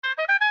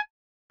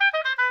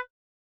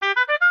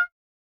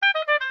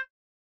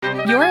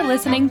You're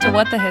listening to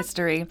What the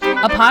History, a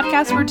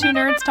podcast where two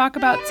nerds talk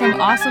about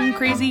some awesome,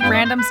 crazy,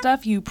 random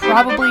stuff you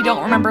probably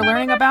don't remember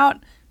learning about,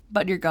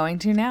 but you're going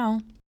to now.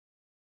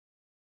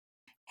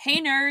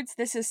 Hey nerds,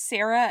 this is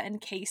Sarah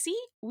and Casey.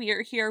 We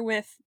are here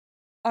with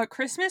a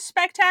Christmas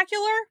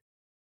spectacular,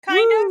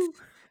 kind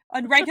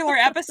of. A regular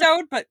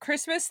episode, but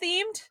Christmas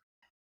themed.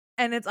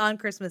 And it's on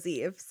Christmas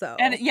Eve, so.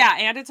 And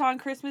it's on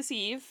Christmas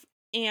Eve.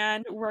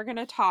 And we're going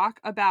to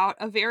talk about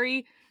a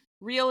very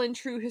real and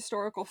true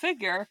historical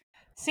figure,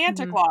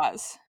 Santa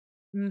Claus.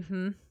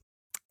 Mm-hmm.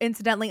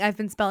 Incidentally, I've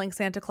been spelling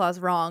Santa Claus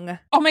wrong.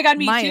 Oh my god,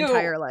 me my too.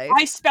 Entire life.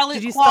 I spell it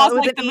Did Claus spell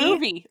it like the E?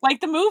 movie.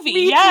 Like the movie,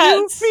 Me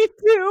yes. Too, me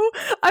too.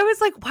 I was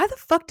like, why the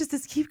fuck does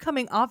this keep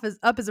coming up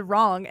as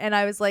wrong? And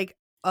I was like,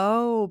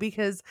 oh,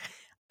 because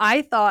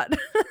I thought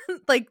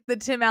like the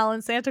Tim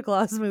Allen Santa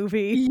Claus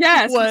movie.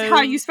 Yes, was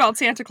how you spelled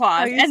Santa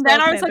Claus. And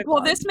then I was like, well,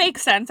 Claus. this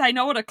makes sense. I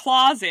know what a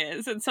clause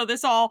is. And so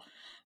this all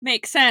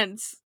makes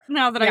sense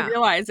now that I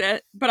realize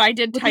it. But I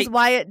did type. Which is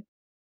why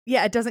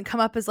it doesn't come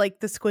up as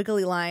like the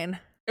squiggly line.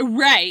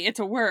 Right. It's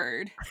a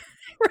word.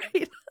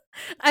 Right.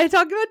 I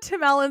talk about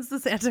Tim Allen's The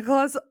Santa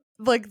Claus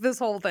like this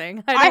whole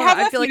thing.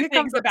 I feel like it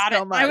comes about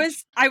so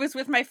much. I was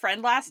with my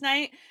friend last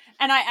night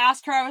and I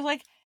asked her, I was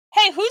like,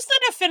 hey, who's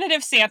the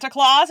definitive Santa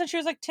Claus? And she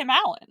was like, Tim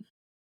Allen.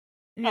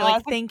 And you're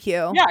like, thank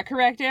you. Yeah,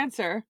 correct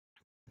answer.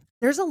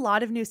 There's a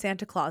lot of new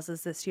Santa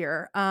Clauses this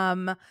year.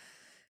 John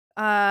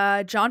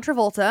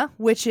Travolta,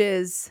 which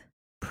is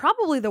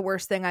probably the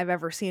worst thing I've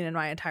ever seen in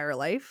my entire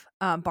life,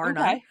 bar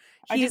none.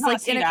 He's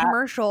like in a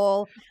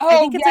commercial. Oh, I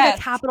think it's like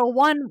a Capital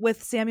One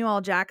with Samuel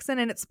L. Jackson,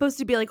 and it's supposed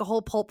to be like a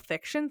whole Pulp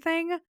Fiction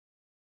thing.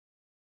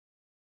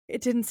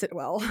 It didn't sit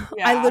well.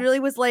 Yeah. I literally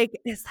was like,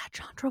 is that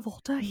John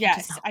Travolta?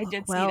 Yes, I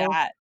did see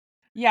that.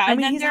 Yeah, I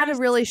mean, he's had a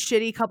really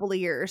shitty couple of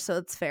years, so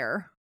it's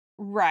fair.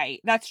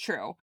 Right, that's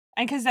true.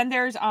 And because then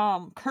there's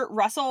Kurt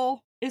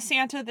Russell is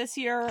Santa this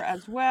year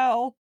as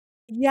well.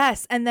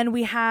 Yes, and then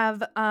we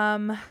have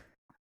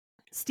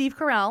Steve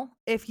Carell.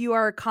 If you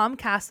are a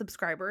Comcast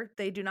subscriber,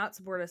 they do not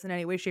support us in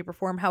any way, shape, or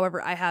form. However,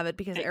 I have it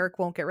because Eric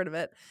won't get rid of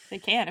it. They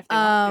can if they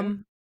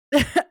want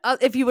to.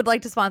 If you would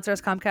like to sponsor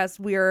us, Comcast,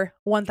 we're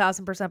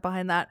 1,000%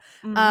 behind that.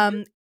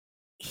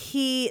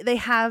 Mm-hmm. They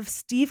have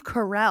Steve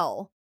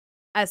Carell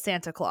as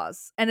Santa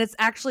Claus, and it's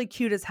actually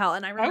cute as hell.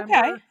 And I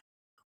remember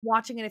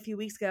watching it a few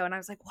weeks ago, and I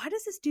was like, why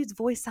does this dude's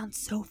voice sound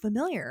so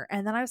familiar?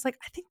 And then I was like,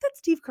 I think that's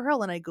Steve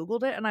Carell, and I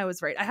Googled it, and I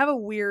was right. I have a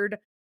weird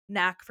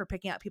knack for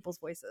picking out people's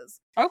voices.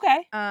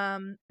 Okay.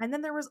 And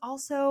then there was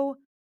also,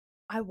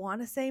 I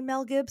want to say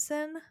Mel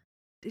Gibson.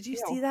 Did you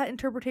see that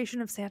interpretation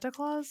of Santa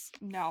Claus?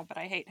 No, but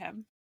I hate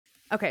him.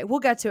 Okay, we'll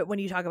get to it when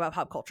you talk about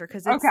pop culture,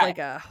 because it's like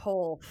a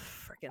whole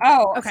freaking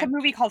it's a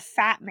movie called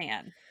Fat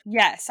Man.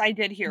 Yes, I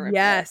did hear it.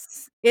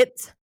 Yes,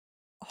 it's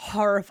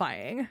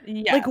horrifying.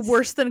 Yes. Like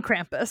worse than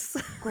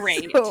Krampus.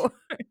 Great. So,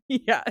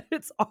 yeah,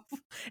 it's awful.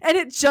 And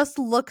it just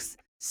looks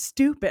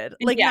stupid.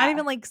 Like not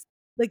even like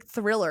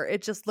Thriller.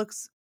 It just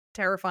looks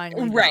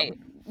terrifying. Right.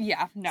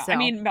 Yeah. No. So. I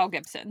mean Mel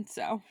Gibson,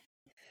 so.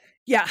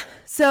 Yeah.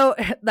 So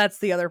that's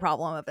the other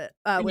problem of it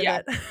with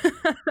it.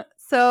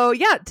 So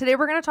yeah, today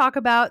we're going to talk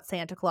about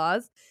Santa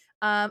Claus.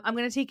 I'm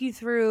going to take you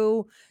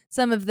through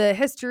some of the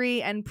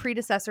history and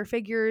predecessor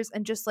figures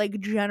and just like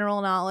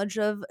general knowledge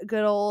of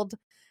good old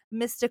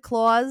Mr.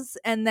 Claus.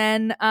 And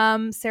then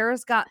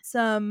Sarah's got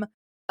some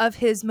of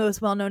his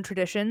most well-known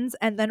traditions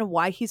and then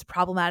why he's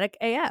problematic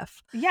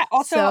AF. Yeah.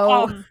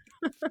 Also,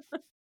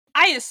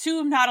 I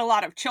assume not a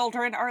lot of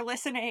children are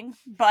listening,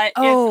 but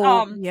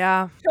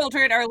if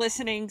children are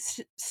listening,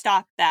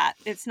 stop that.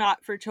 It's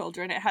not for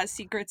children. It has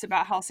secrets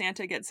about how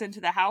Santa gets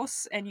into the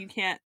house and you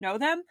can't know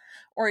them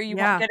or you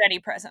won't get any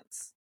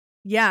presents.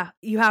 Yeah,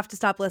 you have to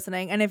stop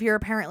listening. And if you're a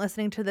parent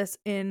listening to this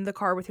in the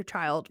car with your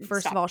child,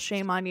 first of all,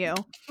 shame on you.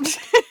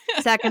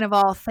 Second of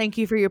all, thank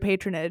you for your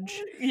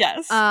patronage.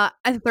 Yes.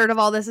 And third of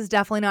all, this is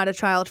definitely not a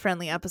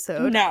child-friendly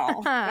episode.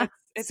 No,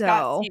 it's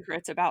got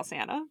secrets about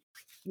Santa.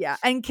 Yeah,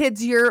 and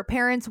kids, your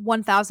parents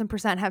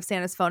 1,000% have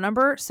Santa's phone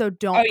number, so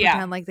don't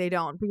pretend like they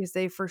don't, because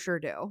they for sure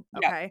do.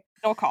 Okay, yep.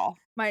 They'll call.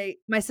 My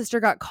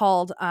sister got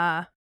called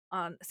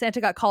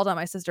Santa got called on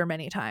my sister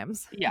many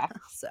times. Yeah.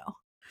 So,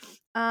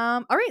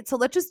 all right, so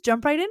let's just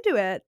jump right into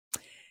it.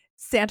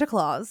 Santa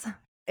Claus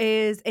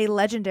is a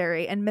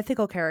legendary and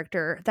mythical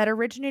character that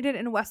originated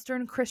in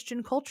Western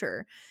Christian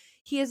culture.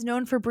 He is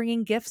known for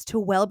bringing gifts to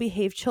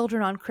well-behaved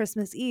children on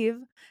Christmas Eve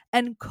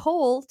and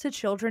coal to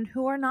children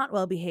who are not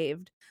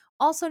well-behaved.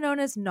 Also known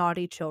as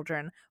naughty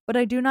children, but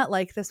I do not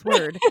like this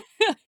word.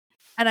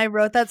 And I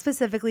wrote that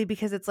specifically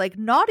because it's like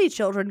naughty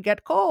children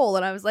get coal.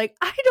 And I was like,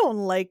 I don't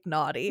like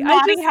naughty.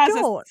 Naughty has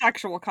a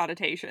sexual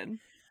connotation.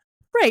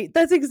 Right.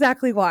 That's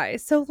exactly why.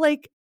 So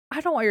like, I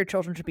don't want your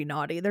children to be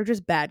naughty. They're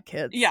just bad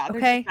kids. Yeah, they're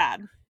just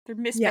bad. They're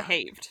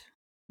misbehaved. Yeah.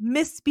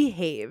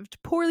 Misbehaved,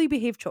 poorly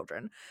behaved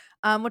children.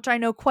 Which I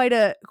know quite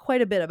a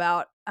bit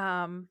about.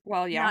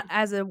 Not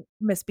as a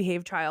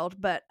misbehaved child,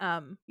 but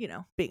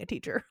being a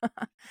teacher,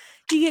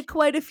 you get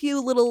quite a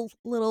few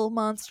little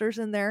monsters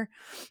in there.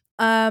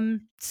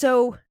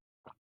 So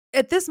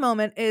at this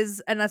moment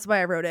and that's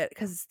why I wrote it,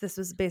 because this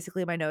was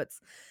basically my notes.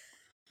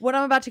 What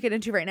I'm about to get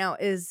into right now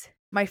is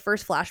my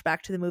first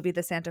flashback to the movie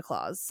The Santa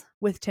Claus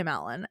with Tim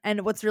Allen.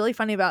 And what's really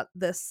funny about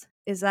this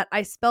is that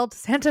I spelled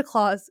Santa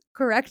Claus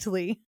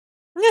correctly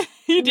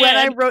You did. when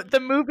I wrote the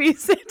movie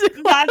Santa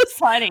Claus. That's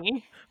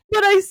funny.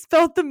 But I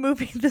spelled the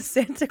movie The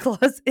Santa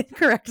Claus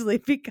incorrectly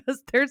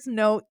because there's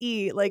no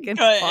E like in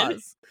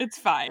Claus. It's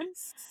fine.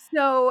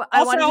 So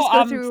I want to just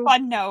go through.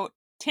 Fun note: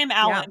 Tim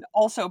Allen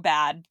also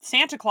bad.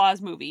 Santa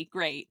Claus movie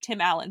great.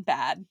 Tim Allen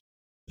bad.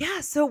 Yeah.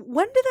 So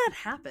when did that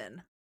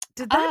happen?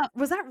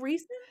 Was that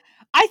recent?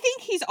 I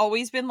think he's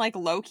always been like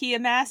low key a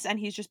mess, and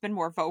he's just been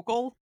more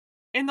vocal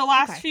in the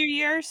last few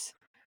years.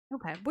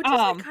 Okay, which is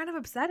like kind of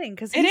upsetting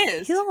because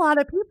he's a lot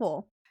of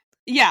people.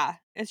 Yeah,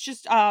 it's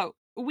just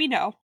we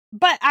know.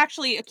 But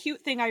actually, a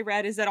cute thing I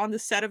read is that on the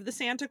set of the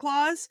Santa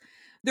Claus,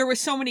 there were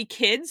so many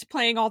kids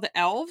playing all the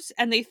elves,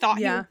 and they thought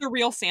he was the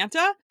real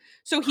Santa.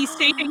 So he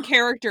stayed in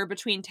character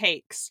between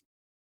takes.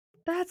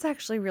 That's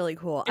actually really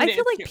cool. I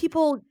feel like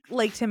people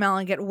like Tim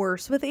Allen get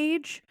worse with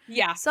age.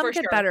 Yeah, some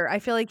get better. I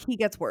feel like he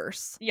gets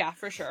worse. Yeah,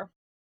 for sure.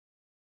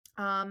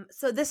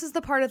 So this is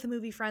the part of the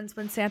movie Friends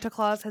when Santa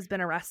Claus has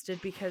been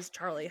arrested because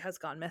Charlie has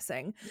gone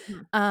missing.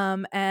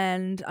 Mm-hmm.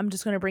 And I'm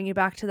just going to bring you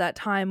back to that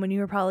time when you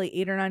were probably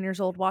 8 or 9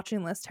 years old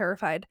watching this,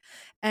 terrified.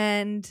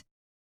 And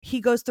he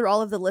goes through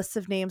all of the lists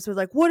of names. We're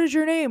like, "What is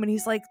your name?" And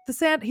he's like,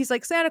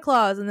 Santa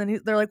Claus. And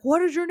then they're like,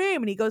 "What is your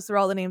name?" And he goes through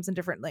all the names in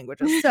different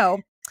languages. So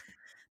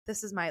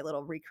this is my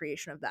little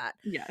recreation of that.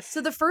 Yes.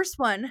 So the first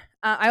one,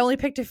 I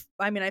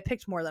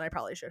picked more than I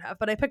probably should have,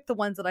 but I picked the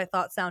ones that I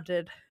thought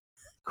sounded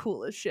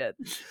cool as shit.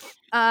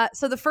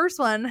 So the first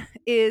one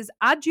is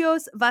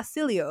Agios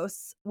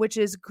Vasilios, which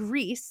is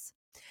Greece.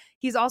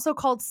 He's also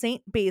called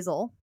Saint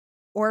Basil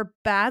or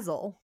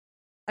Basil.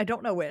 I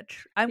don't know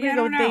which. I'm going to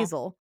go with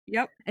Basil.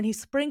 Yep. And he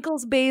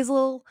sprinkles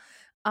basil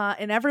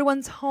in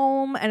everyone's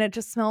home, and it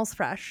just smells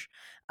fresh.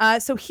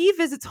 So he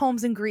visits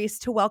homes in Greece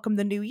to welcome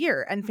the new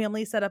year, and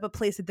families set up a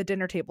place at the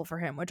dinner table for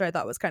him, which I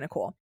thought was kind of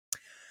cool.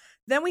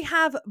 Then we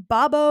have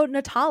Babbo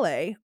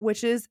Natale,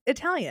 which is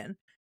Italian.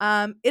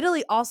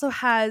 Italy also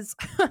has,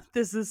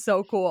 this is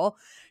so cool.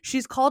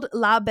 She's called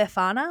La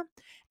Befana,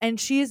 and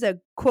she's a,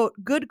 quote,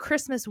 good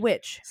Christmas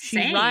witch.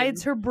 She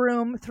rides her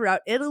broom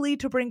throughout Italy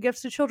to bring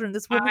gifts to children.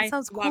 This woman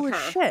sounds cool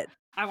as shit.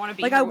 I want to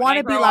be like, I want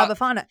to be La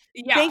Befana.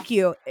 Yeah. Thank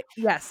you.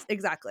 Yes,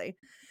 exactly.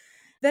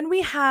 Then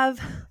we have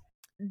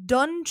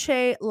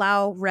Donche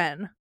Lao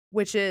Ren,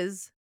 which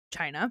is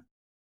China.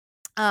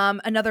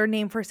 Another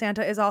name for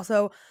Santa is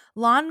also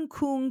Lan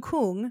Kung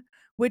Kung,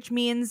 which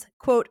means,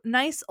 quote,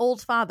 nice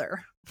old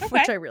father,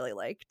 which I really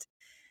liked.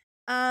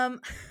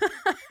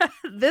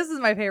 This is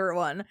my favorite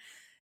one.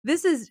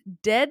 This is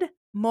Dead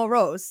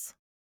Moros,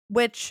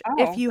 which,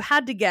 if you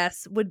had to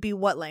guess, would be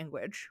what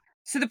language?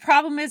 So the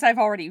problem is I've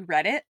already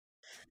read it.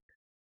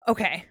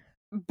 Okay.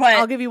 But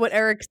I'll give you what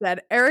Eric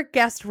said. Eric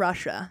guessed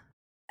Russia.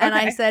 And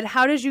I said,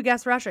 how did you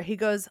guess Russia? He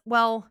goes,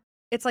 well,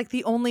 it's like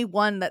the only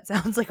one that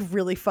sounds like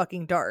really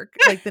fucking dark.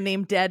 Like the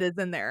name Dead is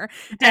in there.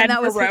 Dead and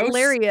that Moros. Was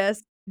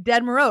hilarious.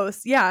 Dead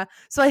Moros. Yeah.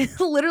 So I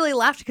literally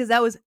laughed because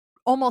that was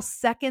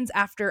almost seconds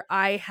after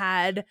I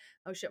had,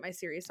 oh shit, my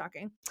Siri is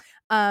talking.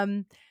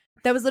 That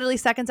was literally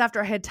seconds after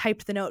I had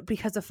typed the note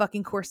because of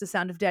fucking course the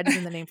sound of dead is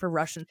in the name for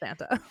Russian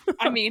Santa.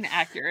 I mean,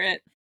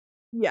 accurate.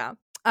 Yeah.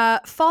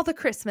 Father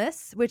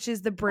Christmas, which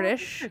is the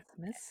British.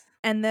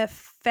 And the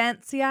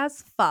fancy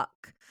as fuck.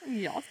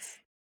 Yes.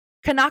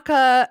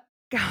 Kanaka,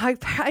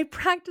 I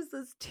practice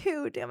this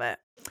too, damn it.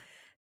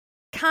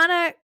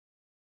 Kanaka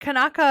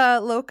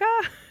Loka?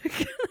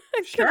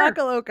 Sure.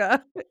 Kanaka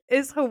Loka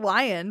is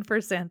Hawaiian for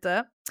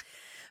Santa.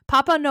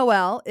 Papa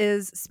Noel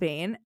is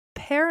Spain.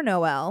 Père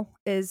Noel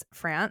is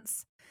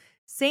France.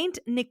 Saint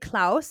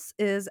Niklaus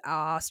is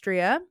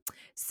Austria.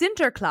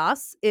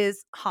 Sinterklaas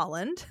is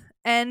Holland.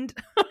 And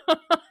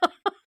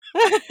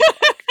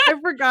I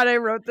forgot I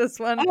wrote this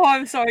one. Oh,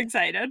 I'm so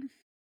excited.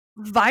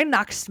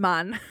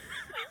 Weihnachtsmann,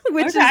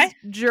 which is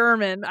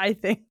German, I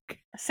think.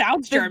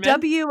 Sounds German. The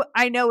W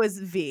I know is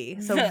V.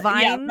 So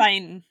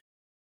Wein.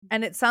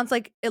 And it sounds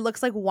like, it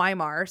looks like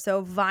Weimar.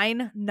 So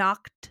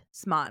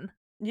Weihnachtsmann.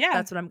 Yeah.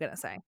 That's what I'm going to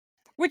say.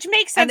 Which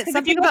makes sense because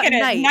if you look at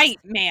it, Night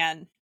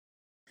Man.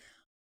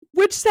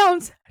 Which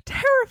sounds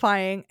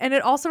terrifying. And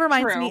it also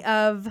reminds me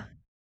of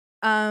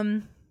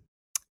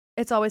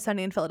It's Always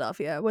Sunny in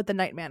Philadelphia with the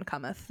Night Man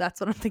cometh. That's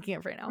what I'm thinking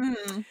of right now.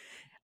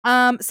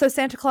 Mm. So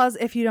Santa Claus,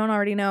 if you don't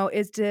already know,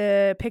 is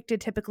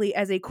depicted typically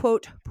as a,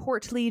 quote,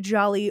 portly,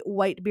 jolly,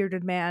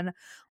 white-bearded man,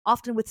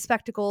 often with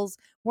spectacles,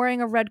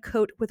 wearing a red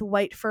coat with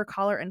white fur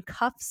collar and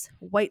cuffs,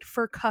 white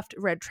fur cuffed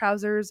red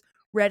trousers,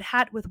 red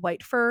hat with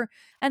white fur,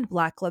 and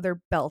black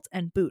leather belt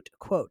and boot,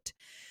 quote.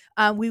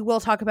 We will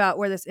talk about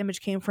where this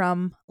image came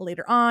from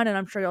later on, and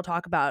I'm sure you'll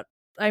talk about,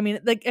 I mean,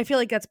 like, I feel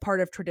like that's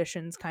part of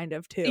traditions kind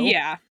of too.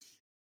 Yeah.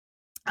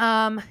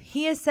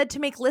 He is said to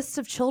make lists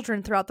of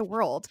children throughout the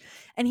world,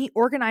 and he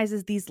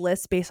organizes these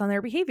lists based on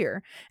their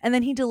behavior. And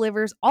then he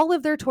delivers all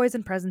of their toys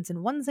and presents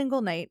in one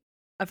single night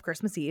of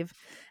Christmas Eve.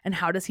 And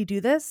how does he do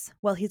this?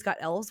 Well, he's got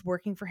elves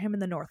working for him in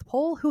the North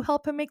Pole who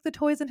help him make the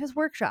toys in his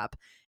workshop.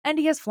 And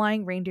he has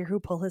flying reindeer who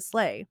pull his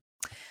sleigh.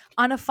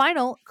 On a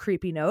final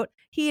creepy note,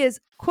 he is,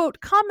 quote,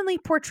 commonly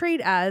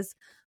portrayed as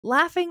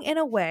laughing in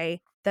a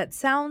way that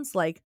sounds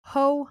like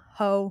ho,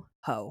 ho,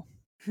 ho.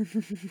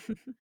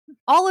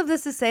 All of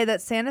this to say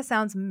that Santa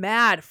sounds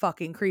mad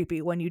fucking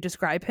creepy when you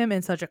describe him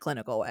in such a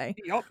clinical way.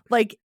 Yep.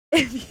 Like,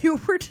 if you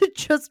were to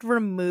just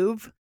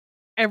remove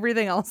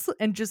everything else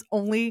and just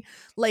only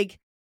like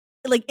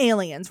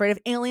aliens, right? If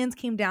aliens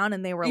came down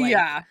and they were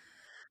like,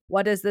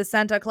 what is this,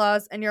 Santa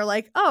Claus? And you're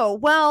like, oh,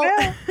 well,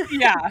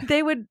 yeah.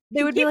 they would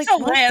be like, a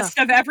list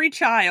of every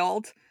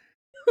child.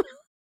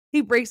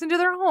 He breaks into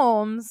their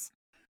homes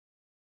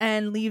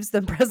and leaves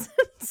them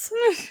presents.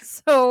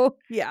 So,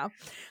 yeah.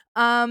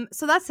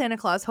 So that's Santa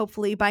Claus.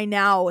 Hopefully by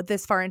now,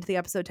 this far into the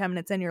episode, 10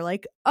 minutes in, you're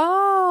like,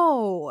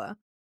 oh,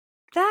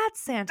 that's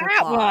Santa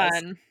Claus.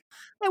 One.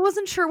 I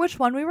wasn't sure which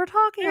one we were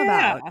talking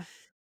about.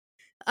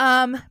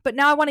 But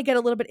now I want to get a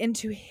little bit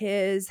into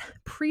his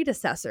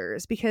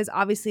predecessors, because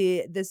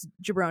obviously this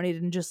jabroni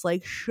didn't just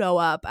like show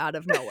up out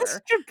of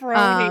nowhere.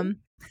 Jabroni.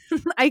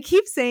 I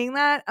keep saying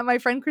that. My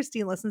friend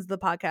Christine listens to the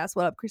podcast.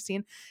 What up,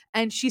 Christine?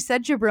 And she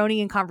said jabroni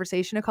in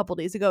conversation a couple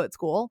days ago at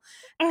school.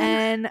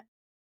 And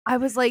I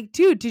was like,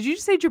 dude, did you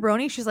just say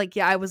jabroni? She's like,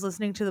 yeah, I was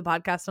listening to the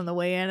podcast on the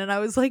way in. And I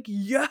was like,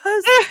 yes,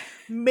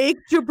 make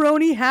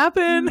jabroni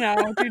happen.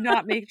 No, do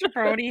not make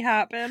jabroni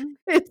happen.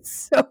 It's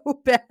so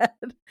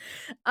bad.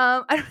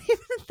 I don't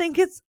even think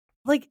it's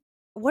like,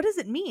 what does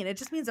it mean? It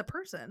just means a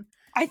person.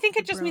 I think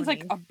it just means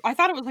like, I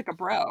thought it was like a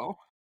bro.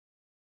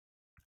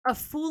 A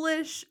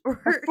foolish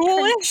or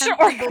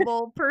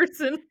contemptible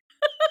person.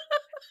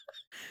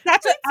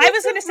 That's what I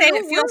was going to say.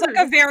 It feels like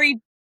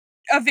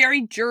a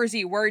very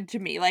Jersey word to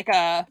me, like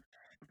a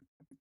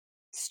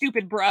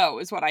stupid bro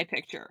is what I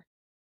picture.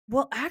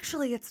 Well,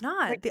 actually, it's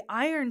not. Like, the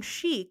Iron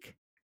Sheik.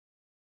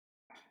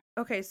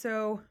 Okay,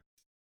 so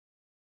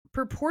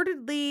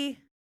purportedly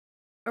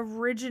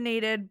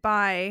originated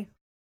by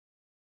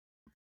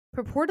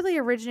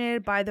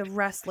the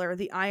wrestler,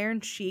 the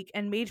Iron Sheik,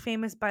 and made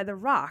famous by The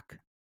Rock.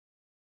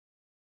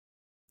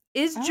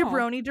 Is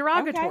jabroni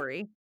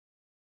derogatory?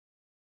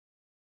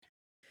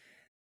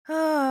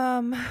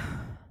 Okay.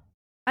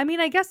 I mean,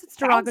 I guess it's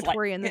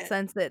derogatory in the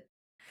sense that,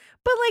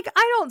 but like,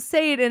 I don't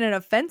say it in an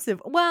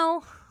offensive.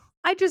 Well,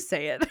 I just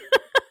say it.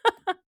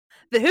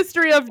 The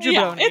history of jabroni.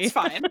 Yeah, it's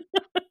fine.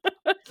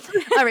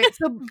 All right,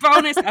 so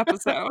bonus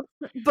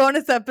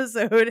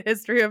episode,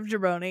 history of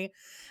jabroni.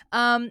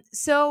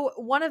 So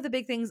one of the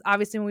big things,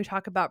 obviously, when we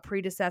talk about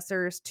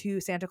predecessors to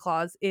Santa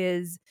Claus,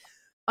 is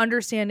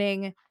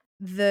understanding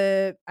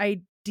the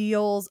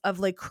ideals of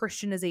like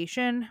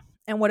Christianization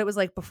and what it was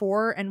like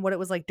before and what it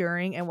was like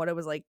during and what it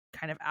was like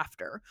kind of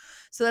after.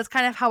 So that's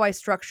kind of how I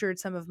structured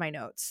some of my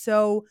notes.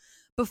 So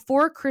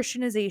before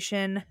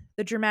Christianization,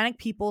 the Germanic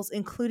peoples,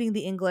 including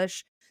the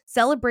English,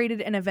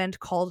 celebrated an event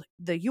called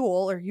the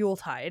Yule or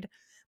Yuletide.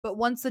 But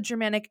once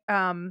Germanic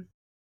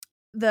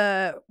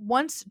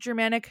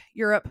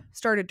Europe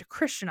started to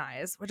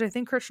Christianize, which I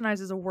think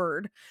Christianize is a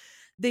word,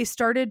 they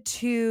started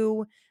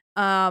to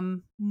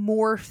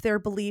morph their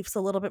beliefs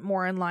a little bit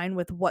more in line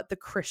with what the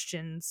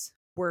Christians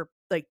were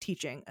like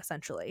teaching,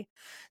 essentially.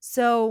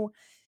 So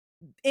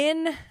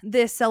in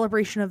this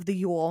celebration of the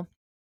Yule,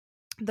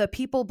 the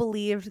people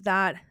believed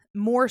that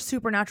more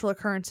supernatural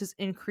occurrences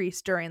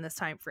increased during this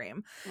time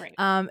frame, right.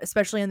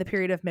 Especially in the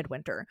period of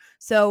midwinter.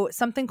 So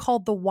something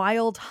called the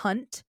Wild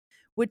Hunt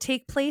would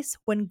take place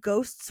when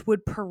ghosts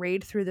would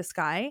parade through the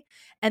sky,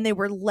 and they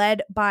were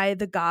led by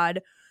the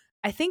god,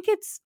 I think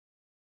it's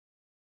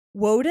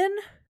Woden,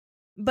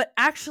 but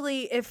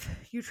actually if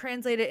you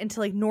translate it into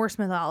like Norse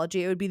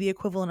mythology, it would be the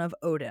equivalent of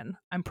Odin.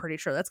 I'm pretty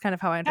sure that's kind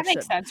of how I understood. That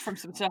makes sense from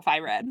some stuff I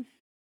read.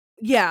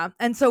 Yeah,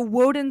 and so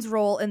Woden's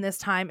role in this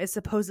time is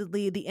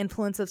supposedly the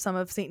influence of some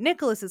of St.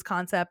 Nicholas's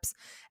concepts,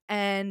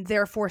 and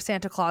therefore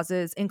Santa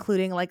Claus's,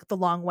 including like the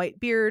long white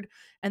beard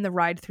and the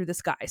ride through the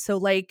sky. So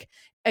like,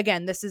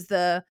 again, this is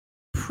the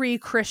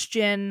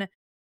pre-Christian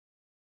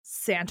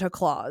Santa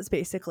Claus,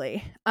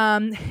 basically.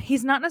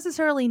 He's not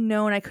necessarily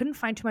known. I couldn't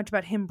find too much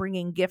about him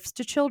bringing gifts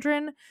to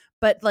children,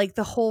 but like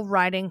the whole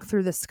riding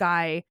through the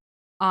sky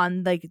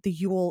on like the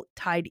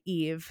Yuletide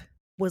Eve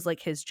was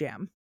like his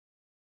jam.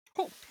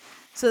 Cool.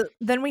 So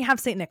then we have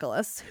St.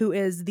 Nicholas, who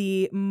is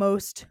the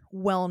most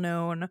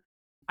well-known,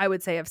 I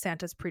would say, of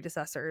Santa's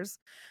predecessors.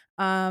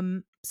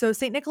 So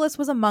St. Nicholas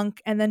was a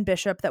monk and then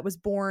bishop that was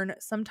born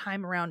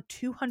sometime around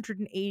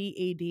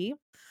 280 AD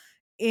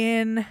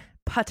in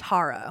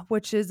Patara,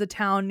 which is a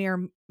town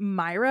near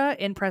Myra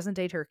in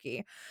present-day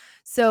Turkey.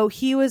 So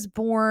he was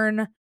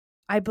born,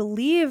 I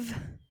believe,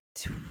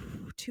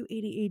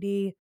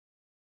 280 AD.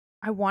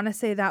 I want to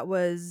say that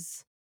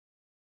was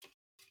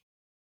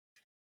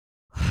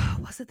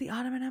it the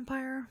Ottoman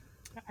Empire?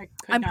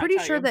 I'm pretty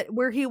sure that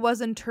where he was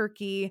in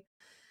Turkey,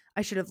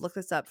 I should have looked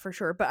this up for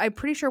sure, but I'm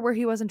pretty sure where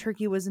he was in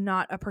Turkey was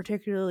not a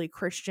particularly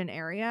Christian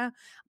area.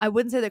 I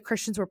wouldn't say that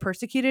Christians were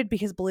persecuted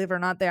because, believe it or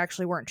not, they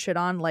actually weren't shit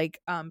on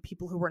like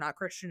people who were not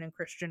Christian in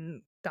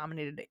Christian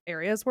dominated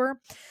areas were.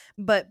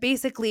 But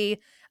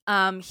basically,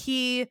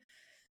 he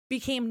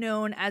became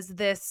known as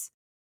this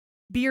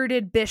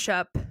bearded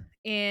bishop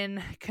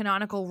in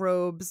canonical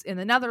robes in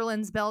the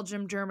Netherlands,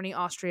 Belgium, Germany,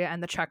 Austria,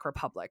 and the Czech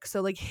Republic.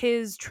 So like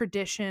his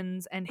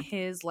traditions and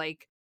his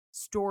like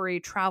story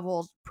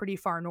traveled pretty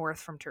far north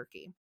from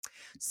Turkey.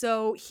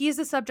 So he is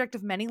the subject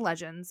of many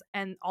legends,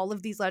 and all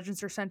of these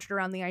legends are centered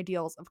around the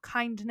ideals of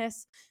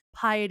kindness,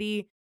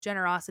 piety,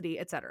 generosity,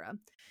 etc.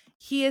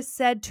 He is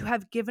said to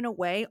have given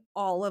away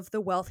all of the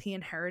wealth he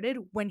inherited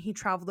when he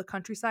traveled the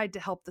countryside to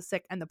help the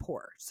sick and the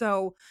poor.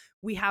 So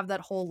we have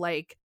that whole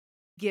like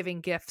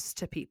giving gifts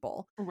to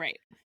people. Right.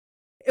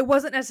 It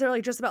wasn't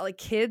necessarily just about like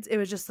kids. It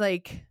was just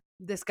like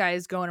this guy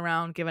is going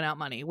around giving out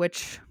money,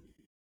 which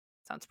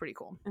sounds pretty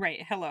cool.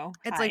 Right. Hello.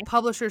 It's Hi. like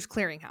Publishers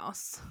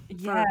Clearinghouse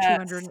for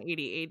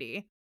 280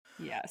 AD.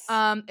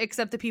 Yes.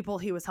 Except the people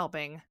he was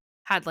helping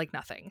had like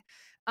nothing.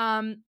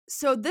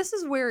 So this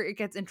is where it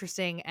gets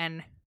interesting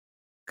and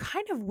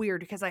kind of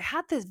weird, because I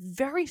had this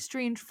very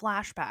strange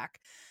flashback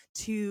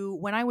to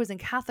when I was in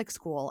Catholic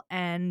school.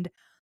 And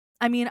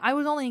I mean, I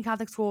was only in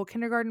Catholic school,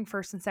 kindergarten,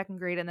 first and second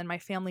grade, and then my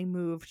family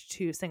moved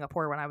to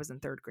Singapore when I was in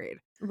third grade.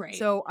 Right.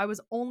 So I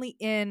was only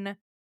in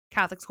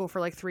Catholic school for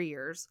like 3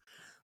 years.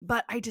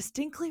 But I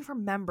distinctly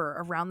remember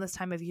around this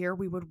time of year,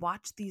 we would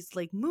watch these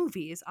like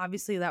movies,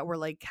 obviously that were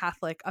like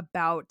Catholic,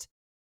 about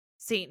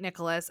St.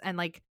 Nicholas and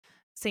like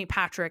St.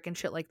 Patrick and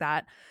shit like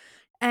that.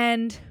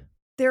 And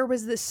there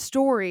was this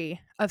story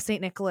of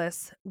St.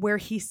 Nicholas where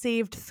he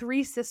saved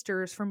 3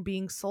 sisters from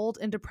being sold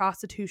into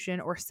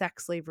prostitution or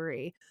sex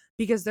slavery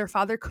because their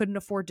father couldn't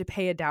afford to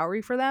pay a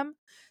dowry for them.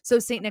 So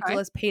St.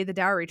 Nicholas paid the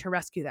dowry to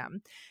rescue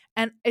them.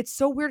 And it's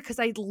so weird because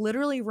I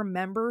literally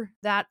remember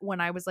that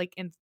when I was like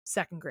in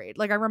second grade.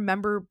 Like I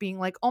remember being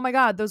like, oh my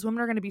God, those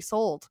women are going to be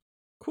sold.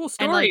 Cool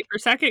story and, like, for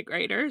second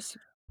graders.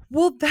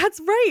 Well, that's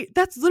right.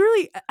 That's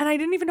literally, and I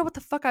didn't even know what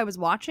the fuck I was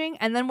watching.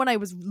 And then when I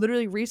was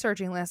literally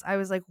researching this, I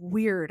was like,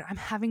 weird. I'm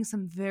having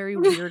some very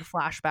weird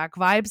flashback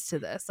vibes to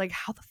this. Like,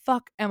 how the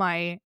fuck am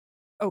I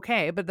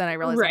okay? But then I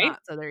realized I'm not.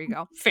 So there you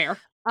go. Fair.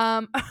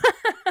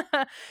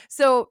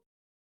 So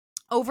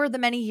over the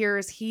many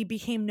years, he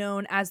became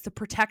known as the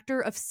protector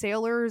of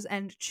sailors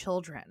and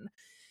children,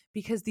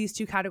 because these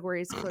two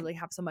categories clearly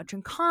have so much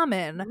in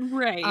common.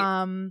 Right.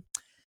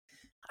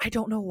 I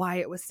don't know why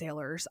it was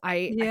sailors.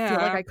 I feel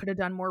like I could have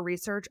done more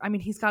research. I mean,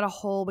 he's got a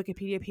whole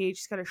Wikipedia page.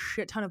 He's got a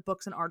shit ton of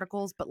books and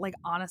articles. But like,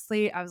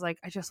 honestly, I was like,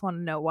 I just want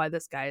to know why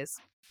this guy is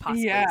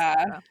possibly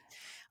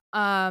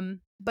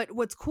But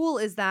what's cool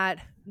is that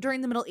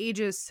during the Middle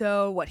Ages,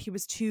 so what, he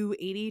was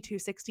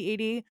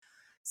 260 AD.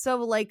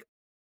 So like,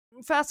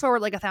 fast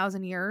forward like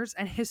 1,000 years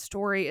and his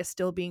story is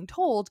still being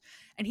told,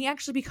 and he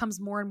actually becomes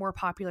more and more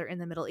popular in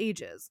the Middle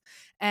Ages.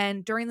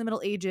 And during the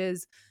Middle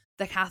Ages,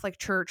 the Catholic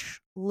Church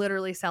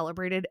literally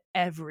celebrated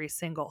every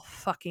single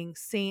fucking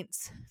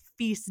saint's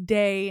feast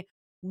day,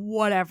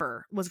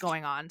 whatever was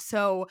going on.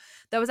 So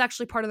that was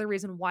actually part of the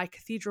reason why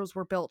cathedrals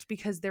were built,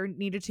 because there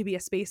needed to be a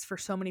space for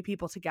so many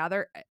people to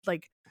gather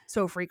like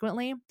so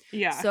frequently.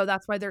 Yeah. So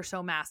that's why they're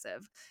so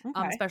massive,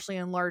 especially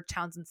in large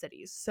towns and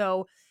cities.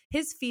 So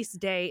his feast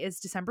day is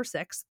December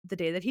 6th, the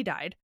day that he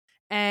died.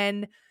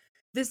 And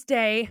this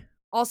day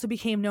also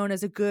became known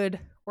as a good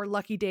or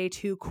lucky day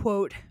to,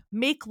 quote,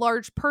 make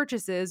large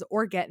purchases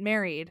or get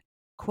married,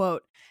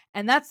 quote.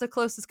 And that's the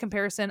closest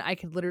comparison I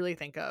could literally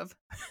think of,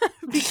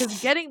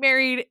 because getting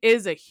married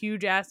is a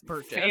huge ass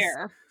purchase.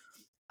 Fair.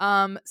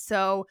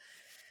 So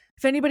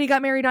if anybody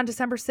got married on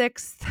December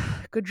 6th,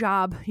 good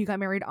job. You got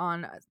married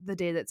on the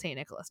day that St.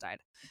 Nicholas died.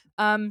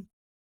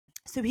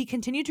 So he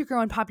continued to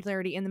grow in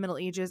popularity in the Middle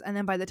Ages, and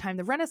then by the time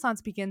the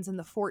Renaissance begins in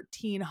the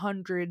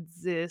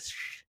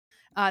 1400s-ish,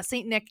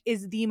 St. Nick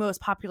is the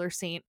most popular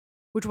saint,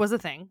 which was a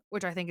thing,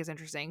 which I think is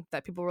interesting,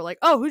 that people were like,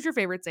 oh, who's your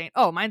favorite saint?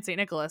 Oh, mine's St.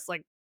 Nicholas.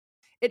 Like,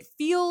 it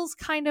feels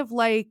kind of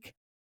like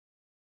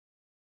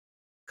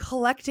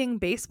collecting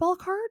baseball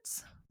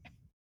cards.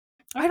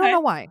 I don't know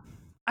why.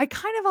 I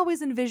kind of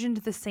always envisioned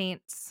the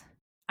saints,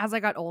 as I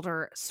got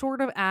older,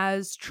 sort of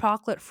as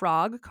chocolate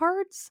frog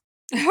cards.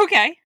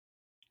 Okay.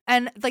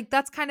 And like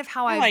that's kind of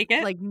how I like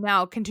it. Like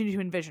now continue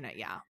to envision it.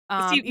 Yeah.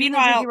 See, even though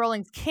J.K.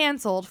 Rowling's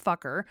canceled,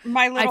 fucker.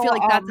 I feel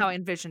like that's how I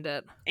envisioned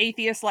it.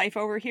 Atheist life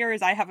over here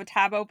is I have a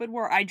tab open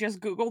where I just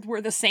Googled,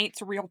 were the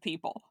saints real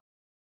people?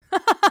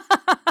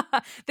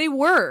 They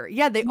were.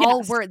 Yeah, they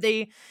all were.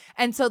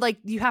 And so like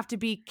you have to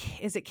be,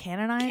 is it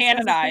canonized?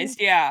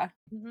 Canonized, yeah.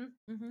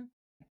 Mm-hmm, mm-hmm.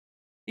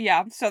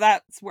 Yeah, so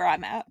that's where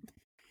I'm at.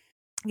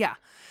 Yeah.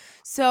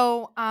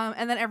 So,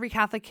 and then every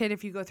Catholic kid,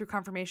 if you go through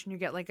confirmation, you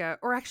get like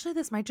or actually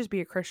this might just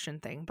be a Christian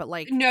thing, but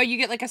like. No, you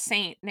get like a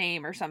saint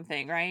name or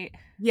something, right?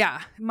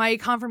 Yeah. My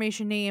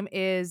confirmation name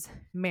is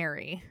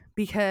Mary,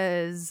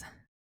 because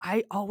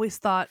I always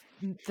thought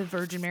the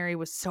Virgin Mary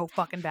was so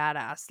fucking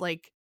badass.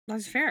 Like.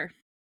 That's fair.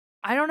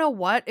 I don't know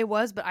what it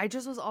was, but I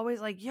just was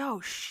always like, yo,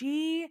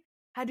 she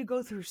had to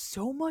go through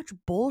so much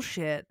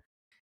bullshit.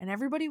 And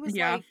everybody was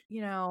like,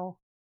 you know,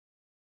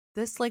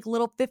 this like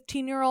little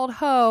 15-year-old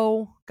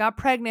hoe got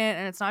pregnant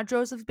and it's not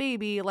Joseph's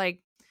baby,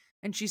 like,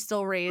 and she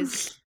still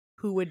raised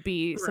who would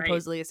be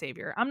supposedly a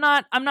savior. I'm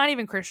not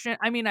even Christian.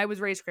 I mean, I was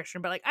raised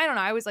Christian, but like, I don't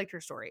know. I always liked her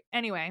story.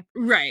 Anyway.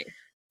 Right.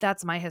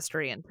 That's my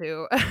history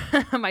into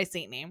my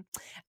saint name.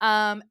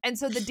 And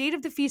so the date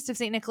of the Feast of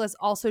St. Nicholas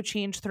also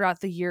changed throughout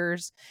the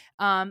years.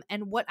 And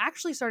what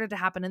actually started to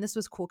happen, and this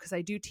was cool because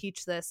I do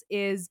teach this,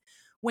 is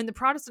when the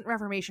Protestant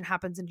Reformation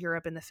happens in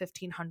Europe in the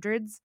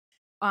 1500s,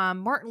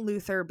 Martin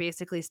Luther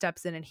basically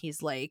steps in and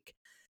he's like,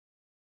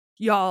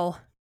 y'all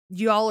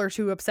are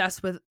too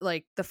obsessed with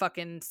like the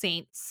fucking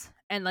saints,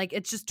 and like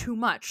it's just too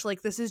much.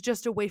 Like this is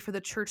just a way for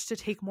the church to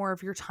take more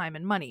of your time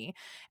and money,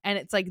 and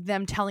it's like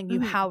them telling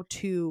you how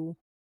to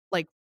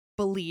like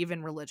believe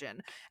in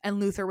religion. And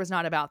Luther was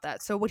not about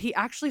that. So what he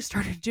actually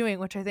started doing,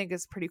 which I think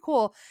is pretty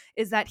cool,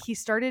 is that he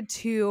started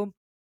to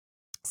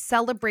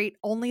celebrate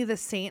only the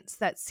saints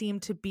that seem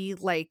to be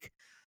like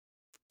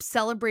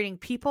celebrating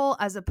people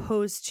as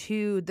opposed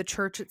to the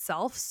church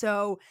itself.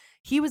 So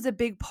he was a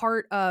big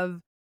part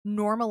of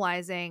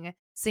normalizing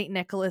St.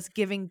 Nicholas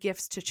giving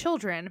gifts to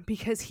children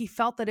because he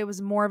felt that it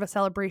was more of a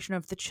celebration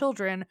of the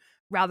children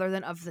rather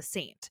than of the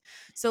saint.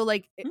 So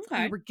like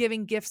we were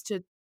giving gifts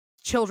to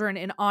children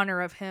in honor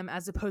of him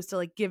as opposed to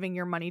like giving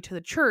your money to the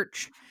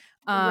church.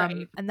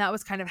 And that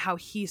was kind of how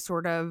he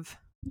sort of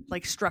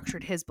like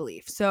structured his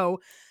belief. So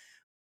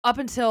up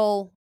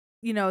until,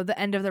 you know, the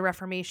end of the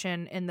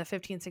Reformation in the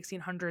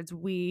 1600s,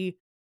 we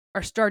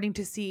are starting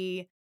to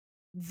see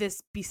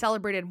this be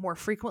celebrated more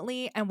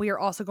frequently. And we are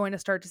also going to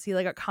start to see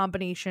like a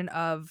combination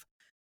of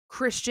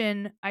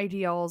Christian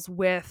ideals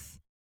with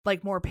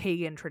like more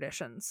pagan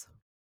traditions.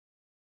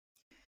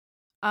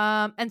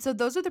 And so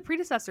those are the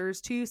predecessors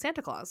to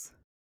Santa Claus.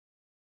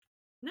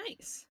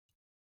 Nice.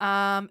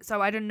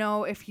 So I don't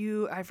know if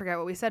I forget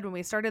what we said when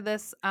we started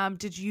this.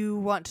 Did you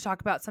want to talk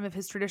about some of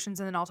his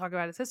traditions and then I'll talk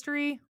about his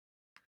history?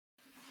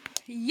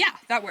 Yeah,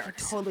 that works.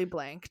 I totally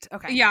blanked.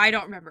 Okay. Yeah, I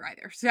don't remember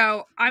either.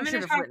 So I'm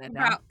going to talk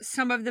about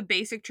some of the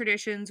basic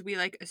traditions we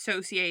like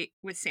associate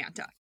with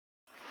Santa.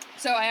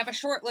 So I have a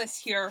short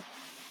list here.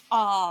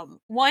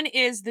 One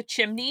is the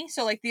chimney.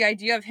 So like the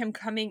idea of him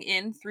coming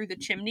in through the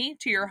chimney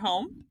to your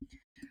home,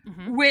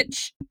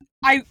 which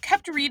I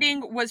kept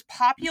reading was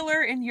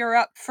popular in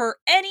Europe for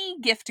any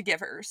gift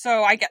giver.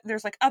 So I get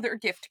there's like other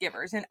gift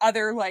givers and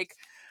other like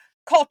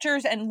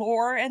cultures and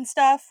lore and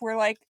stuff where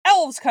like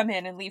elves come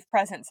in and leave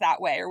presents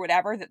that way or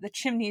whatever, that the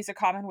chimney is a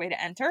common way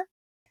to enter.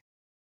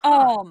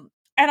 And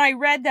I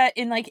read that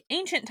in like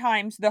ancient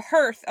times, the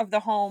hearth of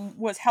the home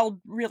was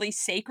held really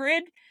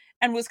sacred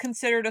and was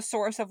considered a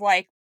source of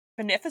like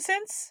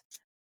beneficence.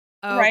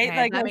 Okay, right?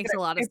 Like that makes a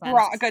lot of sense. It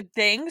brought good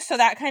things. So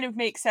that kind of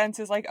makes sense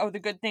as like, oh, the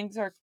good things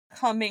are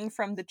coming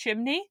from the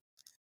chimney.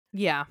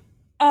 Yeah.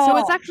 So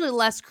it's actually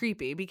less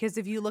creepy because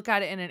if you look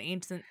at it in an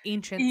ancient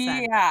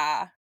sense.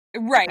 Yeah.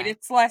 Right. Okay.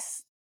 It's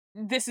less,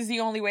 this is the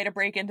only way to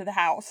break into the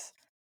house.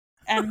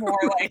 And more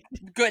like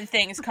good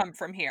things come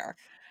from here.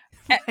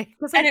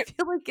 Because I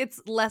feel like it's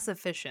less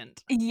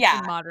efficient in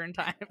modern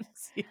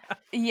times.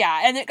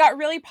 Yeah. And it got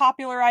really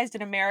popularized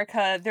in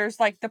America. There's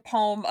like the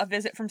poem A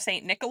Visit from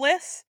St.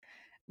 Nicholas.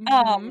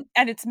 And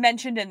it's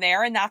mentioned in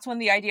there, and that's when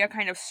the idea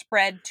kind of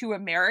spread to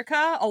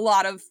America. A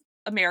lot of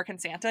American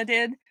Santa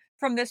did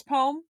from this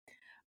poem.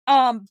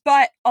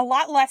 But a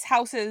lot less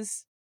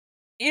houses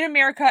in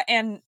America,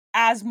 and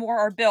as more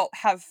are built,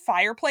 have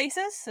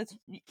fireplaces. It's,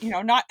 you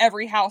know, not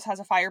every house has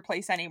a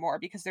fireplace anymore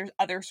because there's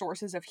other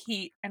sources of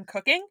heat and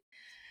cooking.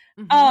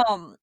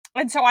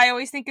 And so I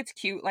always think it's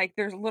cute. Like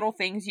there's little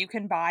things you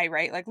can buy,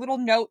 right? Like little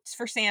notes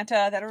for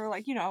Santa that are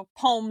like, you know,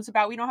 poems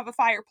about we don't have a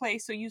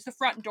fireplace, so use the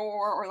front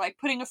door, or like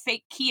putting a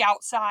fake key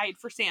outside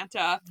for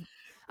Santa.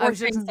 Or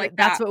things like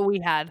that's what we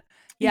had.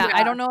 Yeah,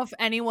 I don't know if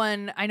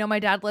anyone, I know my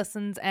dad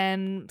listens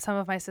and some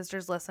of my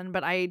sisters listen,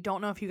 but I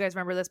don't know if you guys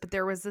remember this, but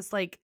there was this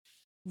like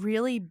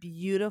really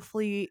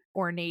beautifully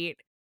ornate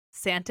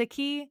Santa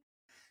key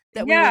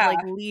that we would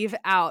like leave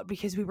out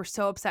because we were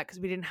so upset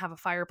because we didn't have a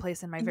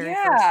fireplace in my very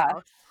first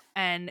house.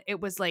 And it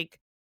was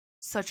like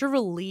such a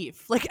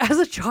relief. Like as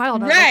a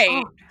child, I was like,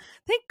 oh,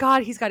 thank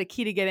God he's got a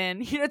key to get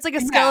in. You know, it's like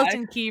a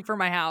skeleton key for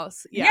my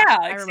house.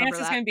 I remember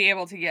Santa's gonna be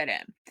able to get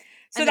in.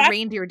 So and the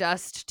reindeer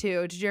dust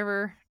too. Do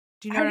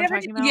you know what I'm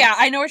talking about? Yeah,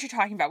 I know what you're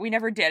talking about. We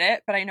never did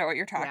it, but I know what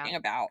you're talking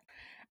about.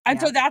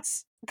 And so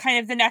that's kind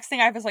of the next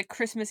thing I have is like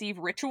Christmas Eve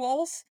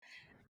rituals.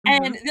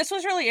 And this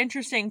was really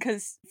interesting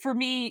because for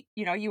me,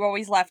 you know, you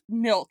always left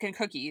milk and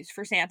cookies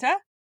for Santa.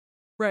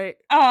 Right.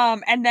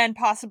 And then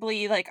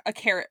possibly like a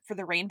carrot for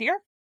the reindeer.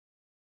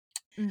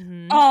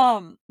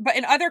 But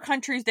in other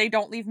countries, they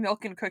don't leave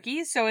milk and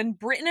cookies. So in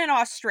Britain and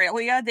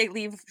Australia, they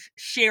leave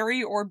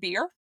sherry or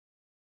beer.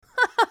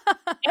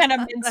 And a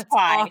mince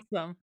pie.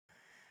 Awesome.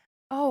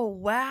 Oh,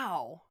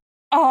 wow.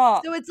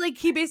 So it's like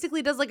he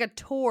basically does like a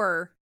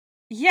tour.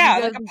 Yeah,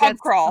 like a pub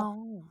crawl.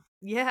 Oh,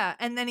 yeah.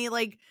 And then he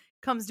like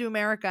comes to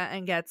America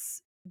and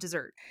gets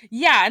dessert.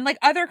 Yeah, and like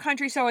other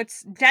countries, so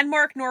it's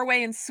Denmark,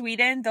 Norway, and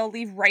Sweden, they'll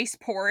leave rice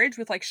porridge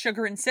with like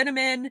sugar and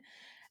cinnamon.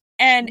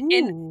 And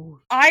in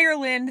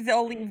Ireland,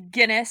 they'll leave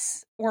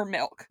Guinness or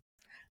milk.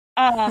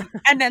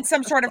 And then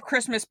some sort of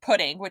Christmas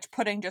pudding, which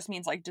pudding just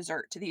means like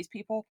dessert to these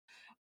people.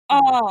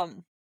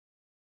 Not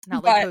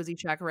like Cozy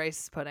Shack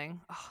rice pudding.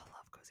 Oh, I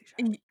love Cozy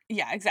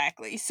Yeah,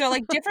 exactly. So,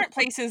 like, different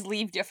places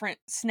leave different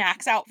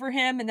snacks out for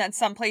him, and then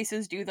some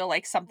places do the,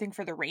 like, something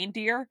for the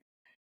reindeer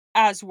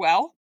as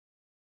well.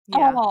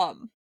 Yeah.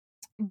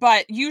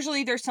 But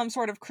usually there's some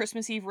sort of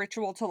Christmas Eve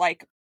ritual to,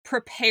 like,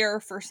 prepare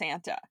for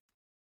Santa.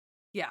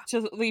 Yeah.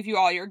 To leave you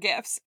all your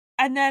gifts.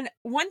 And then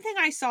one thing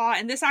I saw,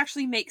 and this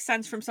actually makes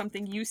sense from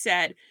something you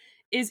said,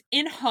 is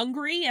in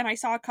Hungary, and I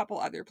saw a couple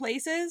other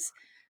places,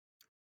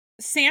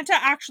 Santa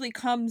actually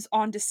comes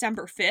on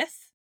December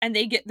 5th, and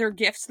they get their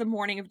gifts the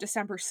morning of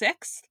December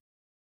 6th.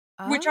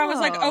 Which I was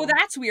like, "Oh, Oh.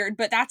 that's weird,"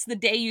 but that's the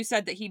day you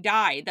said that he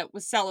died that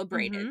was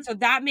celebrated, Mhm. so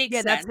that makes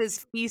Yeah, that's sense.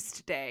 his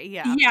feast day,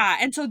 yeah. Yeah,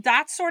 and so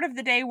that's sort of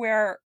the day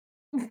where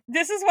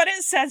this is what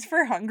it says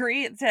for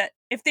Hungary, it's that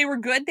if they were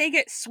good, they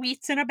get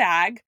sweets in a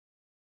bag,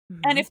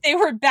 and Mhm. if they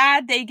were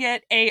bad, they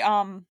get a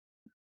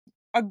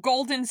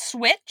golden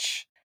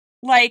switch,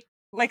 like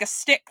a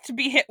stick to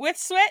be hit with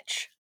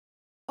switch.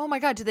 Oh my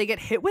god, do they get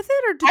hit with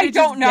it, or do I they just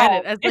don't get know.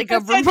 it as, It like, a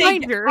just said they g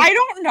reminder? I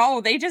don't know,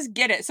 they just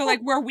get it. So, like,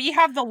 where we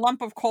have the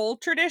lump of coal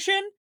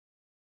tradition,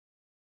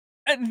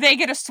 they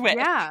get a switch.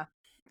 Yeah.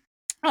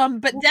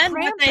 But Well, then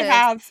what they Krampus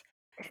have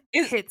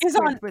hits is kids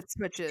on with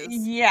switches.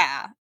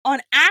 yeah, on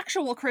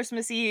actual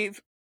Christmas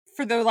Eve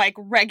for the, like,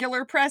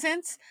 regular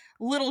presents,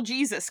 little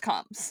Jesus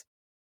comes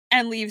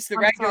and leaves the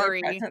I'm regular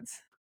sorry.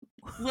 presents.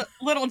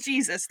 Little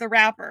Jesus, the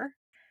rapper.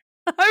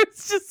 I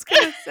was just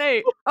gonna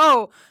say,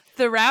 oh,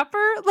 the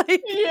rapper?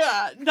 Like,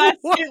 Yeah, that's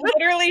what? it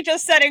literally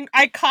just said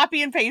I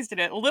copy and pasted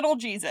it, little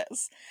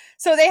Jesus.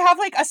 So they have,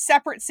 like, a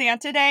separate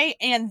Santa Day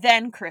and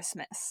then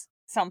Christmas,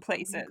 some I'm gonna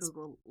places.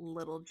 Google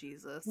Little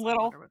Jesus. I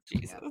Little wonder what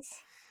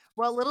Jesus.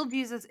 Well, Little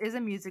Jesus is a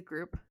music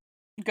group.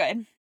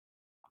 Good.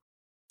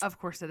 Of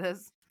course it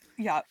is.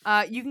 Yep.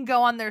 You can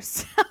go on their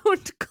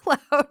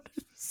SoundCloud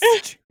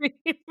stream.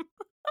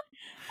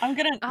 I'm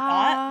gonna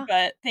not,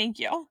 but thank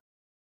you.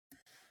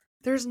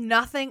 There's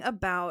nothing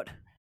about,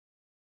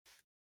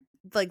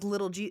 like,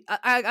 little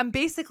I'm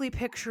basically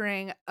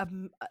picturing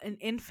an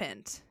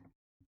infant.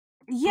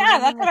 Yeah,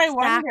 that's what I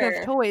stack wonder.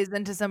 of toys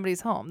into somebody's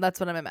home. That's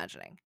what I'm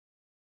imagining.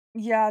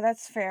 Yeah,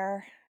 that's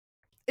fair.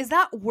 Is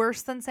that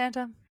worse than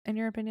Santa, in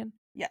your opinion?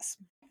 Yes.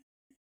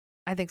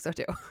 I think so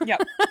too.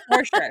 Yep,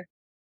 for sure.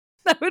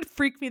 That would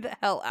freak me the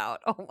hell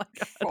out. Oh my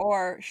god.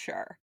 For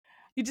sure.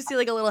 You just see,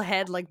 like, a little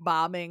head, like,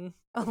 bobbing.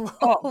 Oh,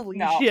 Holy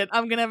no. shit,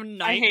 I'm gonna have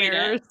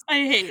nightmares. I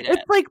hate it.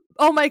 It's like,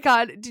 oh my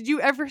god, did you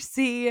ever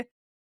see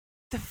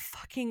the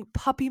fucking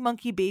Puppy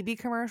Monkey Baby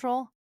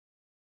commercial?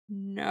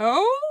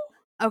 No?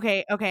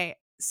 Okay.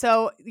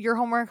 So your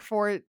homework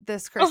for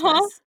this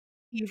Christmas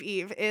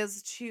Eve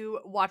is to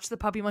watch the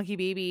Puppy Monkey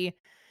Baby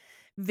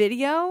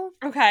video.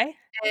 Okay.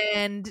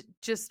 And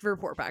just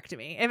report back to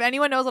me. If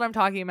anyone knows what I'm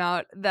talking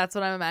about, that's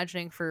what I'm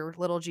imagining for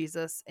little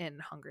Jesus in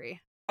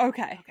Hungary.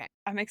 Okay.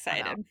 I'm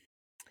excited.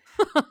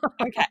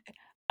 Okay.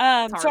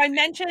 So I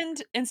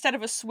mentioned instead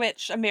of a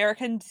switch,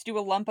 Americans do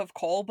a lump of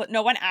coal, but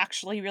no one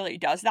actually really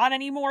does that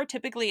anymore.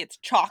 Typically, it's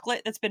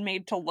chocolate that's been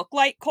made to look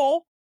like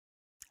coal.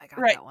 I got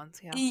that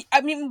once, yeah.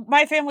 I mean,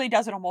 my family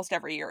does it almost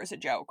every year as a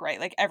joke, right?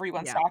 Like,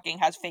 everyone's stocking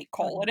has fake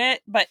coal in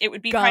it, but it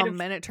would be gum, kind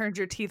of... and it turns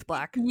your teeth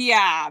black.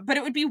 Yeah, but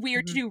it would be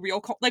weird to do real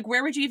coal. Like,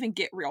 where would you even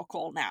get real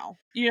coal now?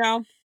 You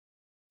know?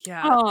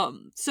 Yeah.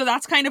 So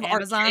that's kind of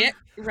Amazon. archaic,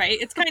 right?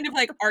 It's kind of,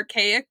 like,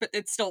 archaic, but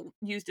it's still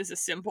used as a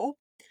symbol.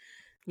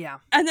 Yeah.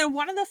 And then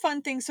one of the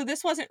fun things, so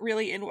this wasn't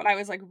really in what I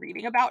was, like,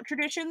 reading about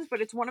traditions, but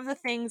it's one of the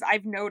things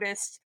I've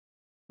noticed,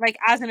 like,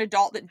 as an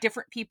adult that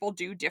different people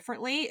do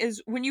differently,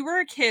 is when you were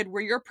a kid,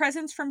 were your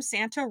presents from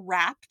Santa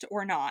wrapped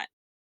or not?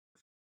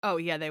 Oh,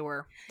 yeah, they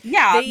were.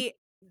 Yeah.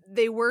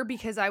 They were,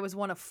 because I was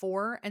one of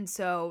 4, and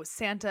so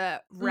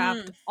Santa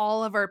wrapped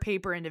all of our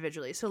paper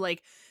individually. So,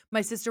 like,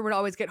 my sister would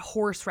always get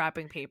horse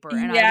wrapping paper,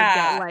 and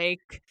I would get,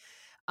 like,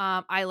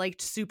 I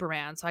liked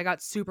Superman, so I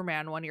got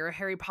Superman one year,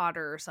 Harry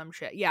Potter or some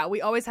shit. Yeah,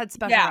 we always had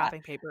special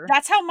wrapping paper.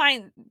 That's how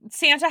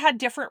Santa had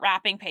different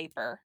wrapping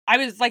paper. I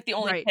was, like, the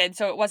only kid,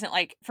 so it wasn't,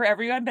 like, for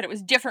everyone, but it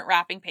was different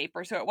wrapping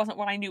paper, so it wasn't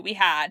what I knew we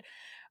had.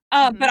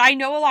 But I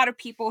know a lot of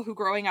people who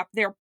growing up,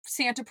 their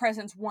Santa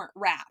presents weren't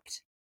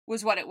wrapped,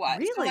 was what it was.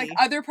 Really? So, like,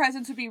 other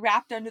presents would be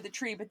wrapped under the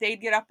tree, but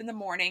they'd get up in the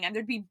morning and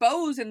there'd be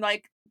bows and,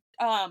 like,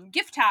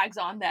 gift tags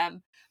on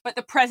them, but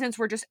the presents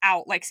were just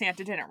out, like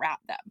Santa didn't wrap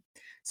them.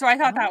 So I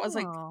thought that was,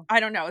 like, I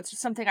don't know, it's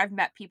just something I've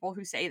met people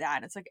who say that,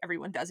 and it's like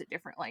everyone does it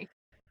differently.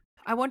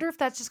 I wonder if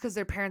that's just because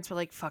their parents were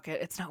like, fuck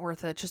it, it's not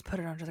worth it, just put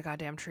it under the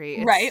goddamn tree.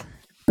 It's right.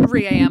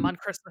 3 a.m. on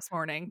Christmas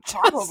morning.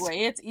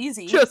 Probably. It's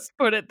easy. Just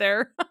put it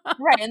there.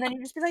 Right, and then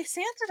you just be like,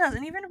 Santa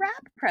doesn't even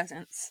wrap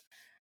presents.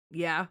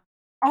 Yeah.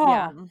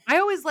 Yeah. I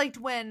always liked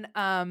when,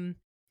 I'm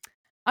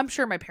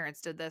sure my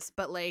parents did this,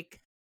 but, like,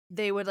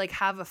 they would, like,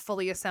 have a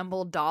fully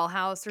assembled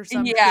dollhouse or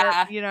something.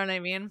 Yeah. You know what I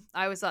mean?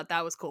 I always thought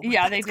that was cool.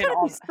 Yeah, they did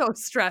all so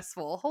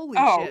stressful. Holy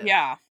shit. Oh,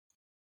 yeah.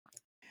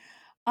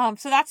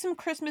 So that's some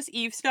Christmas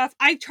Eve stuff.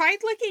 I tried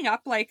looking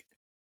up, like,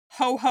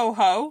 ho ho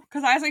ho,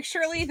 because I was like,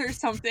 surely there's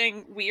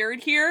something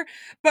weird here,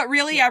 but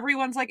really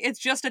everyone's like, it's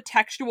just a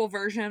textual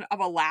version of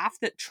a laugh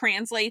that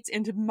translates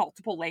into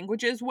multiple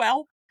languages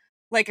well.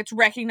 like it's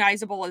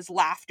recognizable as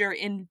laughter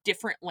in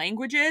different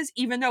languages,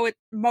 even though it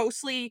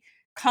mostly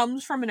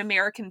comes from an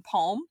American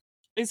poem,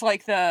 is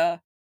like the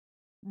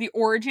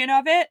origin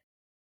of it.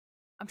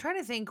 I'm trying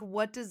to think,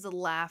 what does the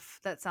laugh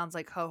that sounds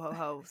like ho ho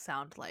ho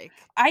sound like?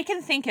 I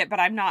can think it, but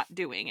I'm not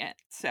doing it,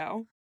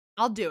 so.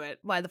 I'll do it.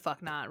 Why the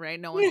fuck not, right?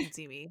 No one can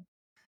see me.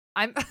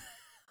 I'm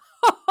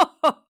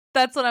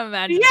That's what I'm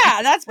imagining.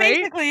 Yeah, that's right?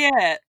 basically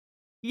it.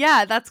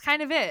 Yeah, that's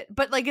kind of it.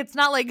 But like it's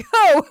not like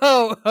ho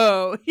ho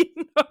ho. You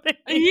know what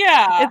I mean?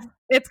 Yeah.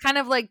 It's kind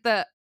of like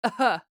the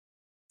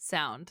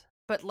sound,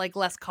 but like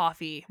less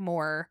coffee,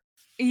 more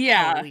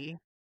holy.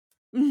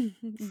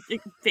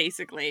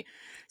 Basically.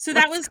 So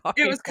that was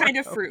it was kind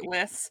of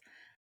fruitless.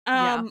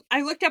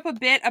 I looked up a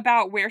bit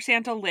about where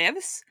Santa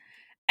lives.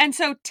 And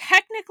so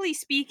technically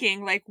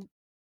speaking, like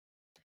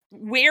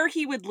where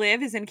he would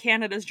live is in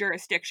Canada's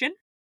jurisdiction.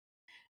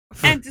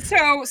 And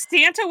so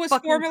Santa was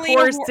formerly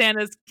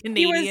Santa's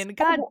Canadian.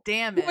 God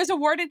damn it. He was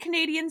awarded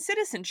Canadian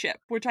citizenship,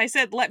 which I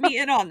said, let me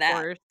in on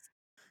that.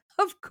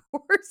 Of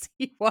course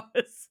he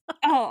was.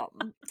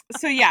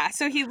 So yeah,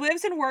 so he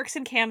lives and works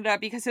in Canada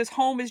because his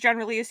home is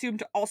generally assumed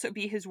to also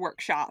be his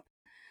workshop.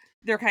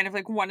 They're kind of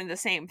like one and the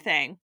same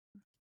thing.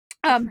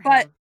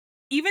 But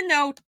even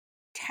though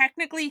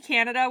technically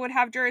Canada would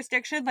have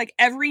jurisdiction, like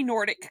every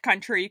Nordic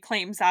country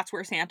claims that's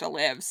where Santa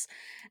lives.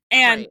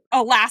 And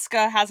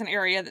Alaska has an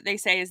area that they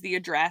say is the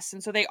address.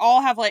 And so they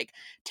all have like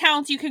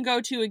towns you can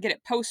go to and get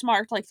it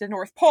postmarked like the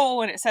North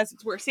Pole, and it says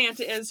it's where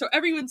Santa is. So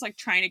everyone's like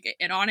trying to get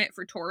in on it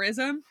for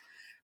tourism.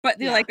 But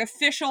the like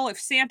official, if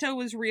Santa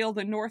was real,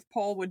 the North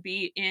Pole would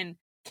be in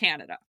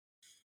Canada.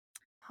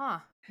 Huh.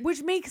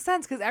 Which makes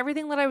sense because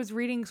everything that I was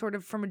reading sort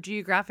of from a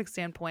geographic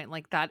standpoint,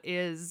 like that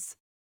is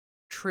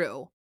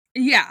true.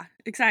 Yeah,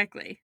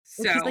 exactly.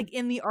 So it's like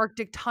in the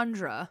Arctic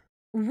tundra.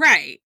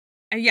 Right.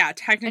 Yeah,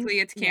 technically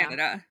it's Canada.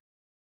 Yeah.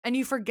 And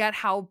you forget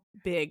how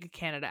big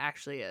Canada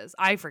actually is.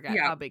 I forget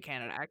how big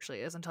Canada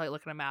actually is until I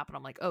look at a map and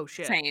I'm like, oh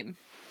shit. Same.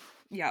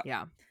 Yeah.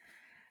 Yeah.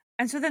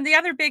 And so then the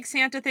other big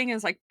Santa thing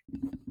is like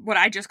what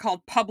I just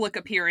called public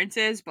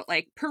appearances, but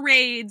like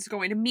parades,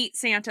 going to meet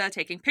Santa,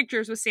 taking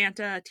pictures with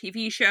Santa,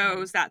 TV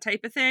shows, that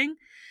type of thing.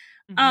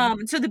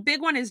 So the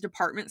big one is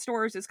department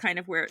stores is kind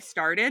of where it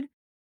started.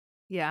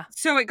 Yeah.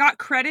 So it got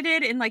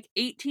credited in like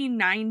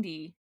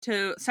 1890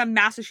 to some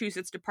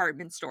Massachusetts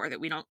department store that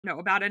we don't know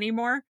about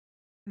anymore.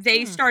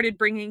 They started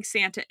bringing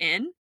Santa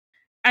in.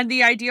 And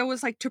the idea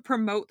was like to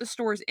promote the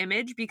store's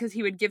image because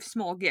he would give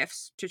small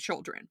gifts to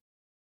children.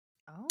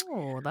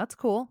 Oh, that's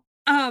cool.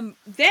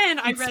 Then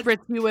I read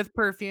spritz you with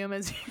perfume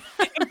as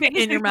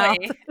in your mouth.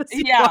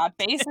 Yeah,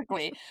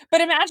 basically.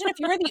 But imagine if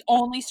you were the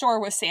only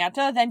store with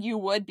Santa, then you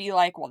would be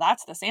like, well,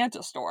 that's the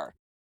Santa store.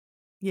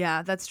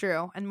 Yeah, that's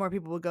true. And more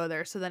people would go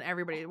there. So then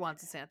everybody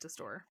wants a Santa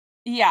store.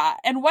 Yeah.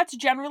 And what's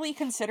generally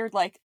considered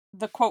like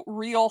the quote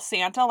real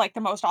Santa, like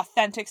the most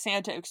authentic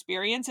Santa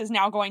experience, is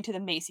now going to the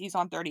Macy's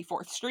on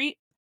 34th Street.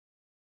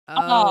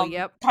 Oh,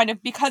 yep. Kind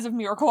of because of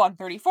Miracle on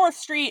 34th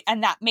Street,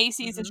 and that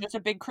Macy's is just a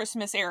big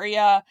Christmas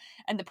area,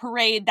 and the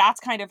parade, that's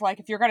kind of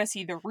like, if you're going to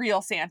see the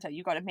real Santa,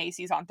 you go to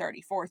Macy's on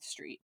 34th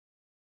Street.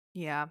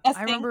 Yeah.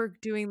 I remember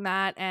doing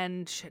that,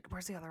 and shit,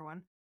 where's the other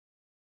one?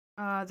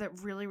 That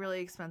really, really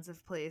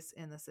expensive place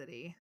in the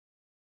city.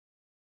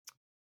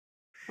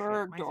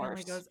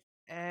 Bergdorf's. Goes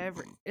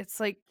it's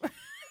like, what?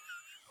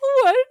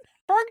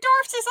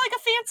 Bergdorf's is like a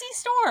fancy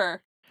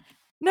store.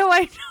 No,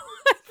 I know.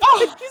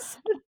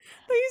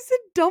 You said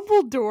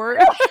Dumbledore.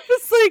 I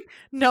was like,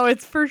 no,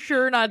 it's for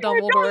sure not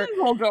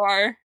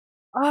Dumbledore.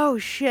 Oh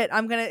shit!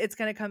 It's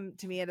gonna come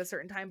to me at a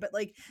certain time. But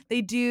like,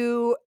 they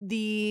do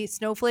the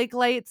snowflake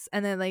lights,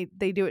 and then they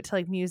do it to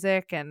like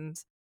music, and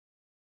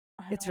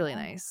it's really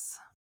nice.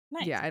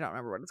 Yeah, I don't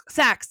remember what it's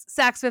called.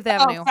 Saks Fifth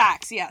Avenue. Oh,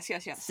 Saks. Yes.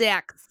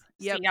 Saks.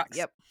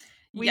 Yep.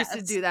 We used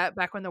to do that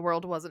back when the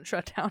world wasn't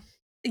shut down.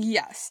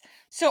 Yes.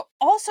 So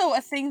also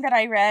a thing that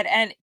I read,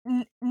 and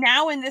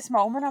now in this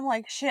moment I'm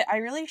like, shit, I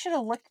really should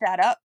have looked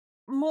that up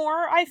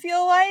more, I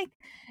feel like,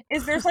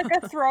 is there's like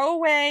a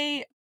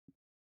throwaway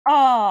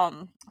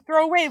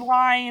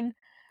line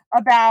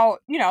about,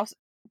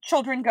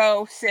 children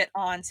go sit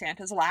on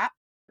Santa's lap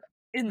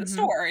in the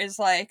store is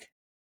like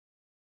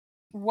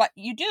what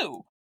you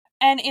do.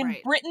 And in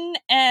Britain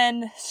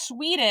and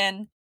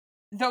Sweden,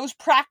 those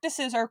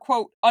practices are,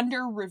 quote,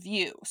 under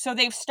review. So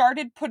they've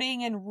started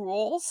putting in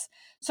rules.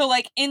 So,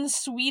 like, in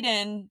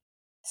Sweden,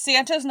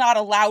 Santa's not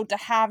allowed to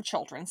have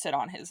children sit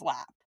on his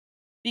lap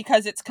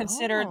because it's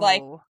considered,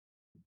 like,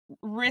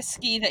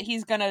 risky that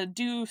he's gonna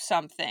do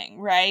something,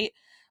 right?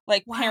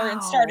 Like,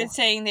 parents started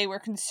saying they were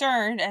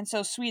concerned, and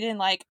so Sweden,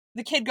 like,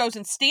 the kid goes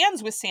and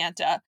stands with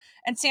Santa,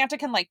 and Santa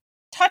can, like,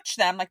 touch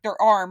them, like, their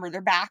arm or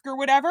their back or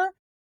whatever.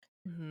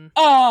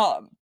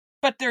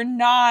 But they're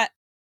not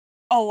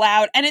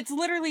allowed, and it's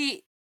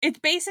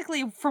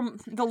basically, from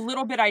the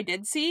little bit I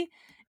did see,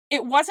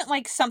 it wasn't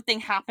like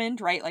something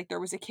happened, right? Like there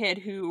was a kid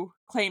who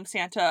claimed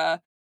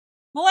Santa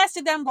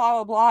molested them, blah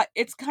blah blah.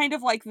 It's kind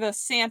of like the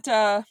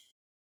Santa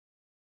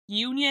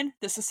Union,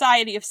 the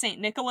Society of St.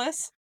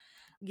 Nicholas,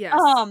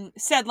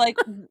 said like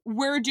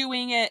we're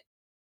doing it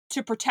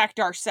to protect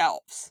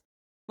ourselves.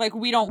 Like,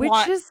 we don't Which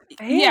want... is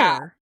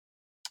fair.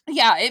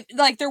 Yeah,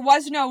 like, there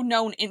was no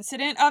known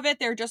incident of it.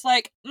 They're just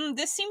like,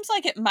 this seems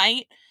like it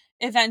might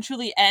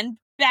eventually end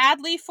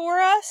badly for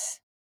us.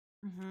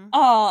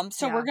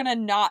 So we're gonna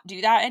not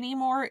do that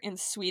anymore in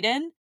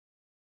Sweden.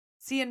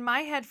 See, in my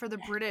head, for the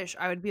British,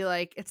 I would be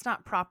like, it's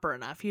not proper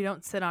enough. You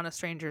don't sit on a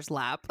stranger's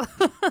lap.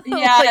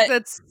 Yeah. Like,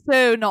 that's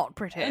so not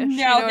British. No, you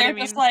know they're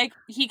just like,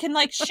 he can,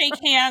 like, shake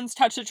hands,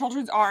 touch the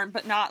children's arm,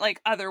 but not,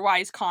 like,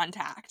 otherwise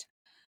contact.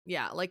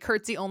 Yeah, like,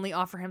 curtsy only,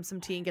 offer him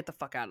some tea and get the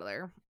fuck out of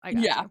there. I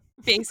got you.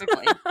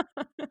 Basically.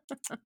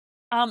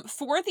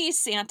 For these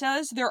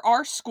Santas, there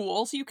are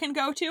schools you can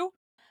go to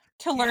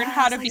learn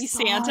how to be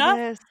Santa.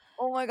 This.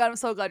 Oh my god, I'm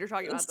so glad you're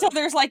talking about this. So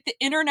there's, like, the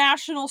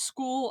International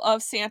School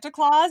of Santa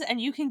Claus, and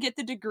you can get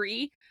the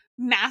degree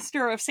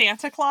Master of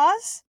Santa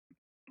Claus.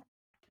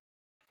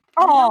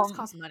 It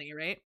costs money,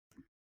 right?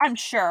 I'm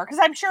sure, because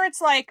I'm sure it's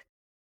like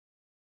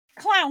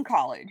clown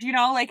college, you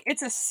know? Like,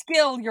 it's a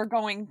skill you're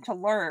going to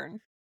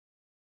learn.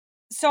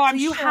 So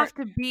you have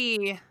to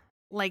be,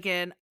 like,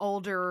 an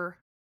older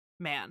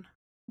man.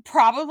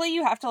 Probably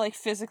you have to, like,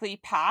 physically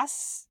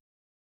pass.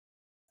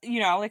 You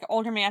know, like,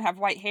 older man, have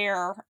white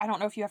hair. I don't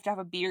know if you have to have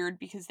a beard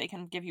because they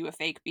can give you a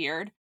fake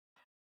beard.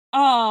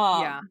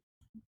 Yeah.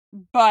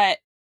 But,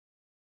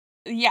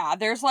 yeah,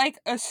 there's, like,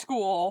 a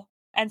school.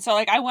 And so,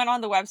 like, I went on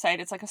the website.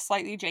 It's, like, a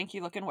slightly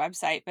janky looking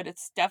website, but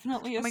it's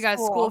definitely a school. Oh my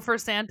god, School for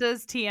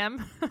Santas,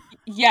 TM?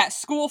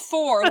 Yes, School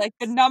 4, like,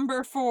 the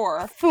number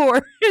 4.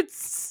 4.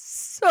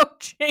 It's so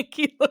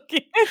janky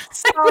looking.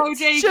 It's so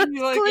janky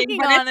looking.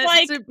 But on it's,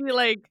 like, to be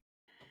like...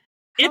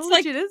 It's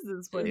like is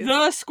this place?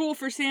 The School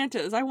for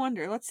Santas. I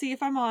wonder. Let's see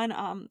if I'm on.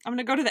 I'm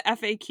gonna go to the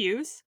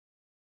FAQs.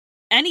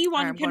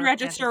 Anyone can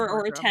register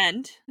or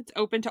attend. It's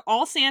open to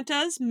all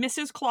Santas,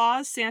 Mrs.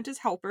 Claus, Santa's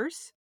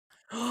helpers.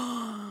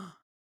 Oh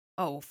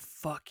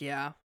fuck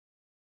yeah!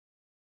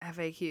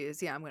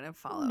 FAQs. Yeah, I'm gonna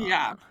follow.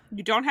 Yeah,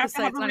 you don't have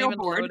to have a real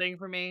board. Loading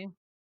for me.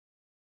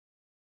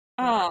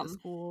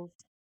 Schools.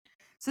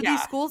 So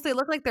these schools, they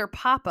look like they're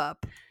pop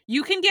up.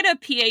 You can get a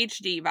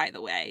PhD, by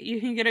the way.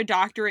 You can get a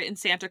doctorate in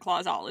Santa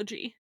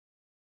Clausology.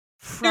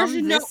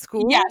 From this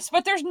school? Yes,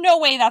 but there's no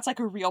way that's like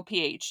a real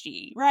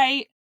PhD,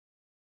 right?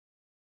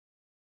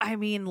 I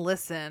mean,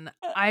 listen,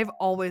 I've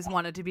always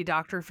wanted to be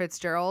Dr.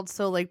 Fitzgerald,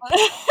 so, like,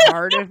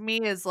 part of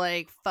me is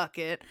like, fuck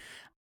it.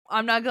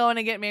 I'm not going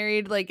to get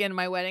married, like, in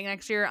my wedding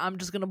next year. I'm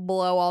just going to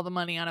blow all the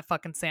money on a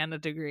fucking Santa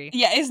degree.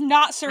 Yeah, it's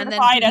not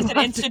certified as an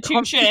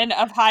institution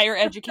of higher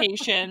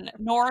education,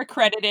 nor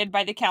accredited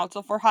by the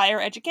Council for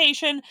Higher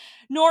Education,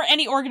 nor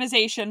any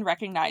organization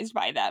recognized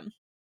by them.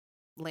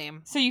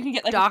 Lame. So you can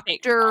get, like,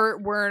 Dr.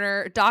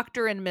 Werner,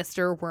 Dr. and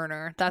Mr.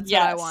 Werner. That's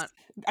what I want.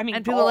 I mean,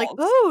 and people are like,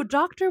 oh,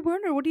 Dr.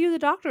 Werner, what are you the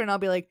doctor? And I'll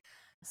be like,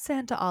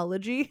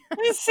 Santaology.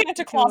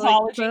 Santa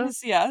Clausology,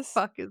 yes.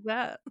 Fuck is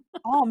that?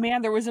 Oh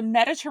man, there was a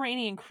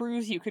Mediterranean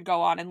cruise you could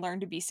go on and learn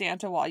to be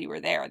Santa while you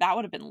were there. That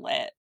would have been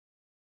lit.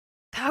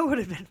 That would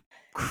have been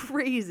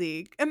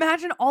crazy.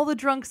 Imagine all the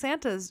drunk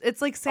Santas.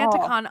 It's like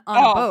SantaCon on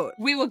a boat.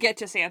 We will get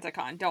to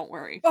SantaCon, don't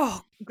worry.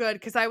 Oh, good,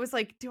 because I was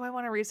like, do I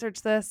want to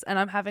research this? And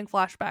I'm having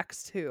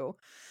flashbacks too.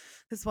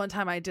 This one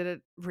time I did a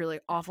really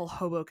awful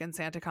Hoboken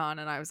SantaCon,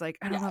 and I was like,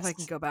 I don't know if I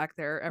can go back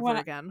there ever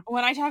again.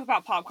 When I talk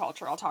about pop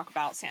culture, I'll talk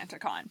about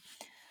SantaCon.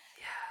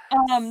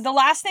 Yes. The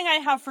last thing I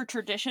have for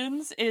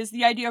traditions is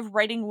the idea of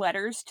writing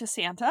letters to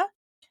Santa,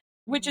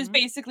 which is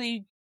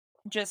basically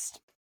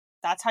just,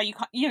 that's how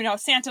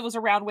Santa was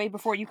around way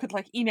before you could,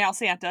 like, email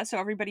Santa, so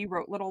everybody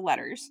wrote little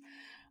letters.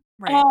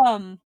 Right.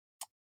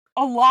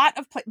 A lot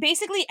of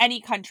basically any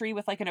country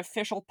with, like, an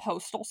official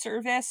postal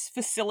service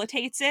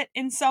facilitates it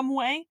in some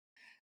way.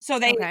 So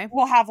they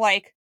will have,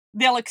 like,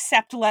 they'll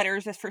accept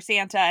letters as for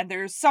Santa, and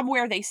there's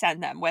somewhere they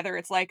send them, whether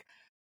it's, like,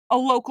 a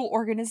local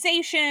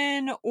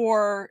organization,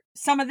 or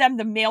some of them,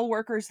 the mail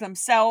workers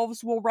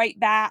themselves will write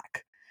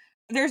back.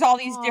 There's all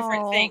these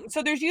different things.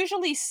 So there's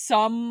usually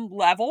some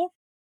level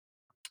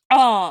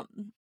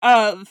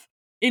of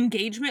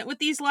engagement with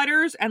these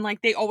letters, and,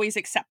 like, they always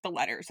accept the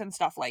letters and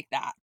stuff like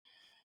that.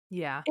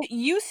 Yeah. It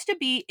used to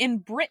be, in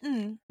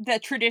Britain, the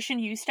tradition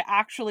used to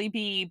actually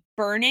be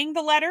burning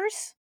the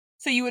letters.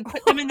 So you would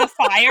put them in the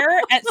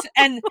fire,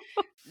 and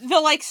the,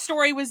 like,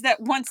 story was that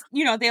once,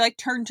 they, like,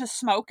 turned to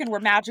smoke and were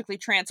magically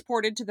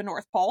transported to the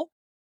North Pole.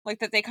 Like,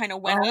 that they kind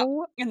of went up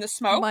in the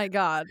smoke. Oh my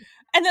god.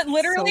 And then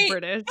literally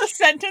the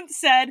sentence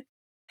said,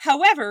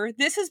 however,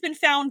 this has been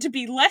found to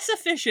be less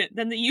efficient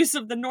than the use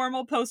of the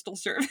normal postal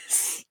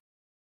service.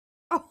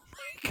 Oh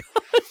my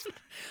god.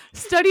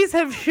 Studies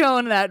have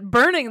shown that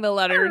burning the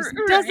letters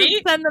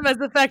doesn't send them as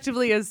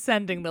effectively as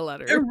sending the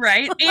letter.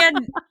 Right.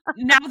 And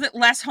now that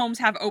less homes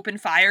have open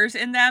fires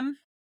in them,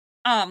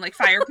 like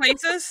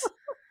fireplaces.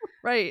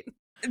 Right.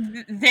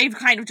 They've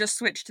kind of just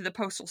switched to the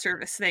postal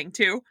service thing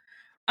too.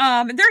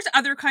 And there's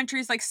other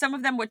countries, like, some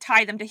of them would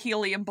tie them to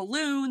helium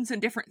balloons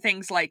and different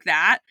things like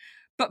that.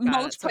 But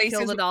most places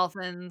kill the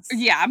dolphins.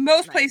 Yeah,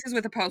 most places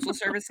with a postal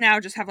service now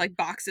just have, like,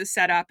 boxes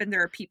set up, and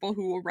there are people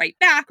who will write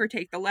back or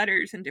take the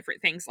letters and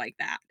different things like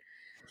that.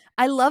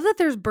 I love that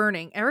there's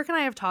burning. Eric and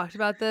I have talked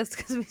about this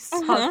because we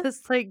saw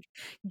this like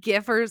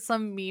GIF or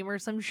some meme or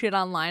some shit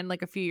online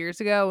like a few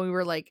years ago. And we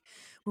were like,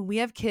 when we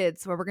have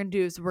kids, what we're gonna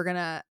do is we're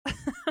gonna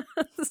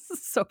this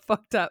is so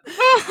fucked up.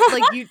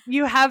 Like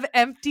you have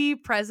empty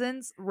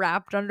presents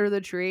wrapped under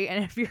the tree,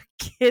 and if your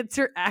kids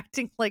are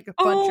acting like a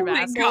bunch of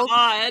assholes,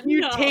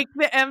 you take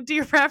the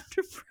empty wrapped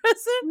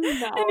present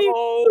and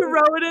you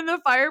throw it in the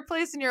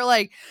fireplace, and you're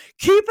like,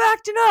 keep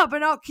acting up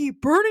and I'll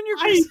keep burning your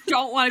presents. I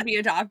don't want to be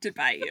adopted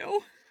by you.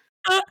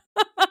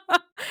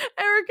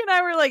 Eric and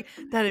I were like,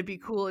 that'd be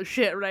cool as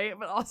shit, right?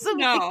 But also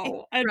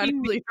no, like,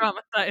 incredibly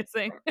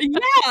traumatizing.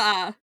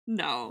 Yeah.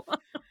 No.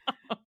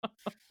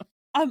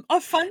 A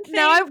fun thing.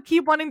 Now I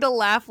keep wanting to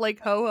laugh like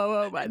ho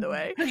ho ho, by the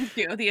way. Thank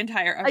you, the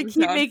entire episode. I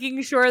keep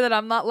making sure that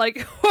I'm not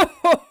like ho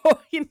ho ho,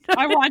 you know?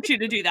 I want you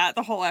to do that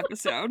the whole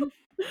episode.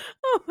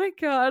 Oh my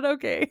god,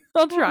 okay.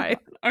 I'll try.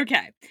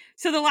 Okay.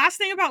 So the last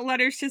thing about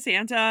letters to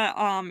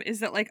Santa is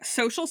that like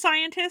social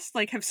scientists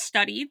like have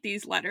studied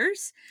these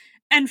letters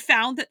and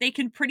found that they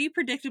can pretty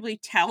predictably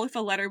tell if a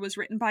letter was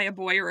written by a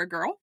boy or a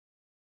girl.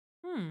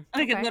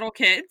 Like in little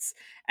kids.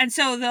 And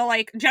so the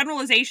like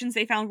generalizations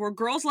they found were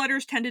girls'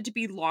 letters tended to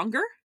be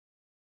longer.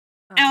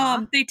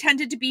 They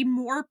tended to be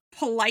more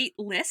polite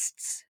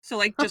lists. So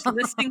like just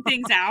listing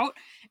things out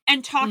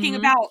and talking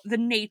about the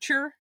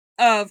nature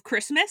of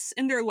Christmas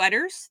in their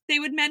letters they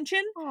would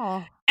mention.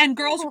 And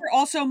girls were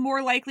also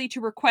more likely to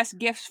request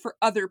gifts for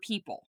other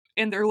people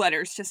in their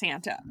letters to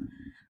Santa.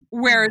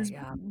 Whereas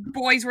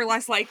boys were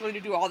less likely to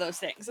do all those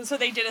things. And so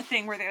they did a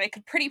thing where they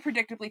could pretty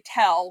predictably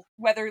tell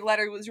whether a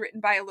letter was written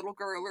by a little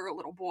girl or a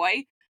little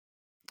boy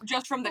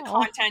just from the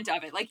content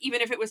of it. Like,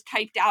 even if it was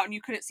typed out and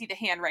you couldn't see the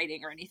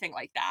handwriting or anything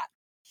like that.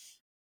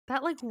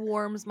 That, like,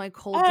 warms my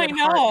cold dead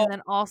heart. And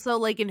then also,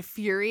 like,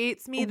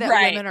 infuriates me that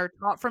women are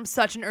taught from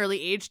such an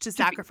early age to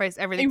sacrifice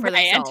everything for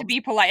themselves. And to be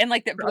polite. And,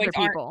 like, that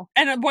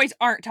boys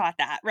aren't taught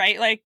that, right?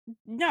 Like,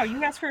 no,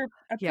 you ask for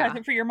a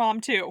present for your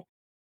mom, too.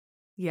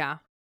 Yeah.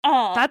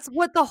 That's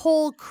what the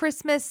whole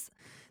Christmas,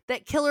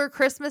 that killer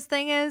Christmas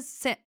thing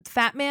is,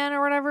 Fat Man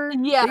or whatever.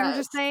 Yeah, you were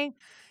just saying.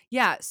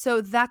 Yeah, so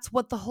that's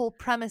what the whole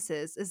premise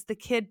is the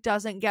kid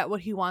doesn't get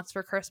what he wants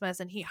for Christmas,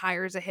 and he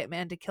hires a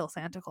hitman to kill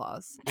Santa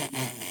Claus.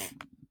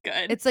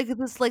 Good. It's like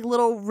this like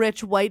little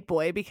rich white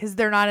boy because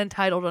they're not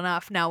entitled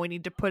enough. Now we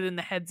need to put in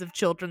the heads of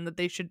children that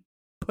they should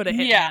put a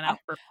hitman out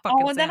for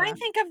fucking and Santa. then I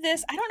think of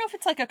this, I don't know if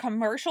it's like a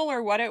commercial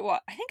or what it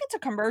was. I think it's a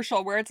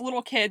commercial where it's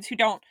little kids who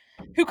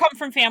come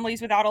from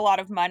families without a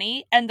lot of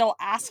money, and they'll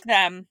ask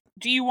them,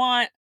 do you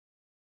want,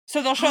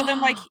 so they'll show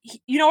them like,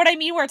 you know what I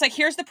mean? Where it's like,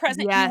 here's the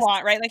present you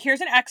want, right? Like, here's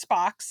an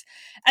Xbox,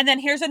 and then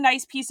here's a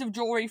nice piece of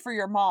jewelry for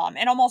your mom.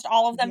 And almost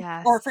all of them,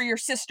 or for your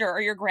sister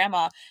or your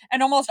grandma,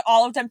 and almost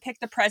all of them pick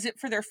the present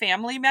for their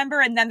family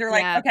member. And then they're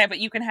like, okay, but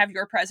you can have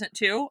your present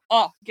too.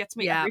 Oh, gets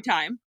me every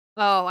time.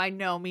 Oh, I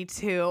know, me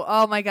too.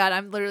 Oh my god,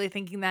 I'm literally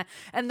thinking that.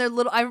 And they're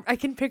little, I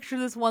can picture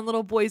this one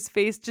little boy's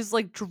face just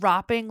like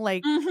dropping,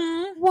 like,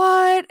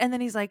 what? And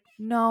then he's like,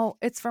 no,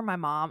 it's for my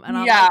mom. And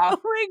I'm like, oh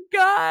my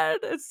god,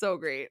 it's so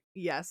great.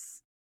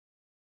 Yes,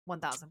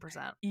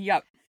 1000%.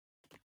 Yep.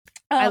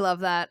 I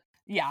love that.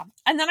 Yeah.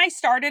 And then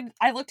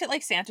I looked at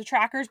like Santa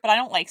trackers, but I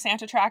don't like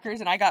Santa trackers,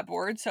 and I got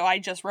bored, so I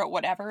just wrote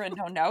whatever and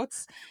no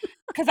notes.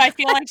 Because I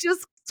feel like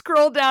just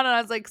scrolled down and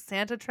I was like,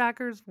 Santa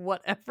trackers,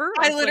 whatever.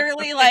 I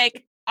literally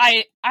like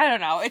I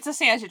don't know. It's a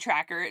Santa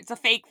tracker. It's a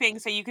fake thing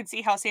so you can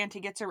see how Santa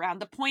gets around.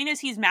 The point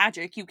is he's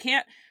magic. You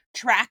can't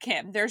track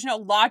him. There's no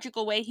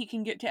logical way he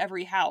can get to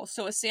every house.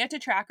 So a Santa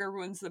tracker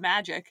ruins the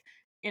magic,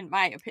 in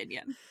my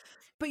opinion.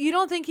 But you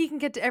don't think he can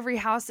get to every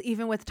house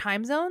even with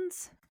time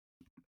zones?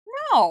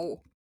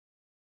 No.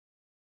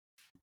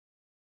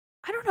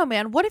 I don't know,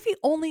 man. What if he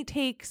only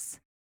takes,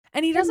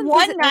 and he doesn't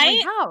visit every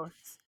house?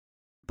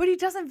 But he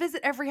doesn't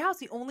visit every house.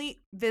 He only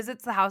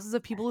visits the houses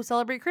of people who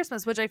celebrate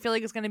Christmas, which I feel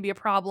like is going to be a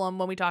problem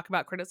when we talk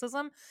about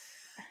criticism.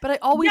 But I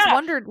always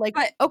wondered, like,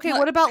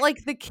 what about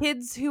like the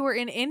kids who are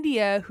in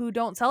India who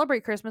don't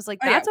celebrate Christmas? Like,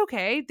 that's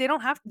okay. They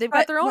don't have, they've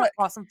got their own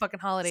awesome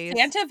fucking holidays.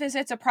 Santa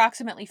visits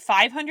approximately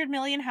 500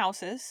 million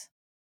houses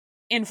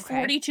in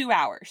 42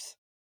 hours.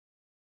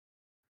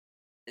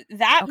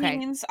 That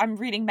means, I'm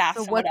reading math.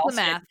 So what's the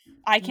math?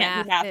 I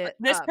can't do math. But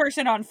this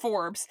person on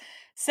Forbes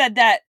said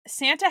that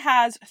Santa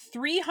has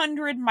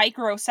 300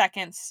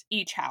 microseconds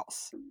each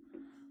house.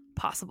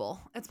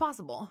 Possible. It's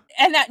possible.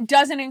 And that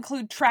doesn't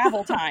include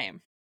travel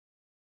time.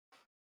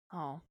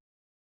 Oh.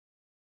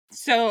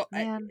 So,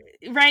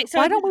 right. So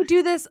why don't we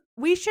do this?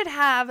 We should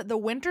have the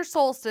winter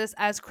solstice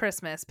as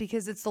Christmas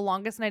because it's the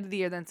longest night of the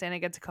year. Then Santa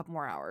gets a couple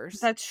more hours.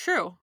 That's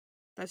true.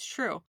 That's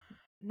true.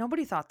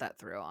 Nobody thought that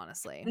through,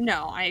 honestly.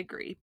 No, I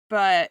agree.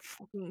 But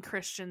fucking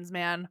Christians,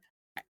 man.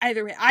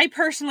 Either way, I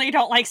personally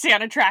don't like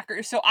Santa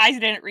trackers, so I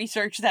didn't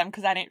research them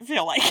because I didn't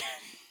feel like it.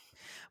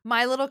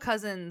 My little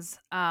cousins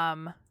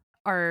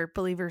are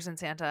believers in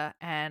Santa,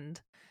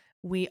 and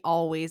we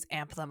always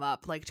amp them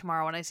up. Like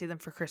tomorrow when I see them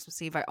for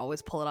Christmas Eve, I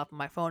always pull it up on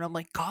my phone. I'm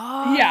like,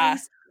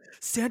 guys,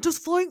 Santa's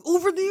flying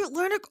over the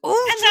Atlantic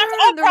Ocean. And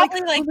that's all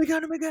probably like,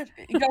 oh my god.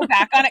 Go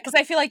back on it because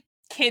I feel like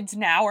kids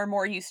now are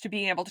more used to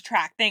being able to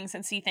track things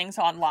and see things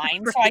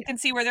online. Right. So I can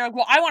see where they're like,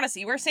 well, I want to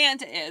see where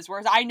Santa is.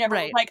 Whereas I never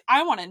was like,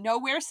 I want to know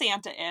where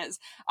Santa is.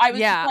 I was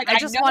just like, I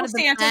just know wanted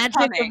Santa's the magic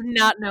coming. of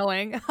not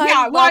knowing.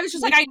 Yeah, well, I was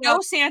just like, I know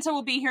Santa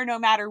will be here no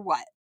matter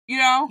what, you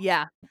know?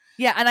 Yeah.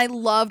 Yeah, and I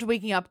loved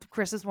waking up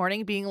Christmas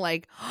morning being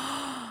like,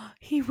 oh,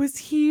 he was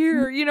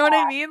here. You know what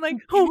I mean? Like,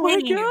 oh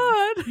my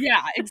God.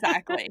 Yeah,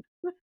 exactly.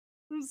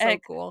 So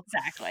cool.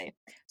 Exactly.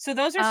 So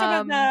those are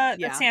some of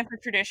the Santa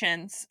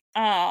traditions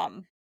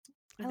that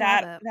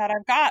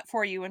I've got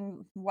for you,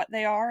 and what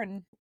they are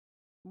and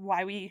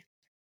why we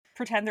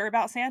pretend they're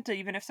about Santa,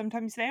 even if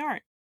sometimes they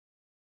aren't.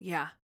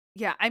 Yeah.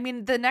 Yeah. I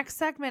mean, the next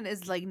segment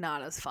is like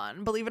not as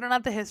fun. Believe it or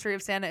not, the history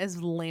of Santa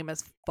is lame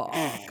as fuck.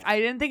 I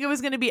didn't think it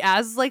was going to be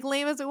as like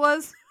lame as it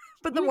was,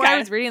 but the more I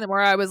was reading, the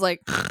more I was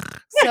like,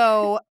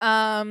 so,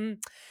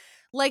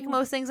 like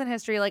most things in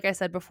history, like I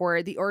said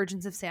before, the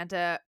origins of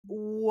Santa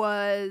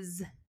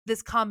was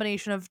this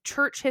combination of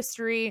church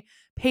history,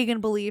 pagan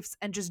beliefs,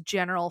 and just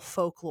general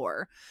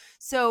folklore.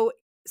 So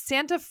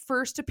Santa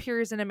first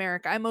appears in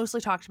America. I mostly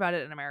talked about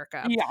it in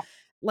America. Yeah.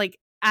 Like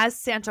as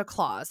Santa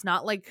Claus,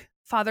 not like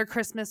Father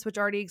Christmas, which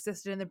already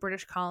existed in the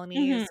British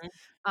colonies.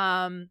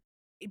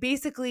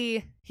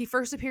 Basically, he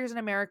first appears in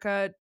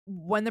America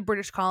when the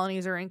British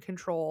colonies are in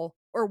control,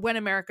 or when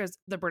America's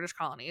the British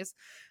colonies.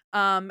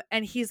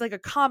 And he's like a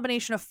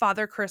combination of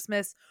Father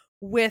Christmas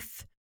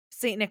with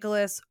St.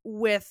 Nicholas,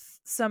 with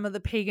some of the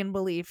pagan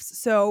beliefs.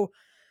 So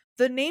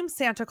the name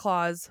Santa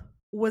Claus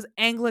was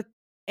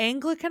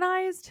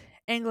anglicized.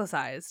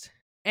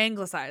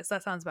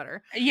 That sounds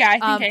better. Yeah,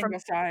 I think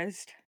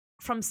anglicized.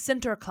 From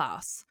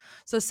Sinterklaas.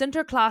 So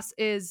Sinterklaas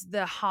is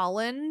the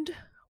Holland.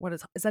 What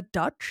is that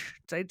Dutch?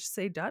 Did I just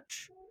say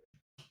Dutch?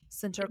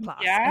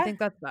 Sinterklaas. Yeah. I think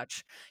that's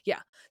Dutch. Yeah.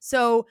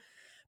 So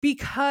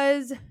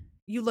because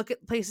you look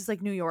at places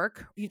like New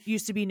York, it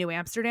used to be New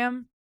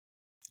Amsterdam.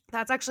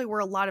 That's actually where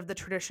a lot of the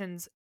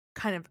traditions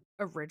kind of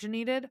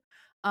originated.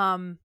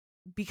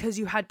 Because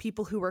you had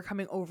people who were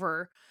coming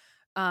over,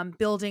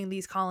 building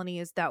these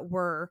colonies that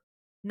were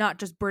not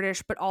just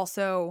British, but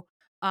also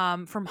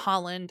from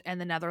Holland and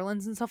the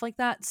Netherlands and stuff like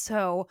that.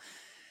 So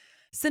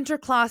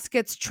Sinterklaas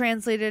gets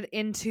translated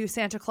into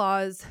Santa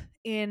Claus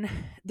in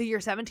the year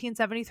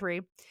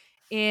 1773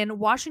 in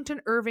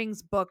Washington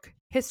Irving's book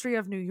History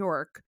of New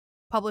York,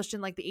 published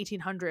in like the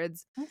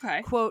 1800s.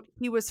 Okay. Quote,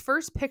 he was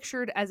first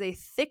pictured as a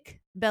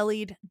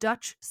thick-bellied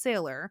Dutch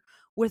sailor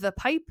with a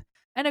pipe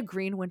and a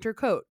green winter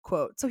coat.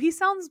 Quote. So he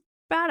sounds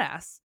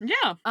badass.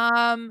 Yeah.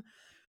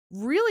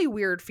 Really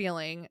weird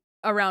feeling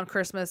around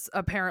Christmas,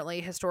 apparently,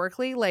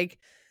 historically. Like,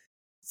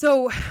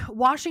 so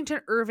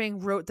Washington Irving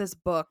wrote this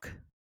book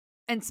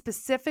and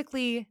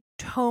specifically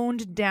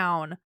toned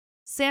down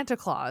Santa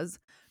Claus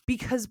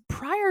because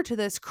prior to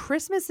this,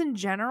 Christmas in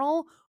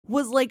general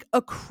was like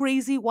a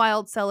crazy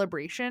wild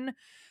celebration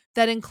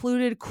that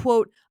included,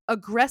 quote,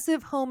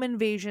 aggressive home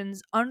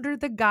invasions under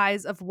the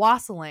guise of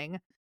wassailing,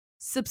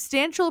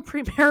 substantial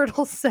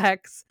premarital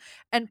sex,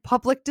 and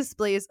public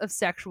displays of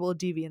sexual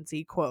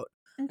deviancy, quote.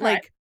 Okay.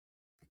 Like,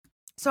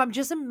 so I'm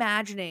just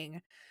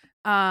imagining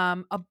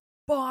a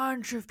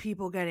bunch of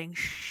people getting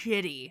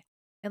shitty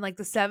in like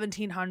the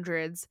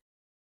 1700s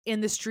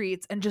in the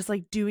streets and just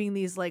like doing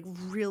these like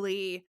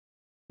really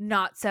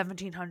not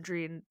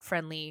 1700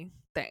 friendly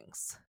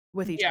things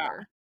with each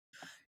other.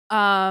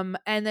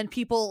 And then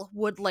people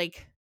would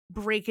like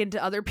break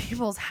into other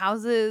people's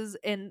houses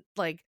and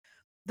like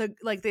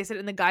they said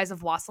in the guise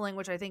of wassailing,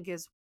 which I think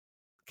is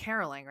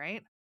caroling,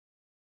 right?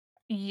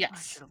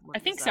 Yes. I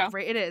think so.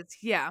 Right, it is.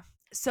 Yeah.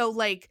 So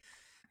like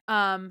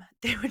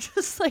they would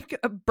just like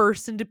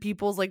burst into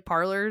people's like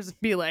parlors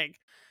and be like,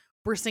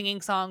 we're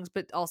singing songs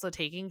but also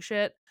taking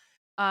shit.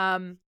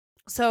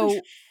 So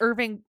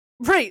Irving,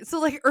 right, so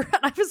like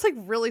I was like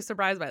really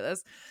surprised by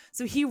this.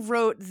 So he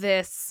wrote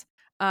this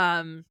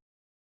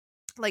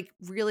like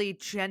really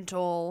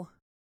gentle,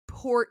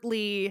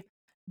 portly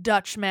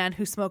Dutch man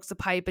who smokes a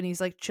pipe and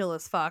he's like chill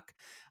as fuck.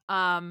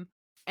 And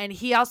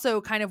he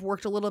also kind of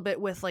worked a little bit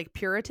with like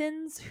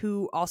Puritans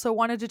who also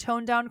wanted to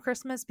tone down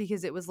Christmas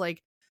because it was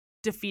like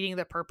defeating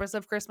the purpose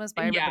of Christmas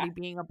by everybody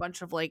being a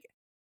bunch of like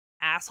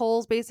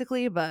assholes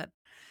basically. But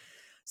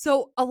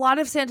so a lot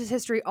of Santa's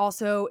history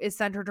also is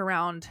centered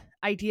around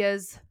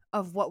ideas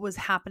of what was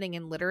happening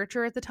in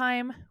literature at the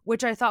time,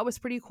 which I thought was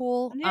pretty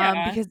cool.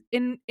 Because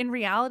in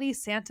reality,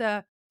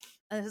 Santa,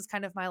 and this is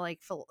kind of my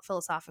like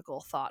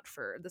philosophical thought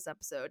for this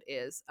episode,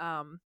 is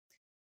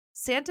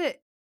Santa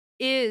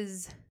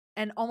is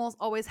and almost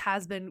always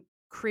has been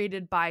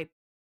created by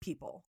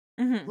people.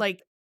 Mm-hmm.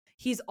 Like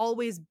he's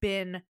always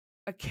been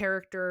a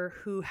character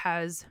who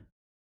has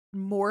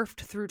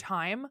morphed through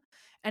time,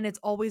 and it's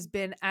always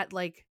been at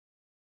like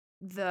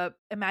the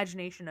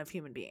imagination of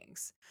human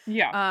beings.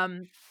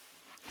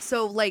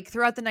 So like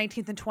throughout the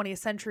 19th and 20th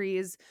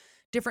centuries,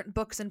 different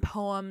books and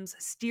poems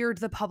steered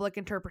the public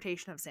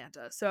interpretation of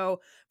Santa.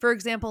 So for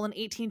example, in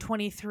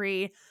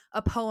 1823,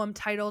 a poem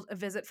titled A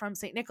Visit from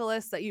St.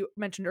 Nicholas that you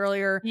mentioned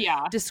earlier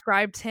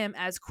described him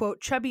as,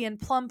 quote, chubby and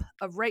plump,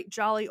 a right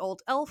jolly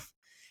old elf.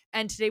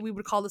 And today we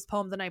would call this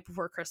poem The Night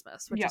Before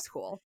Christmas, which is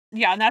cool.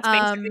 Yeah, and that's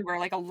basically where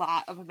like a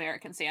lot of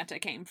American Santa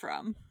came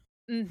from.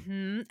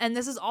 Mm-hmm. And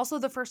this is also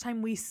the first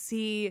time we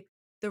see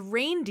the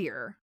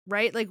reindeer,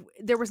 right? Like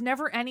there was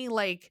never any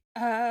like,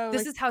 this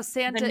like, is how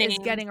Santa is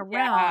getting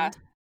around.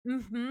 Yeah.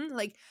 Mm-hmm.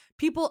 Like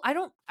people,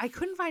 I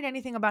couldn't find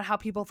anything about how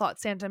people thought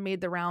Santa made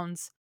the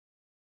rounds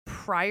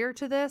prior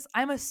to this.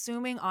 I'm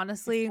assuming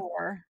honestly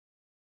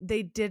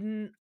they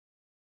didn't.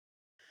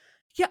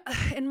 Yeah,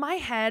 in my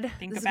head,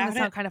 this is gonna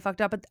sound kind of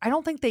fucked up, but I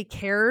don't think they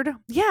cared.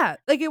 Yeah,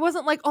 like it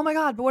wasn't like, oh my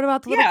god, but what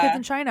about the little kids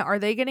in China? Are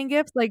they getting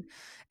gifts? Like,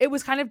 it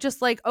was kind of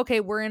just like,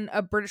 okay, we're in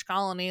a British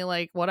colony,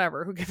 like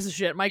whatever, who gives a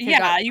shit? My kid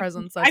got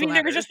presents. I mean,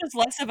 there was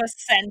less of a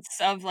sense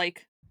of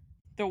like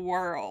the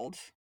world,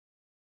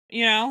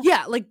 you know?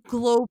 Yeah, like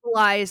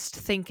globalized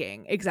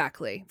thinking,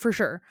 exactly, for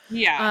sure.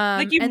 Yeah,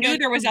 like you knew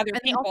there was other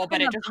people,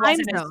 but it just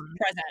wasn't as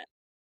present.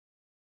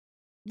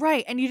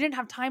 Right, and you didn't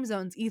have time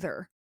zones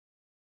either.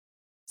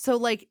 So,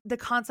 like, the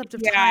concept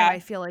of time, I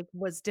feel like,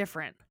 was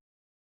different.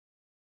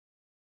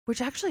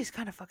 Which actually is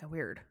kind of fucking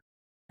weird.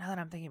 Now that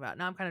I'm thinking about it.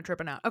 Now I'm kind of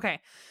tripping out. Okay.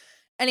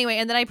 Anyway,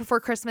 and The Night Before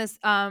Christmas,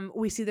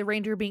 we see the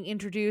reindeer being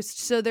introduced.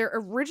 So their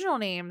original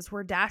names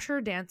were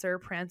Dasher, Dancer,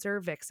 Prancer,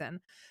 Vixen,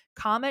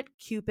 Comet,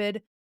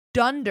 Cupid,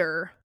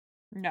 Dunder,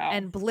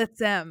 and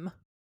Blitzen.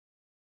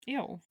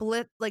 Ew.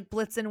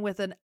 Blitzen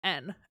with an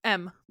N.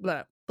 M.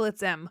 Blah,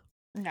 Blitzen.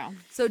 No.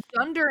 So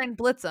Dunder and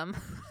Blitzen,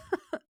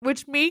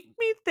 which make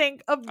me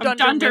think of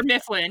Dunder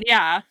Mifflin,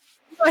 yeah.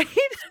 Right?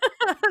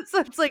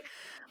 So it's like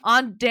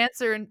on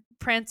Dancer and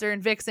Prancer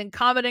and Vixen,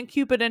 Comet and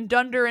Cupid and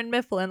Dunder and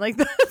Mifflin. Like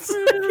that's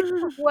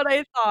what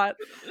I thought.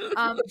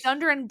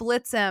 Dunder and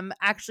Blitzen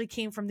actually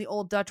came from the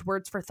old Dutch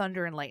words for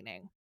thunder and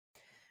lightning.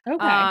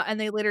 Okay. And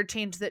they later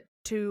changed it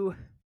to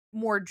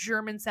more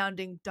German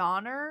sounding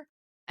Donner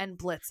and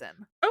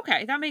Blitzen.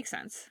 Okay, that makes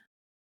sense.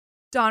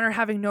 Donner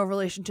having no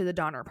relation to the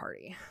Donner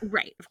Party.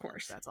 Right, of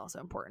course. That's also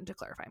important to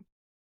clarify.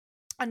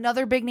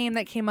 Another big name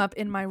that came up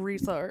in my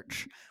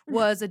research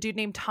was a dude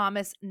named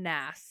Thomas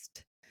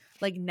Nast.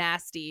 Like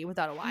nasty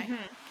without a Y.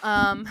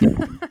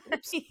 Mm-hmm.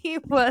 He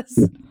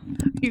was...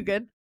 You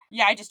good?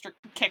 Yeah, I just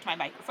kicked my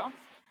microphone.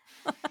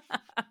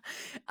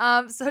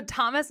 So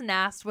Thomas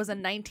Nast was a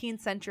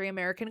 19th century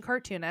American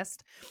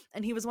cartoonist,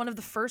 and he was one of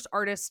the first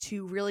artists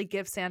to really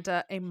give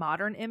Santa a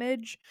modern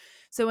image.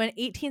 So in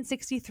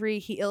 1863,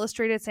 he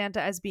illustrated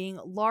Santa as being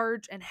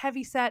large and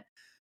heavyset,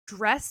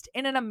 dressed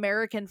in an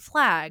American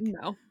flag,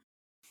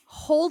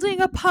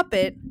 holding a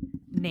puppet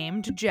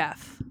named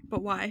Jeff.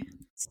 But why?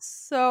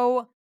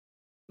 So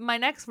my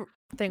next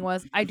thing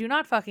was, I do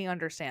not fucking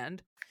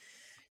understand.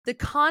 The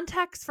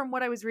context from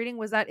what I was reading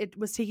was that it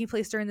was taking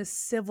place during the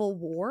Civil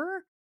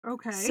War.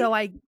 Okay. So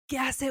I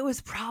guess it was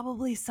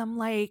probably some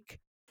like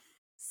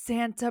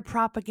Santa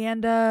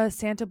propaganda.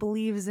 Santa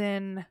believes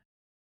in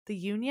the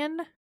Union.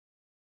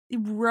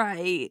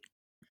 Right.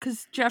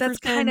 Because Jefferson. That's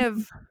kind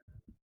of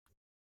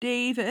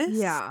Davis.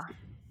 Yeah.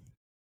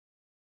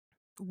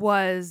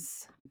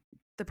 Was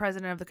the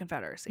president of the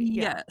Confederacy.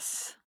 Yeah.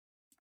 Yes.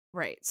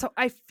 Right. So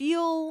I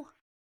feel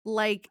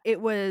like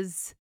it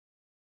was...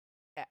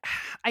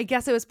 I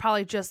guess it was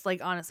probably just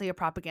like honestly a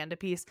propaganda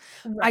piece.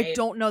 Right. I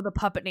don't know the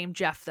puppet named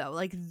Jeff though.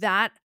 Like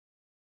that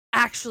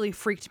actually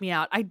freaked me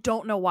out. I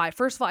don't know why.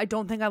 First of all, I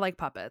don't think I like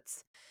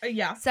puppets.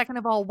 Yeah. Second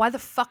of all, why the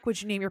fuck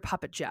would you name your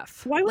puppet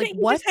Jeff? Why wouldn't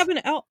you just have an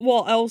elf?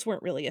 Well, elves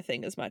weren't really a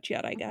thing as much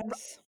yet, I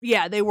guess.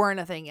 Yeah, they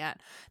weren't a thing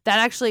yet. That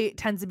actually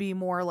tends to be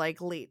more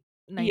like late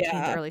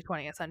 19th, early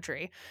 20th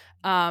century.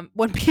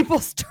 When people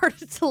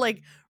started to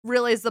like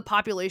realize the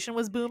population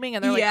was booming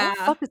and they're like, how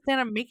the fuck is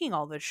Santa making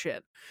all this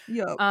shit?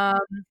 Yep.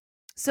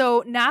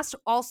 So Nast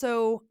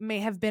also may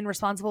have been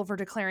responsible for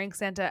declaring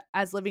Santa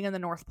as living in the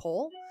North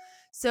Pole.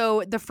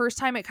 So the first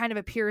time it kind of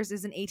appears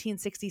is in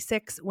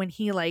 1866 when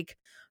he like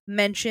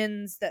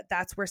mentions that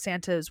that's where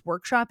Santa's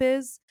workshop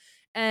is.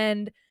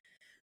 And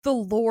the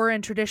lore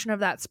and tradition of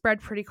that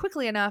spread pretty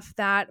quickly enough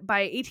that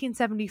by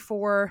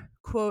 1874,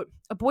 quote,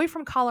 a boy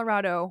from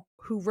Colorado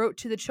who wrote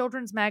to the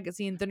children's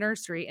magazine The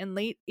Nursery in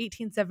late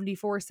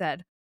 1874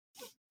 said,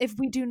 if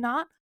we did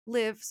not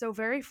live so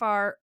very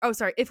far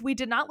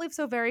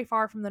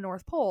from the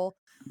North Pole,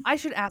 I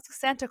should ask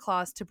Santa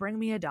Claus to bring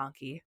me a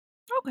donkey.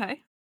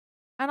 Okay.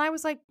 And I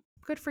was like,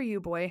 good for you,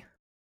 boy.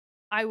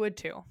 I would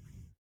too.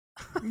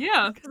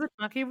 Yeah. Because a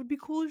donkey would be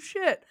cool as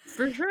shit.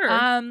 For sure.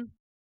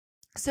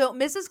 So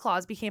Mrs.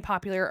 Claus became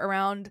popular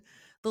around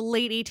the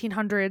late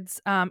 1800s,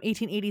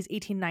 1880s,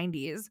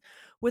 1890s,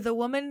 with a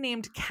woman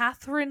named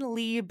Catherine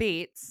Lee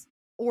Bates,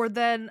 or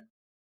then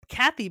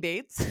Kathy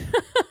Bates,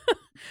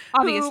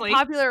 obviously, who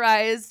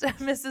popularized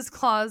Mrs.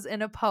 Claus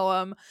in a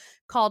poem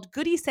called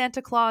Goody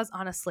Santa Claus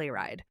on a Sleigh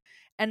Ride.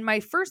 And my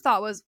first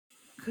thought was,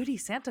 Goody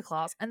Santa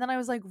Claus? And then I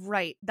was like,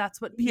 right,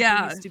 that's what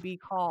people used to be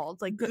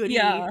called. Like Goody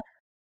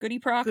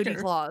Proctor. Goody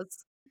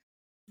Claus.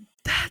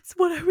 That's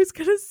what I was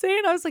gonna say,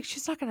 and I was like,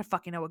 she's not gonna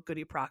fucking know what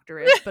Goody Proctor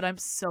is, but I'm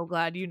so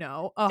glad you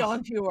know. Oh,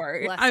 don't you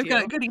worry. I've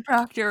got Goody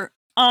Proctor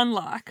on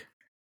lock.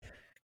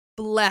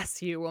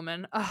 Bless you,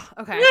 woman. Oh,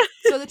 okay.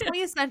 So the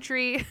 20th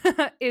century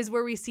is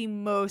where we see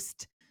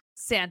most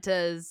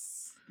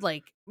Santas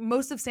like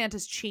most of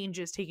Santa's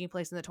changes taking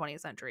place in the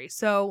 20th century.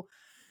 So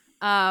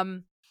I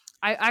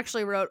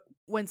actually wrote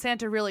when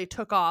Santa really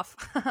took off,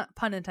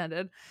 pun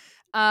intended.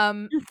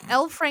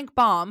 L. Frank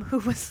Baum, who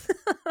was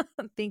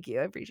thank you,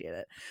 I appreciate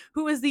it,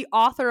 who is the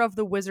author of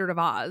The Wizard of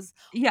Oz,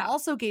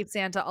 also gave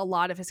Santa a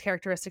lot of his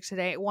characteristics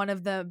today, one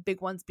of the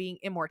big ones being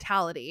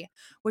immortality,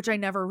 which I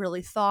never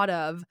really thought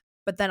of,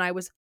 but then I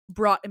was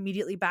brought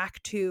immediately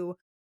back to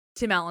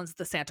Tim Allen's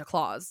The Santa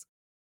Claus,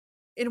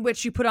 in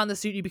which you put on the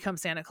suit, you become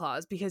Santa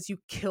Claus because you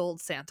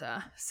killed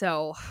Santa.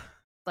 So,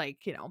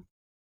 like, you know,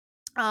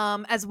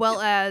 as well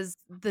as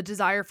the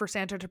desire for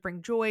Santa to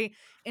bring joy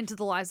into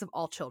the lives of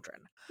all children.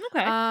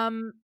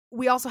 Okay.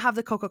 We also have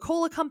the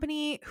Coca-Cola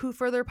Company who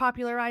further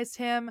popularized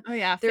him. Oh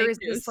yeah, there is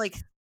this like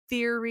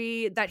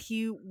theory that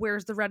he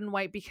wears the red and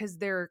white because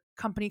they're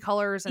company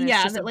colors, and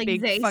it's just that, a like,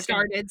 big they fucking...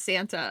 started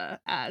Santa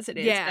as it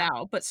is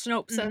now, but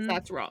Snopes says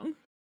that's wrong.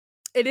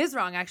 It is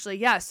wrong, actually.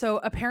 Yeah. So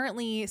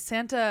apparently,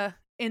 Santa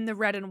in the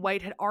red and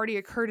white had already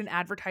occurred in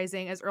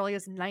advertising as early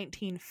as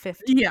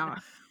 1950. Yeah.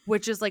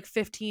 Which is like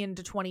 15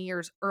 to 20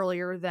 years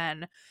earlier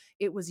than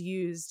it was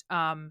used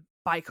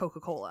by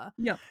Coca-Cola.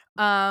 Yeah.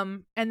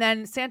 And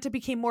then Santa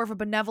became more of a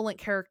benevolent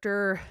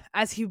character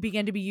as he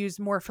began to be used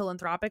more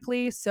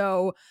philanthropically.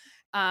 So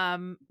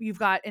you've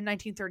got in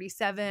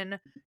 1937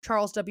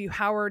 Charles W.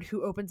 Howard,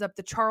 who opens up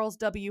the Charles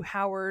W.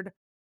 Howard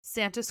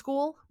Santa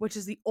School, which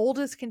is the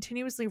oldest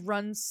continuously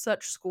run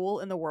such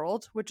school in the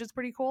world, which is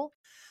pretty cool.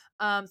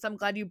 So I'm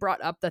glad you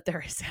brought up that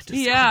there is Santa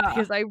School,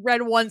 because I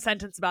read one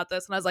sentence about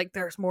this and I was like,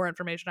 there's more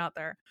information out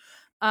there.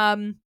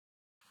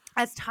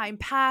 As time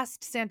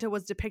passed, Santa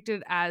was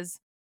depicted as,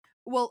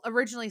 well,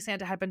 originally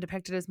Santa had been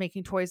depicted as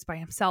making toys by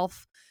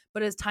himself,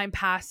 but as time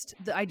passed,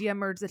 the idea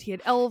emerged that he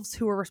had elves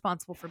who were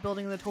responsible for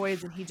building the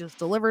toys and he just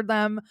delivered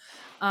them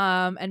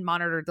and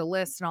monitored the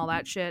list and all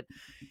that shit.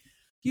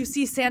 You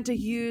see Santa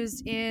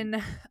used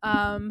in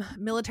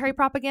military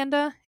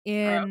propaganda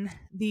in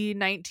the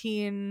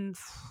 1940s.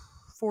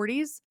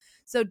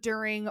 So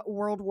during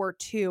World War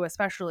II,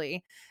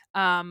 especially,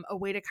 a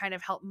way to kind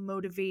of help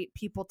motivate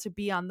people to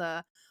be on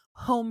the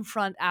home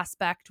front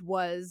aspect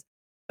was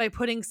by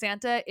putting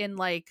Santa in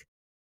like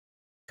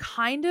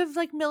kind of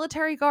like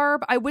military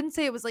garb. I wouldn't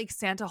say it was like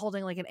Santa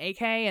holding like an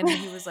AK and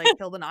he was like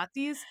kill the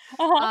Nazis.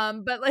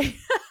 But like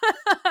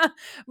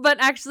but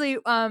actually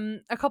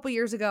a couple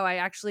years ago I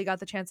actually got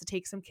the chance to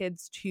take some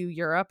kids to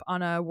Europe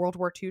on a World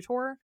War II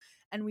tour,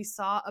 and we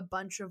saw a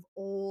bunch of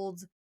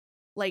old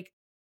like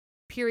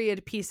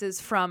period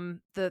pieces from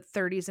the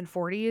 30s and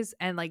 40s,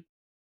 and like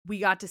we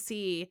got to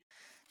see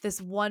this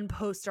one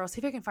poster. I'll see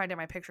if I can find it in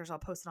my pictures. I'll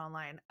post it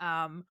online.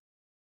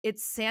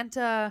 It's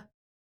Santa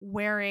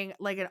wearing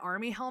like an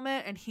army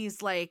helmet, and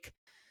he's like,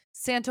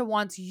 Santa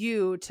wants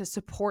you to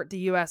support the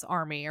US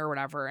Army or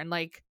whatever, and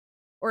like,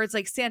 or it's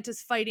like Santa's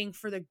fighting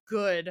for the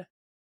good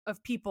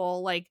of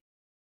people, like,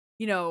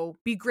 you know,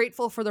 be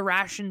grateful for the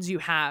rations you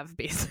have,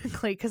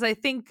 basically. Because I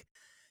think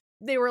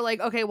they were like,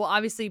 okay, well,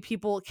 obviously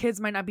kids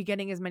might not be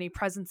getting as many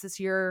presents this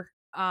year.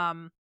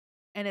 And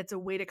it's a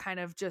way to kind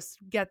of just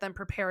get them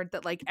prepared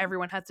that like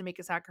everyone has to make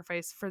a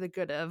sacrifice for the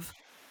good of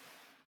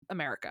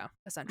America,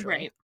 essentially.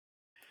 Right.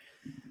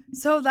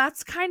 So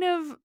that's kind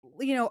of,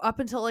 you know, up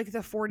until like the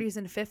 40s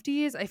and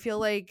 50s. I feel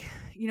like,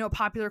 you know,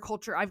 popular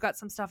culture, I've got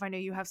some stuff. I know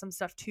you have some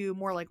stuff too,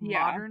 more like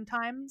modern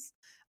times.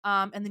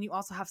 And then you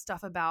also have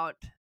stuff about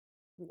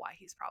why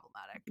he's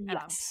problematic. And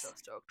I'm so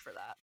stoked for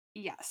that.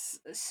 Yes.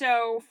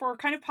 So for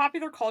kind of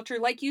popular culture,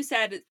 like you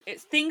said,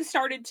 things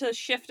started to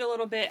shift a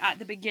little bit at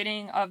the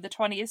beginning of the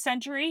 20th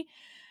century.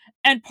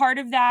 And part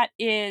of that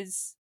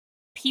is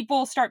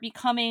people start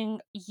becoming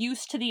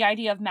used to the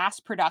idea of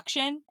mass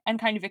production and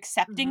kind of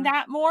accepting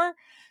that more.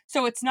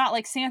 So it's not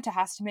like Santa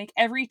has to make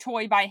every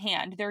toy by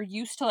hand. They're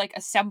used to like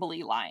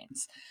assembly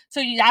lines.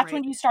 So that's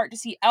when you start to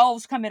see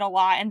elves come in a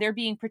lot, and they're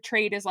being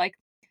portrayed as like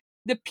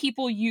the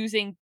people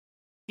using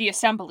the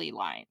assembly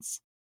lines.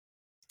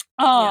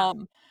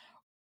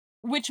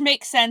 Which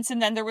makes sense. And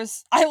then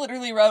I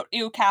literally wrote,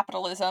 ew,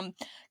 capitalism,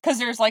 because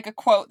there's like a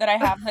quote that I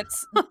have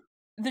that's,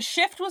 the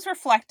shift was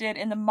reflected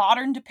in the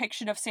modern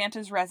depiction of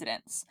Santa's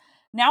residence,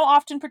 now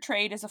often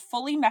portrayed as a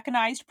fully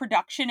mechanized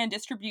production and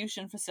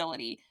distribution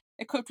facility,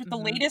 equipped with the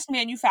latest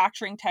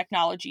manufacturing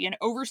technology and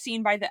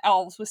overseen by the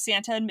elves with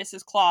Santa and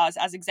Mrs. Claus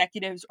as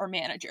executives or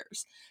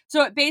managers.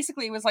 So it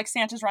basically was like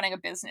Santa's running a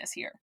business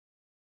here.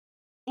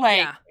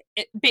 Like,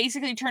 it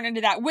basically turned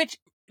into that, which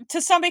to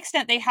some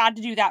extent they had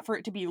to do that for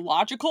it to be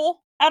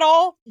logical at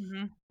all,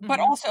 but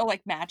also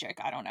like magic.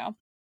 I don't know.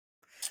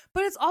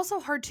 But it's also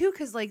hard too,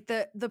 because like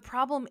the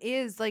problem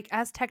is like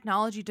as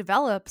technology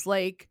develops,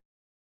 like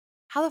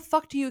how the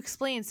fuck do you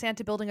explain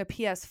Santa building a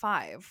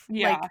PS5?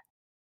 Like,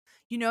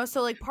 you know,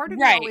 so like part of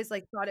me always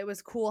like thought it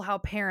was cool how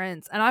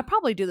parents, and I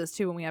probably do this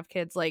too when we have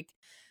kids, like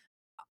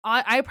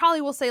I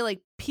probably will say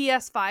like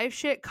PS5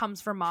 shit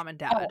comes from mom and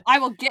dad. Oh, I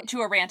will get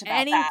to a rant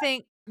about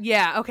that.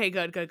 Yeah, okay,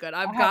 good.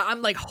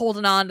 I'm like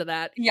holding on to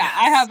that. Yeah,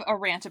 I have a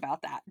rant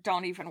about that.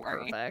 Don't even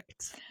worry.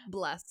 Perfect.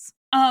 Bless.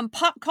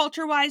 Pop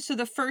culture wise, so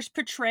the first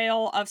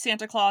portrayal of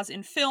Santa Claus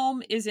in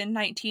film is in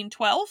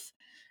 1912.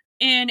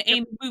 in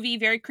a movie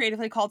very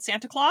creatively called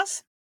Santa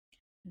Claus.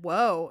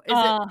 Whoa. Is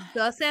it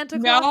the Santa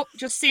Claus? No,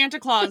 just Santa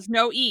Claus,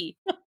 no E.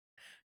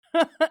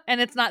 And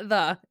it's not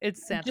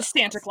it's Santa just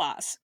Claus. Santa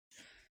Claus.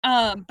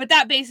 But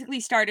that basically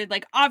started,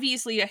 like,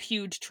 obviously a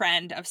huge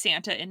trend of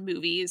Santa in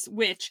movies,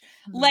 which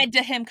led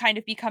to him kind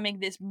of becoming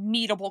this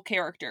meetable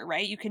character,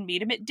 right? You can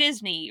meet him at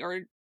Disney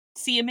or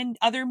see him in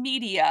other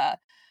media,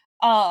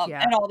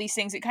 and all these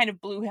things. It kind of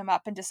blew him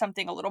up into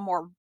something a little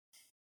more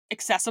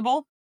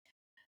accessible.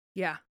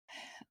 Yeah.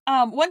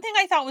 One thing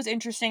I thought was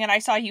interesting, and I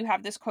saw you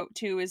have this quote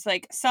too, is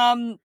like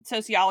some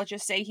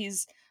sociologists say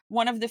he's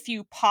one of the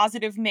few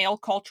positive male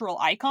cultural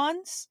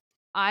icons.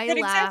 I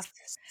laughed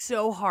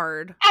so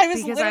hard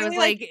because I was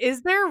like,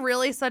 is there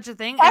really such a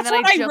thing? That's and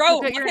then what I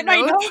wrote. Look at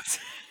my notes.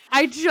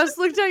 I just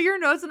looked at your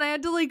notes and I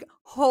had to like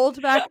hold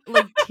back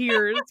like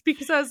tears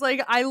because I was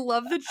like, I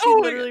love that she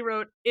literally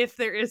wrote, if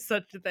there is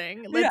such a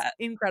thing. That's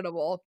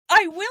incredible.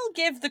 I will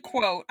give the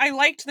quote. I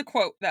liked the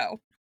quote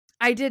though.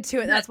 I did too,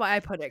 and that's why I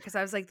put it, because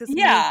I was like, this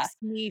makes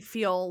me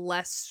feel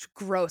less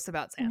gross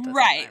about Santa.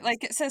 Right. Sometimes.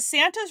 Like, it says,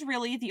 Santa's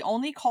really the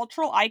only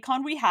cultural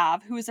icon we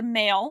have who is a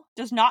male,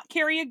 does not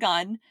carry a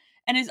gun,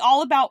 and is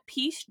all about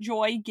peace,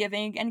 joy,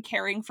 giving, and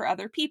caring for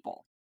other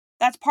people.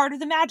 That's part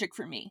of the magic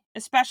for me,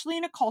 especially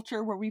in a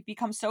culture where we've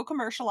become so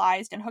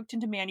commercialized and hooked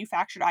into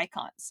manufactured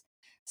icons.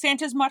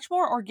 Santa's much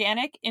more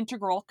organic,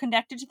 integral,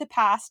 connected to the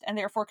past, and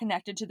therefore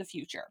connected to the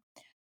future.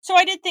 So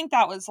I did think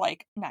that was,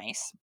 like,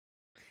 nice.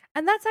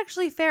 And that's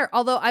actually fair,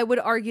 although I would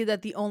argue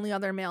that the only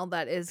other male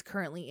that is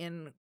currently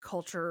in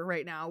culture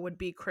right now would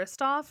be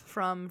Kristoff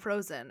from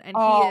Frozen, and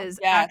he is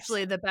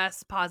actually the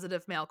best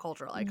positive male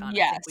cultural icon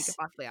I think we could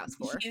possibly ask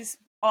for. He's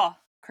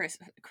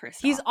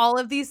Kristoff. He's all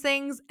of these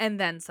things and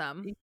then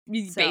some,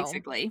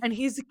 basically, and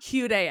he's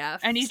cute AF,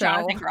 and he's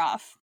Jonathan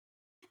Groff.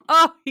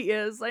 Oh, he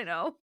is. I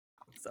know.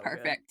 So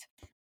perfect.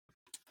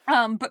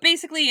 But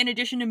basically, in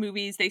addition to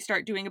movies, they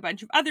start doing a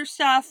bunch of other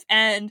stuff,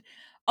 and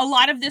a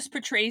lot of this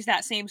portrays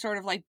that same sort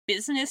of like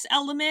business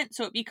element.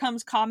 So it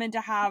becomes common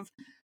to have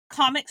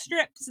comic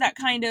strips that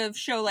kind of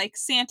show like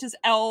Santa's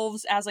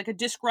elves as like a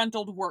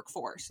disgruntled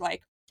workforce,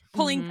 like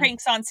pulling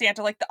pranks on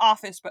Santa, like The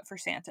Office, but for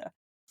Santa.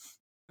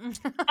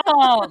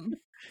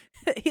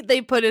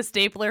 They put a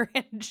stapler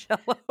in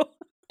Jell-O.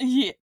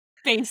 Yeah,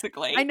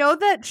 basically. I know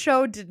that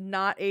show did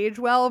not age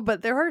well,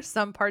 but there are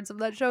some parts of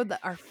that show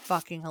that are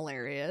fucking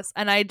hilarious.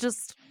 And I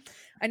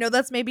know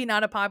that's maybe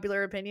not a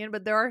popular opinion,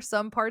 but there are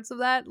some parts of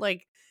that,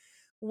 like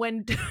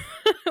when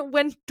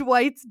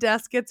Dwight's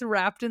desk gets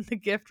wrapped in the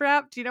gift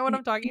wrap. Do you know what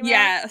I'm talking about?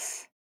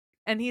 Yes.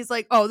 And he's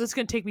like, oh, this is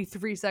going to take me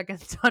 3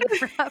 seconds to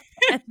unwrap.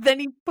 And then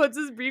he puts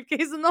his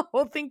briefcase and the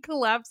whole thing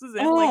collapses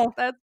in. Like,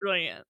 that's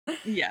brilliant.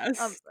 Yes.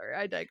 I'm sorry,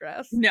 I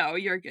digress. No,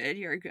 you're good.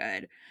 You're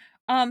good.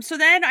 So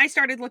then I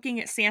started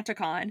looking at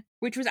SantaCon,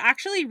 which was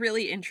actually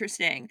really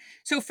interesting.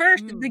 So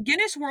first, the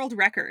Guinness World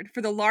Record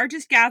for the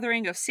largest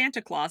gathering of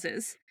Santa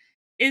Clauses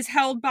is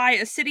held by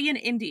a city in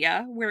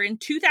India, where in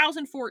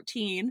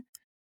 2014,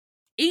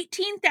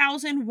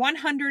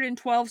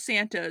 18,112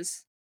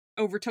 Santas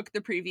overtook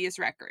the previous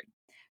record.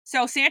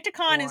 So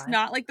SantaCon is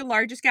not like the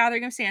largest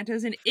gathering of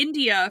Santas. In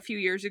India a few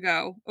years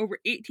ago, over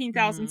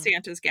 18,000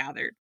 Santas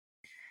gathered.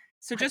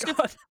 So just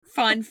a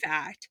fun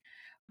fact.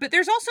 But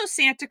there's also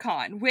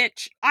SantaCon,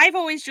 which I've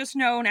always just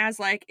known as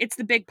like, it's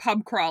the big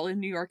pub crawl in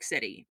New York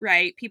City,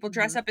 right? People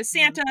dress up as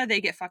Santa,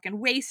 they get fucking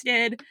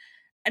wasted,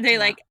 and they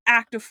like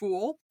act a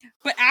fool.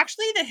 But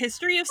actually the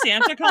history of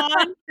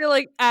SantaCon, they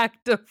like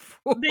act a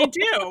fool. They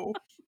do.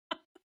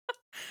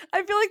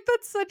 I feel like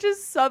that's such a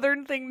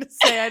Southern thing to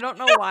say. I don't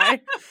know why.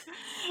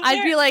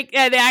 I'd be like,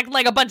 they act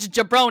like a bunch of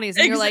jabronis,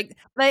 and you're like,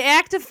 they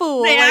act a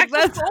fool. They like,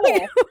 act a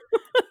fool.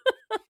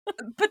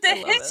 But the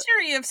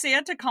history of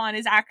SantaCon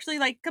is actually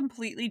like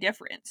completely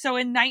different. So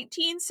in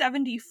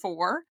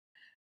 1974,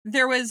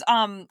 there was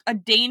a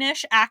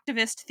Danish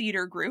activist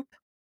theater group,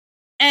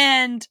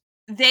 and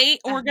they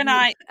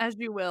organized, as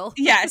you will.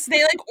 Yes,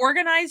 they like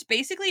organized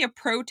basically a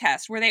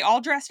protest where they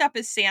all dressed up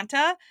as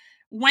Santa,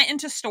 went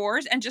into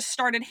stores and just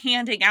started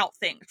handing out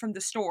things from the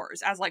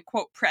stores as like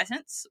quote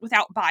presents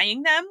without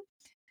buying them.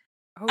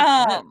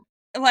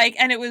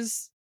 And it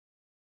was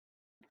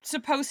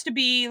supposed to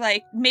be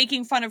like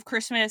making fun of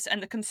Christmas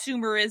and the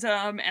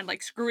consumerism and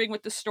like screwing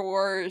with the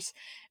stores,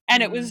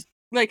 and it was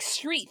like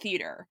street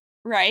theater,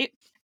 right?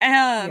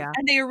 And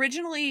they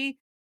originally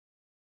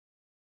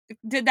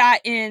did that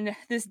in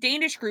this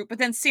Danish group, but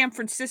then San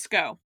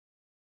Francisco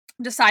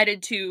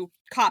decided to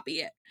copy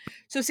it.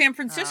 So San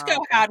Francisco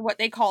had what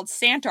they called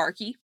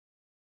Santarchy.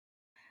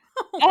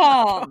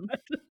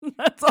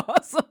 That's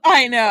awesome.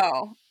 I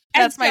know.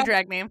 That's my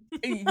drag name.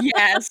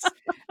 Yes.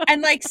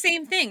 And like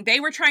same thing. They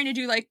were trying to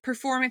do like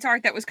performance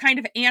art that was kind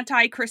of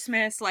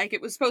anti-Christmas. Like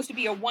it was supposed to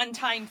be a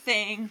one-time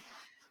thing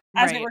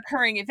as a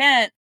recurring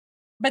event.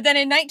 But then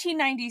in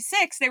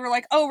 1996, they were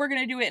like, oh, we're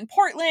going to do it in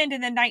Portland.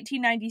 And then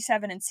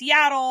 1997 in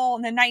Seattle.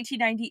 And then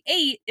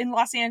 1998 in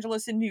Los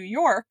Angeles and New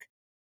York.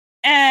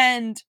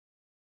 And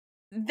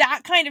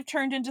that kind of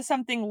turned into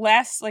something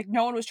less, like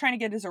no one was trying to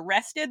get as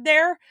arrested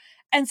there.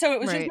 And so it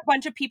was just a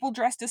bunch of people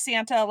dressed as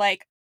Santa,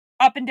 like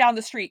up and down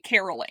the street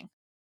caroling,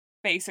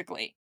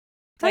 basically.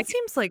 That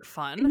seems like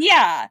fun.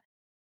 Yeah.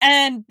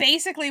 And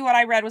basically what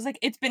I read was like,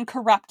 it's been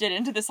corrupted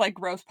into this like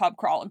gross pub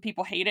crawl and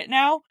people hate it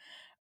now.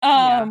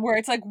 Where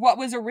it's like what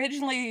was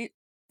originally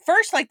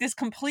first like this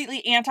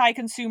completely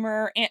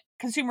anti-consumer,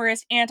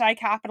 consumerist,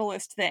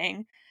 anti-capitalist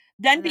thing,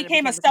 then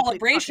became a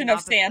celebration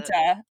of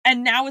Santa,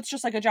 and now it's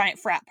just like a giant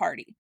frat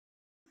party.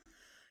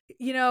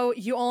 You know,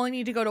 you only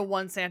need to go to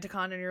one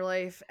SantaCon in your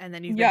life, and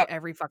then you've been to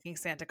every fucking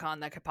SantaCon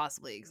that could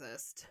possibly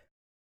exist.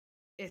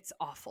 It's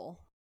awful.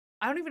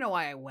 I don't even know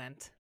why I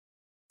went.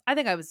 I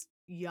think I was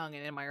young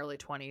and in my early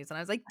 20s, and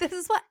I was like, this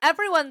is what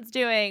everyone's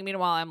doing.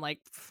 Meanwhile, I'm like,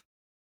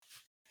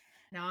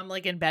 now I'm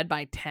like in bed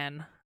by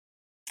 10.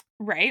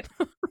 Right.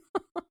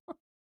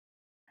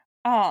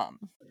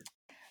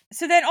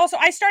 So then also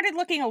I started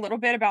looking a little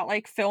bit about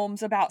like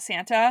films about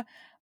Santa.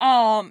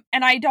 And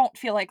I don't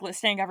feel like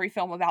listing every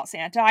film about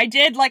Santa. I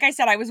did, like I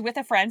said, I was with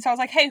a friend, so I was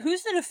like, hey,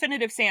 who's the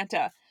definitive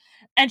Santa?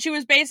 And she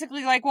was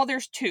basically like, well,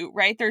 there's two,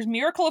 right? There's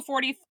Miracle of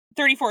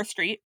 34th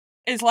Street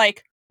is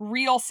like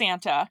real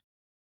Santa.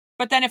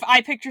 But then if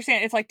I picture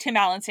Santa, it's like Tim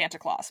Allen Santa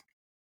Claus.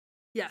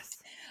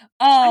 Yes.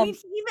 I mean,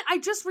 I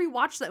just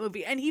rewatched that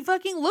movie and he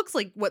fucking looks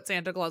like what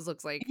Santa Claus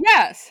looks like.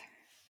 Yes.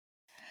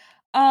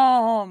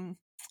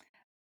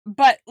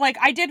 But like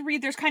I did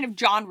read there's kind of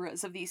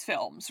genres of these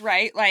films,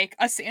 right? Like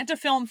a Santa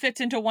film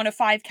fits into one of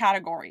 5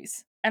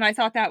 categories. And I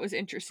thought that was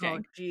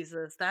interesting. Oh,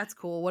 Jesus. That's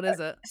cool. What is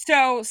it?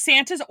 So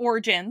Santa's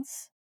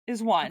origins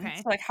is one. Okay.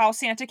 So like how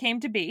Santa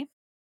came to be.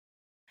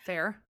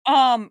 Fair.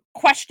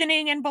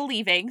 Questioning and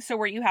believing. So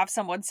where you have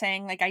someone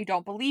saying like, I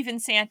don't believe in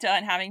Santa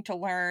and having to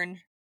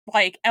learn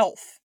like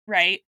Elf,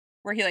 right?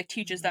 Where he like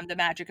teaches them the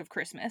magic of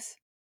Christmas.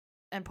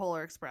 And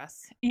Polar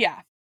Express.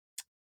 Yeah.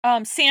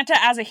 Santa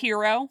as a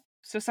hero.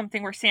 So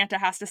something where Santa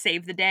has to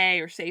save the day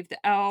or save the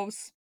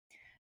elves.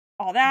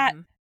 All that.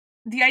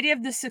 Mm-hmm. The idea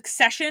of the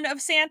succession of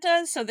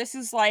Santas. So this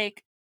is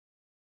like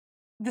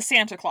the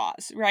Santa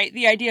Claus, right?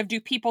 The idea of do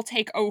people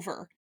take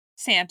over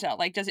Santa?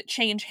 Like, does it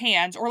change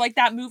hands? Or like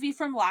that movie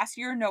from last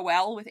year,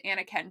 Noelle, with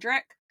Anna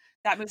Kendrick.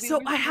 That movie.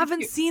 So I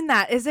haven't seen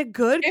that. Is it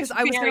good? Because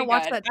I was going to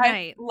watch that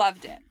tonight. I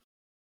loved it.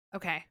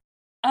 Okay.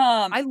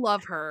 I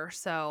love her,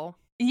 so.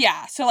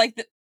 Yeah, so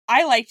like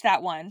I liked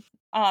that one.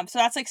 So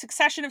that's like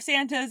succession of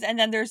Santas, and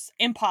then there's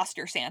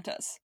imposter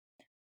Santas.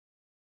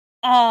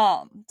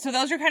 So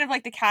those are kind of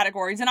like the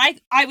categories, and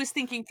I was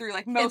thinking through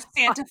like most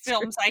Santa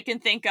films I can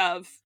think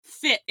of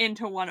fit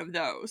into one of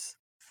those.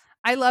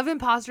 I love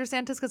imposter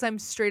Santas because I'm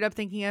straight up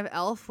thinking of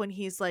Elf when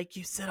he's like,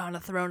 you sit on a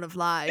throne of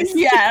lies.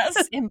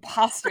 Yes,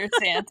 imposter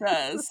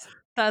Santas.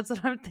 That's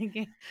what I'm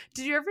thinking.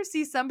 Did you ever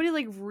see somebody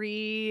like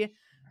remade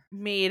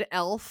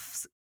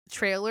Elf's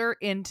trailer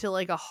into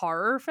like a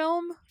horror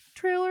film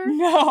trailer?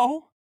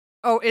 No.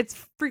 Oh,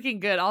 it's freaking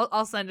good.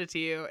 I'll send it to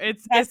you.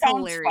 It's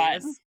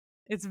hilarious. Fun.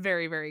 It's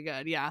very, very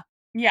good. Yeah.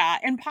 Yeah.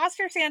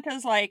 Imposter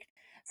Santa's like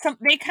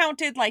they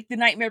counted like The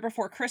Nightmare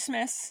Before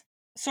Christmas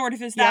sort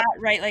of is that,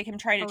 right? Like him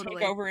trying to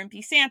take over and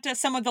be Santa.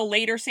 Some of the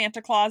later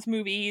Santa Claus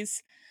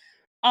movies.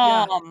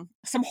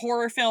 Some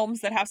horror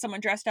films that have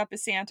someone dressed up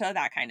as Santa,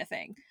 that kind of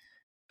thing.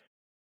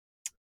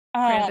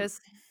 Krampus,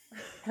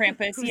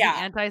 yeah.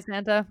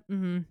 Anti-Santa.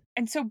 Mm-hmm.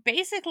 And so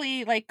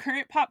basically, like,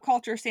 current pop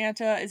culture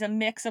Santa is a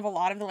mix of a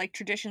lot of the, like,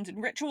 traditions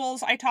and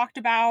rituals I talked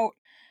about,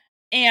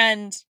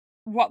 and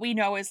what we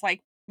know is,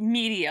 like,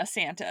 media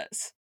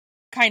Santas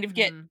kind of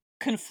get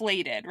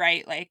conflated,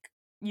 right? Like,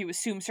 you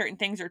assume certain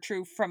things are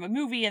true from a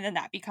movie, and then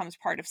that becomes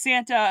part of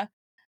Santa,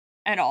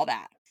 and all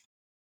that.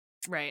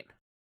 Right.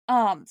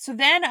 So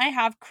then I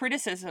have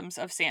criticisms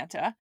of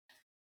Santa.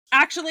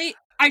 Actually,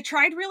 I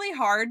tried really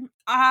hard.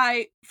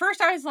 I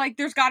was like,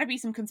 there's got to be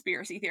some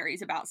conspiracy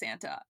theories about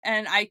Santa,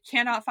 and I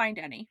cannot find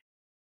any.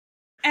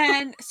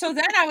 And so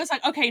then I was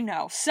like, okay,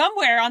 no,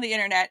 somewhere on the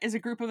internet is a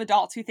group of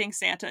adults who think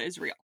Santa is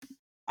real.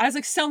 I was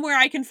like, somewhere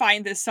I can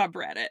find this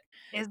subreddit.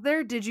 Is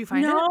there? Did you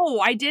find it? No,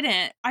 I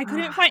didn't. I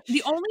couldn't find.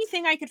 The only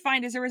thing I could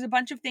find is there was a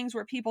bunch of things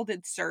where people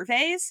did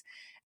surveys.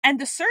 And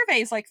the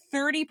surveys, like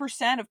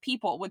 30% of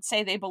people would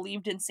say they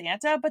believed in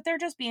Santa, but they're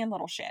just being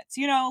little shits.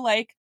 You know,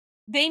 like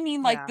they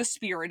mean like the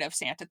spirit of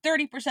Santa.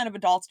 30% of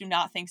adults do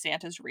not think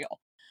Santa's real.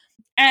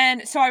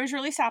 And so I was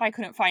really sad I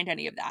couldn't find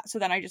any of that. So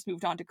then I just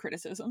moved on to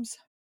criticisms.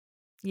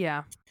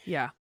 Yeah.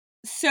 Yeah.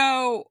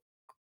 So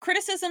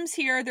criticisms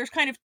here, there's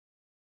kind of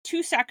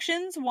 2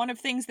 sections. One of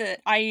things that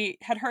I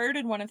had heard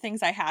and one of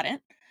things I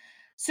hadn't.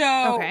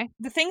 So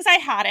the things I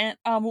hadn't,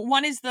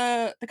 one is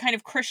the kind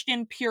of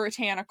Christian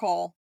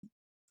puritanical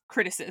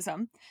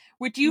criticism,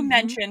 which you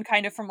mentioned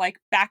kind of from like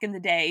back in the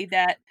day,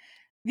 that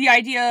the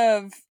idea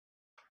of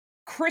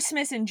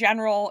Christmas in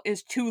general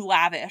is too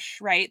lavish,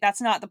 right?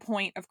 That's not the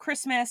point of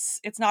Christmas.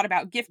 It's not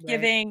about gift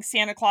giving. Right.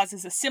 Santa Claus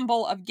is a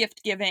symbol of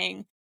gift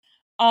giving.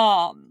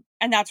 And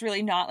that's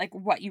really not like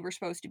what you were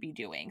supposed to be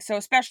doing. So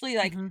especially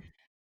like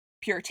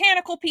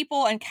puritanical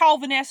people and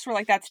Calvinists were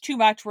like, that's too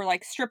much. We're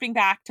like stripping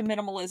back to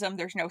minimalism.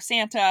 There's no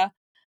Santa.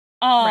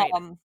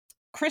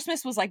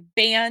 Christmas was like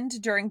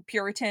banned during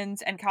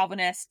Puritans and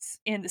Calvinists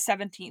in the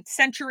 17th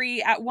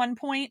century at one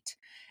point.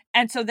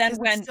 And so then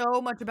when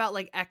so much about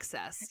like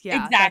excess.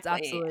 Yeah, exactly. That's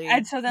absolutely.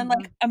 And so then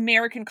like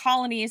American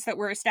colonies that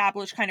were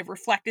established kind of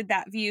reflected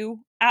that view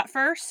at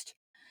first.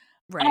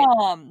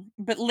 Right.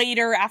 But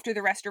later after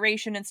the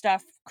restoration and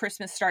stuff,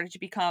 Christmas started to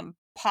become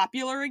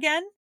popular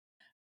again.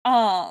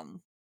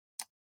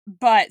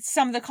 But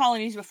some of the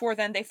colonies before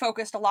then, they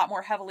focused a lot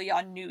more heavily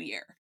on New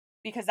Year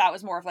because that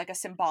was more of like a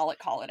symbolic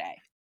holiday.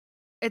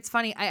 It's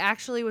funny. I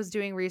actually was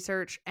doing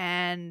research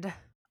and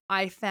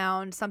I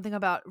found something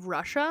about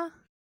Russia.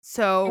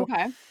 So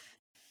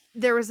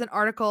there was an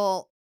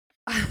article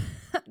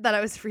that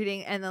I was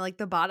reading, and then like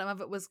the bottom of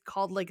it was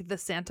called like the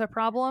Santa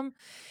problem.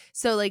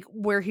 So like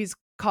where he's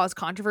caused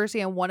controversy,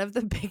 and one of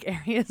the big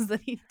areas that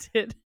he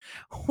did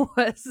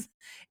was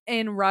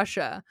in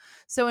Russia.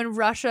 So in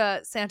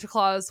Russia, Santa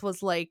Claus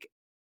was like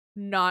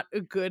not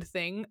a good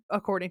thing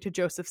according to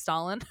Joseph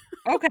Stalin.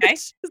 Okay.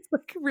 Which is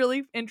like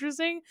really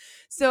interesting.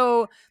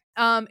 So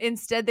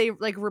instead they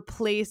like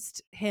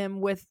replaced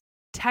him with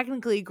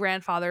technically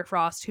Grandfather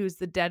Frost, who's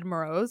the Dead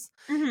Moroz.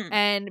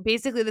 And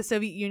basically the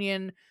Soviet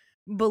Union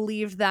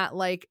believed that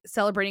like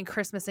celebrating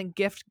Christmas and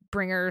gift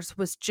bringers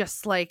was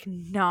just like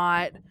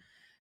not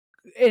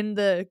in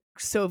the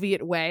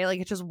Soviet way.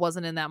 Like it just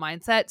wasn't in that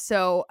mindset.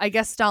 So I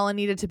guess Stalin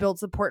needed to build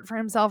support for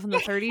himself in the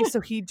 30s.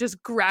 So he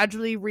just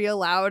gradually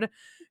reallowed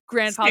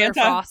Grandfather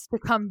Frost to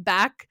come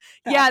back.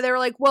 Yeah, they were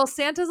like, well,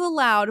 Santa's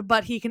allowed,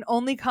 but he can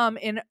only come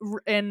in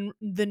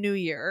the new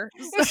year.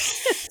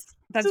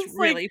 That's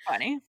really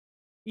funny.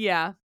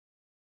 Yeah.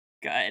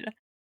 Good.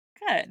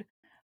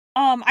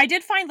 I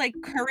did find like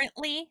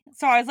currently,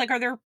 so I was like, are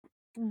there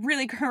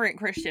really current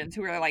Christians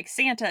who are like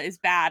Santa is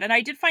bad? And I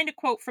did find a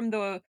quote from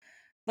the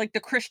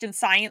Christian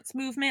Science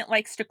movement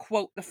likes to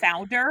quote the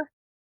founder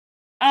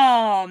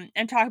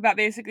and talk about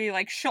basically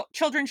like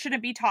children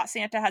shouldn't be taught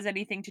Santa has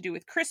anything to do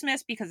with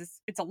Christmas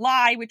because it's a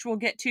lie, which we'll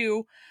get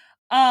to.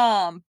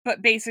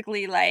 But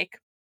basically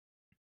like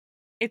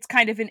it's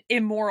kind of an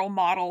immoral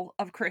model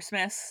of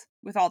Christmas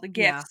with all the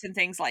gifts and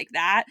things like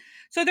that.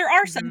 So there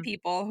are some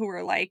people who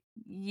are like,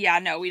 yeah,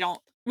 no,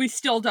 we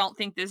still don't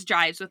think this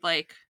jives with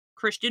like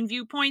Christian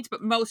viewpoints,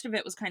 but most of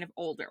it was kind of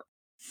older.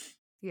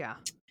 Yeah.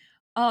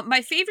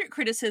 My favorite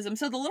criticism,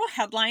 so the little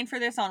headline for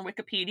this on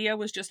Wikipedia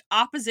was just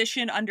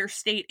opposition under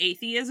state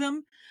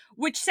atheism,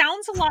 which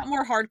sounds a lot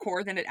more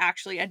hardcore than it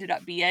actually ended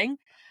up being.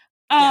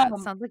 It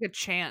sounds like a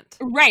chant.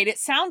 Right, it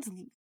sounds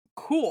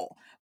cool.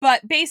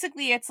 But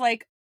basically it's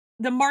like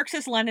the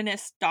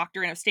Marxist-Leninist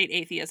doctrine of state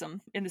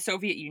atheism in the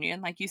Soviet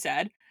Union, like you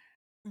said,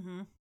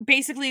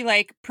 basically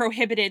like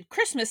prohibited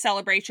Christmas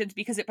celebrations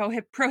because it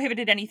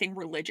prohibited anything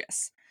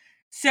religious.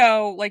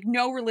 So like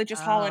no religious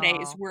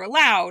holidays were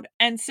allowed.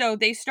 And so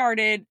they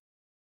started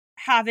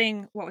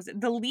having,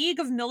 the League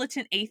of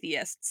Militant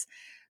Atheists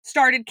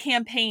started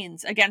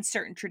campaigns against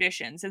certain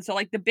traditions. And so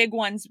like the big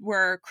ones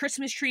were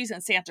Christmas trees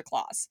and Santa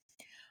Claus.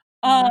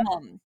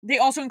 They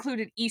also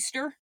included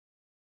Easter.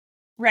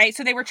 Right.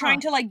 So they were trying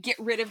to like get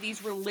rid of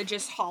these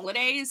religious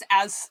holidays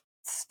as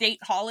state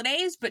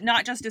holidays, but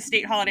not just as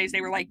state holidays.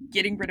 They were like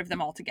getting rid of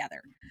them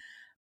altogether.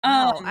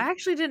 I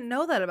actually didn't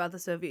know that about the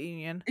Soviet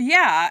Union.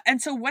 Yeah. And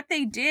so what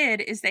they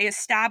did is they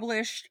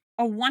established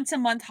a once a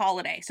month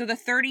holiday. So the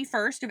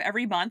 31st of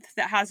every month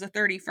that has a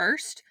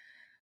 31st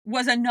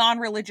was a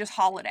non-religious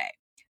holiday.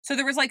 So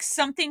there was like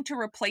something to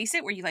replace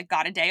it where you like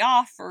got a day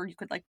off or you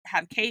could like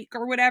have cake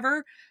or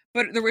whatever,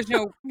 but there was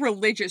no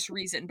religious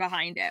reason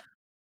behind it.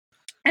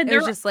 And it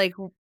was just like,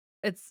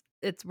 it's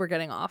we're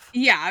getting off.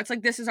 Yeah, it's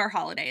like, this is our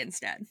holiday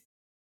instead.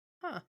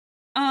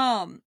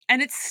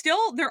 And it's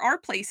still, there are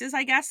places,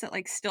 I guess, that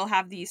like still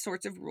have these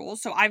sorts of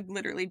rules. So I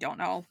literally don't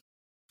know.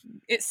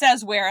 It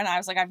says where, and I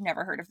was like, I've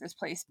never heard of this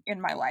place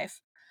in my life.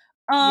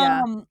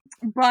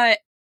 But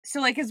so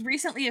like as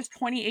recently as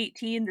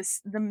 2018,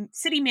 the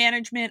city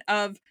management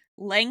of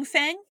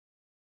Langfang,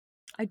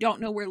 I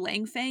don't know where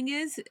Langfang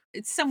is.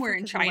 It's somewhere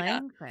in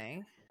China.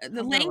 Langfang?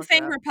 The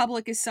Langfang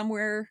Republic is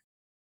somewhere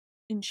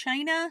in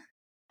China.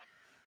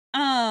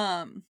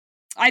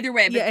 Either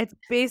way, but it's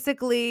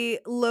basically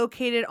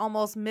located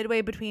almost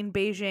midway between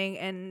Beijing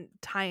and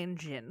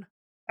Tianjin.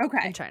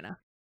 Okay. In China.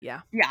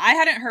 Yeah. Yeah, I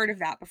hadn't heard of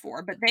that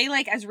before, but they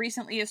like as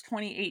recently as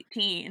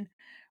 2018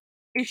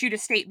 issued a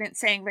statement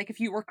saying like if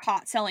you were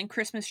caught selling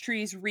Christmas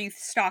trees,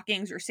 wreaths,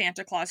 stockings, or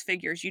Santa Claus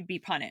figures, you'd be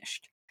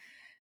punished.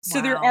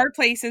 So there are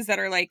places that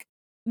are like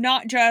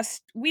not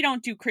just we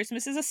don't do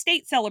Christmas as a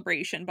state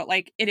celebration, but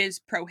like it is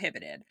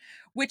prohibited.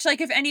 Which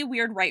like if any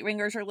weird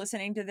right-wingers are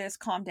listening to this,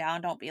 calm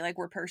down, don't be like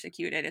we're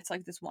persecuted. It's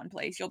like this one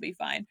place, you'll be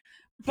fine.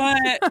 But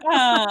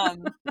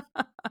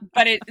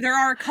but there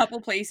are a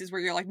couple places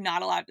where you're like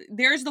not allowed.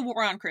 There's the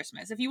War on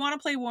Christmas. If you want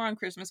to play War on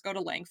Christmas, go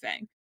to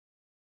Langfang.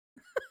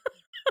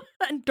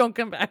 And don't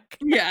come back.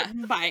 Yeah,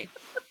 bye.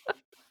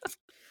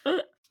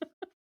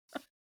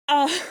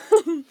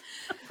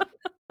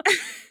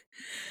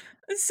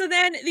 So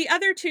then the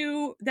other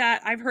two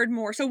that I've heard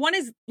more, so one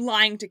is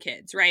lying to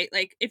kids, right?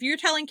 Like if you're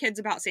telling kids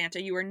about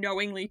Santa, you are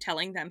knowingly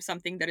telling them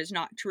something that is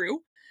not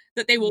true,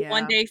 that they will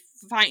one day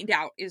find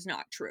out is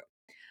not true.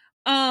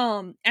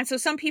 And so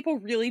some people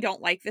really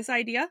don't like this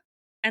idea.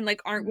 and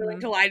like aren't willing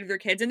to lie to their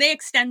kids, and they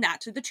extend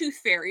that to the Tooth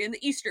Fairy and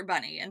the Easter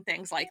Bunny and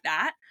things like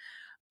that.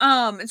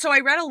 And so I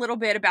read a little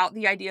bit about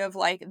the idea of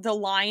like the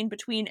line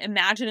between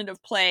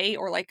imaginative play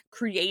or like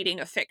creating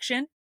a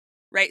fiction,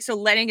 right? So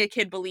letting a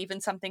kid believe in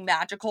something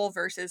magical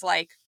versus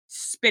like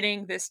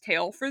spinning this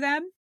tale for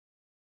them.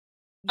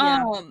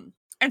 Yeah.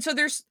 And so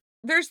there's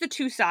the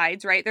two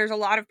sides, right? There's a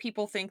lot of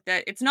people think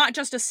that it's not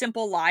just a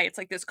simple lie, it's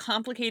like this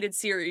complicated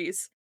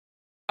series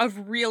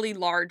of really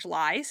large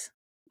lies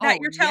that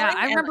you're telling. Yeah,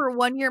 I remember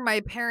one year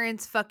my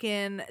parents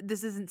fucking,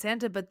 this isn't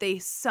Santa, but they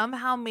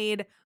somehow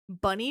made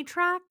bunny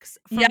tracks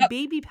from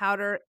baby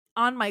powder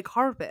on my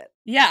carpet.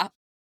 Yeah.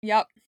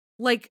 Yep.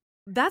 Like,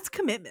 that's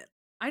commitment.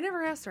 I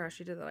never asked her how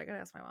she did that. I gotta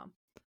ask my mom.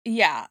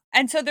 Yeah.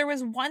 And so there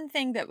was one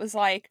thing that was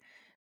like,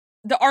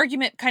 the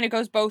argument kind of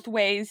goes both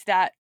ways,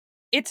 that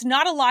it's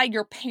not a lie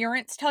your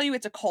parents tell you,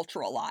 it's a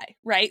cultural lie,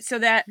 right? So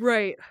that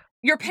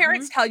your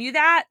parents tell you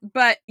that,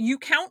 but you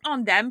count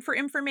on them for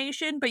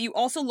information, but you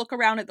also look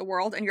around at the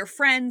world and your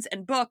friends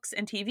and books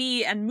and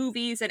TV and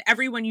movies and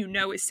everyone you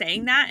know is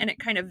saying that, and it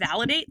kind of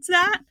validates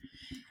that.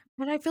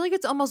 And I feel like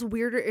it's almost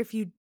weirder if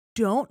you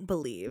don't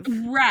believe.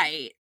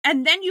 Right.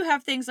 And then you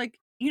have things like,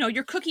 you know,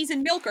 your cookies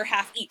and milk are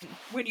half eaten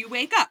when you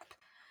wake up.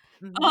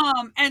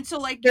 And so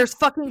like there's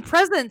fucking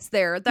presents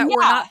there that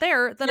were not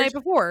there the night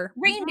before.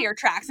 Reindeer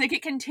tracks, like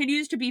it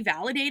continues to be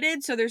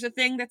validated. So there's a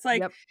thing that's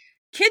like,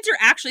 kids are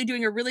actually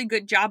doing a really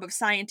good job of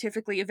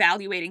scientifically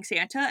evaluating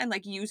Santa and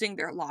like using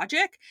their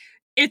logic.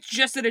 It's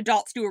just that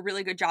adults do a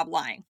really good job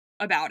lying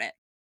about it.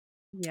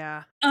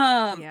 Yeah.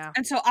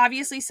 And so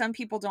obviously some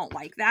people don't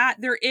like that.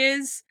 There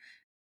is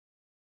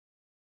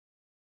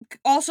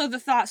also the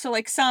thought, so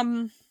like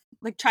some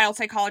like child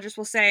psychologists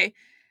will say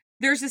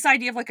there's this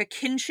idea of like a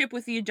kinship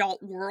with the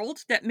adult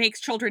world that makes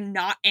children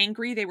not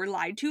angry they were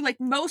lied to. Like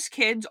most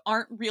kids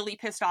aren't really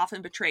pissed off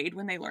and betrayed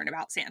when they learn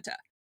about Santa.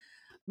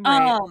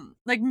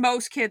 Like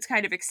most kids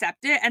kind of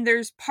accept it. And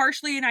there's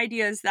partially an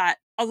idea is that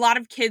a lot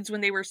of kids, when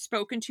they were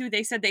spoken to,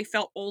 they said they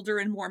felt older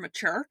and more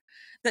mature,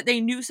 that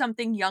they knew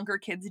something younger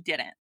kids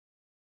didn't.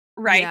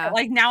 Right. Yeah. But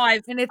like now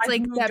I've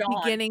like that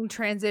beginning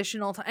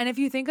transitional time. And if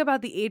you think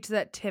about the age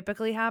that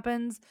typically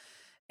happens,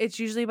 it's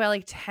usually by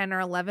like 10 or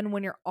 11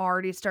 when you're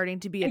already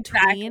starting to be a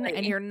tween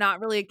and you're not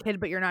really a kid,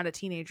 but you're not a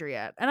teenager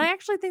yet. And I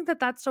actually think that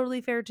that's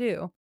totally fair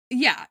too.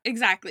 Yeah,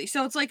 exactly.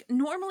 So it's like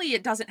normally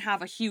it doesn't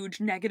have a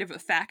huge negative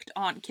effect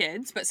on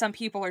kids, but some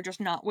people are just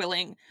not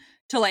willing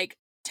to like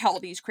tell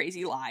these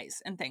crazy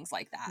lies and things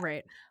like that.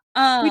 Right.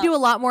 We do a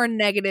lot more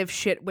negative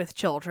shit with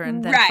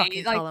children than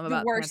fucking tell them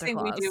about the worst Santa thing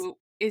Claus. we do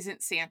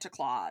isn't Santa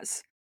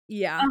Claus.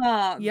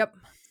 Yeah. Yep.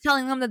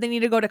 Telling them that they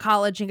need to go to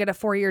college and get a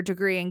 4-year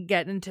degree and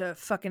get into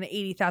fucking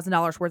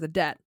 $80,000 worth of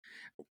debt.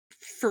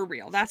 For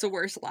real. That's a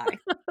worse lie.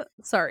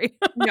 Sorry.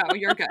 No,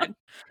 you're good.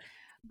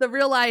 The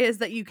real lie is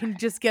that you can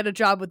just get a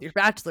job with your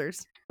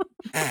bachelor's.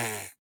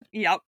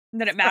 Yep.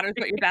 Then it matters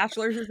what your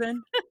bachelor's is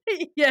in.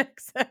 Yeah,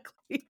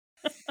 exactly.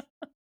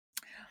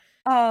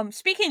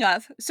 Speaking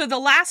of, so the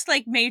last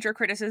like major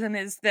criticism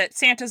is that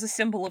Santa's a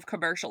symbol of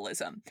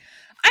commercialism.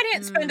 I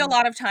didn't spend a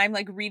lot of time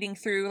like reading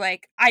through,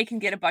 like I can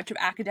get a bunch of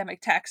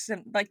academic texts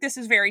and like this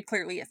is very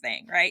clearly a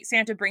thing, right?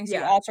 Santa brings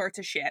you all sorts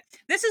of shit.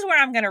 This is where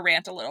I'm going to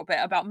rant a little bit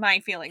about my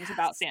feelings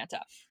about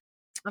Santa.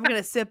 I'm going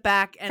to sit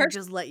back and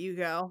just let you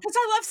go.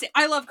 Because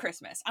I love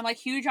Christmas. I'm like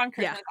huge on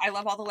Christmas. Yeah. I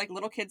love all the like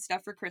little kid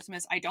stuff for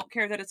Christmas. I don't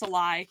care that it's a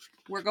lie.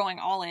 We're going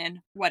all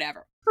in,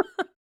 whatever.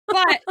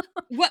 But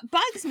what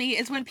bugs me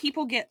is when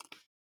people get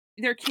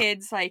their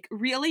kids like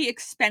really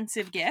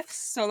expensive gifts.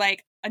 So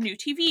like a new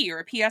TV or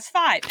a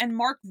PS5 and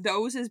mark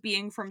those as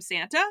being from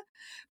Santa.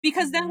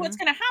 Because then what's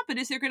going to happen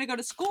is they're going to go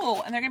to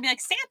school and they're going to be like,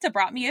 Santa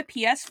brought me a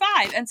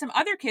PS5. And some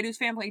other kid whose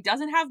family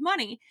doesn't have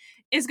money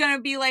is going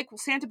to be like, well,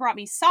 Santa brought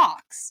me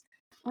socks.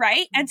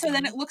 Right? And so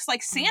then it looks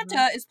like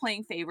Santa is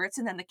playing favorites.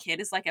 And then the kid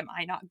is like, am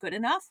I not good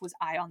enough? Was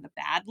I on the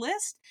bad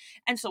list?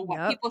 And so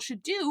what people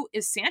should do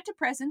is Santa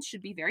presents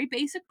should be very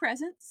basic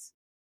presents.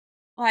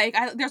 Like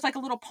there's like a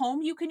little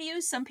poem you can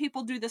use. Some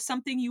people do the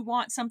something you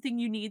want, something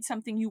you need,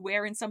 something you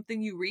wear, and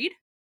something you read.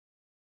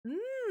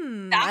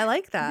 I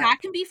like that. That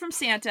can be from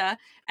Santa.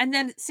 And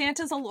then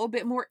Santa's a little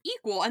bit more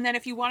equal. And then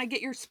if you want to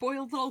get your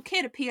spoiled little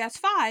kid a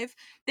PS5,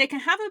 they can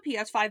have a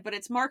PS5, but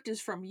it's marked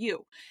as from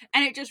you.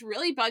 And it just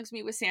really bugs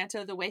me with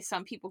Santa, the way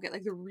some people get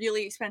like the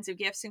really expensive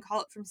gifts and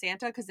call it from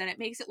Santa, because then it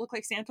makes it look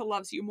like Santa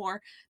loves you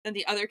more than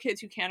the other kids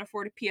who can't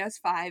afford a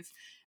PS5.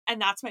 And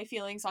that's my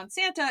feelings on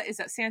Santa, is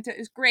that Santa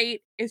is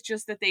great. It's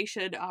just that they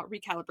should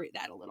recalibrate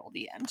that a little at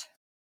the end.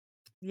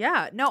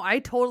 Yeah, no, I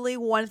totally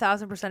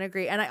 1000%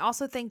 agree. And I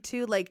also think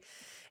too, like,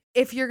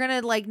 if you're going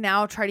to like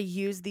now try to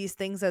use these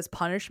things as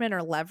punishment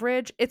or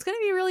leverage, it's going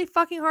to be really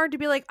fucking hard to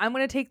be like, I'm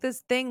going to take this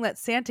thing that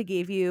Santa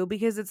gave you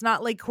because it's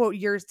not like, quote,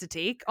 yours to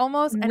take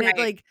almost. And it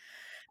like,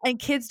 and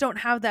kids don't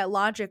have that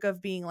logic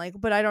of being like,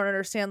 but I don't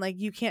understand. Like,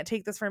 you can't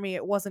take this from me.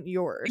 It wasn't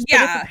yours.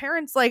 Yeah. But if the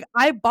parents like,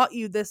 I bought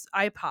you this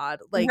iPod,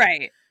 like,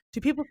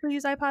 do people still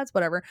use iPods?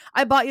 Whatever.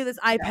 I bought you this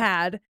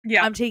iPad.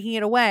 Yeah. I'm taking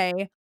it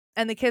away.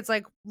 And the kid's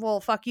like,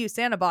 well, fuck you.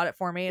 Santa bought it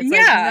for me. It's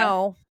like,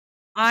 no.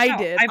 I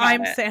did.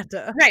 I'm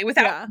Santa. Right,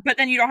 but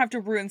then you don't have to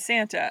ruin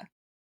Santa.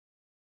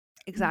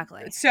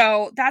 Exactly.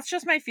 So that's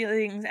just my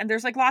feelings. And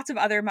there's like lots of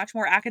other much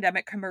more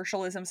academic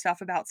commercialism stuff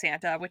about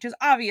Santa, which is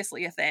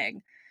obviously a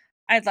thing.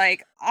 I'd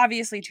like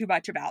obviously too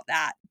much about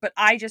that. But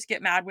I just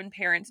get mad when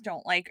parents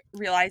don't like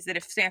realize that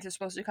if Santa's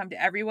supposed to come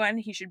to everyone,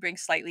 he should bring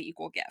slightly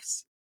equal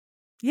gifts.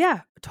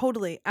 Yeah,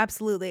 totally.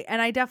 Absolutely.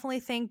 And I definitely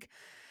think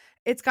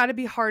it's got to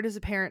be hard as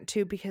a parent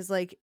too, because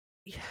like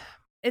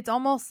it's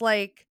almost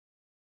like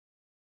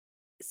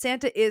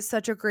Santa is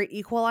such a great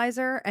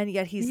equalizer, and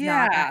yet he's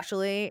not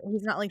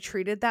like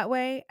treated that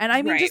way. And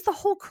I mean, just the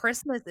whole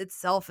Christmas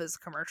itself is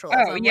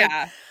commercialism. Oh,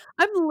 yeah.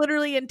 Like, I'm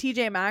literally in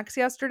TJ Maxx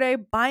yesterday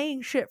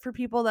buying shit for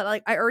people that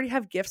like I already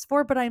have gifts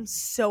for, but I'm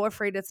so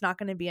afraid it's not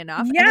going to be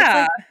enough. Yeah. And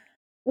it's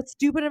like a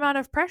stupid amount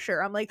of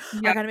pressure. I'm like,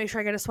 I gotta make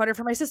sure I get a sweater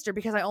for my sister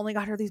because I only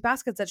got her these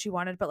baskets that she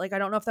wanted, but like I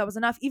don't know if that was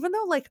enough, even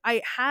though like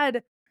I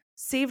had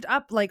saved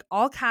up like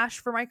all cash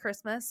for my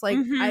Christmas. Like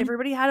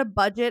everybody had a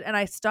budget and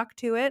I stuck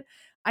to it.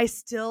 I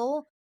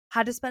still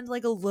had to spend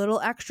like a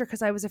little extra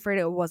because I was afraid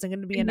it wasn't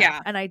going to be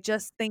enough. And I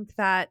just think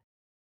that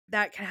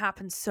can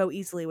happen so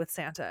easily with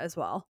Santa as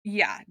well.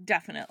 Yeah,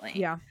 definitely.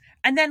 Yeah.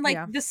 And then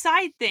like the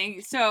side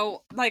thing,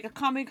 so like a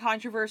common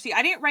controversy,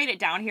 I didn't write it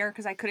down here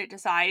because I couldn't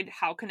decide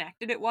how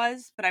connected it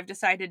was, but I've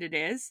decided it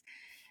is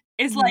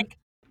like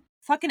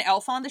fucking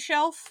Elf on the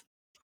Shelf.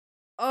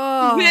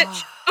 Oh.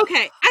 Which,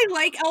 okay, I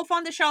like Elf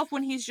on the Shelf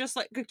when he's just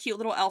like a cute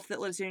little elf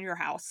that lives in your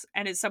house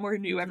and is somewhere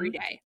new every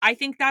day. I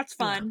think that's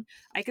fun.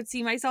 Yeah. I could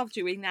see myself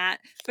doing that.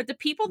 But the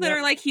people that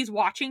are like, he's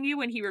watching you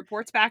when he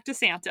reports back to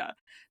Santa,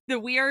 the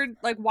weird,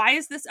 like, why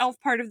is this elf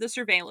part of the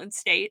surveillance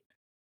state?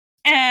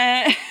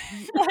 And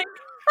like,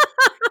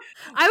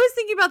 I was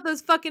thinking about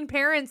those fucking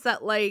parents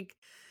that like,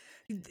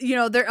 you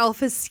know, their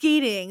elf is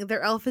skating,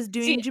 their elf is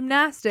doing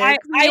gymnastics.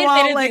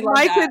 I like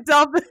my kid's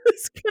elf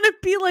is gonna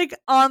be like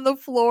on the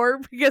floor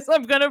because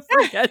I'm gonna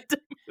forget to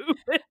move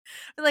it.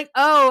 Like,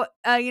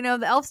 you know,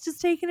 the elf's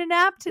just taking a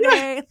nap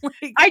today.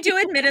 Like, I do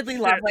admittedly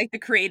love like the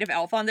creative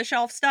Elf on the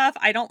Shelf stuff.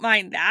 I don't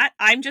mind that.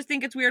 I just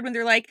think it's weird when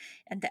they're like,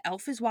 and the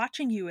elf is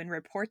watching you and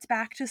reports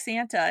back to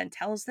Santa and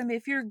tells them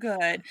if you're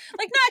good.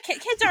 Like, nah,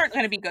 kids aren't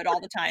gonna be good all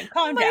the time.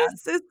 Calm down. My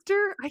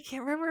sister, I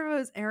can't remember if it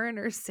was Erin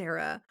or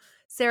Sarah.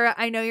 Sarah,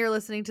 I know you're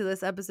listening to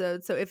this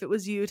episode, so if it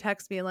was you,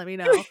 text me and let me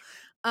know.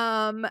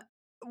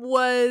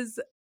 Was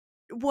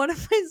one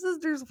of my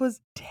sisters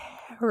was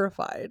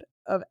terrified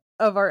of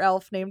our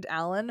elf named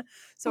Alan.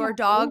 So our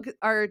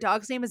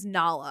dog's name is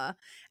Nala,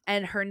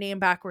 and her name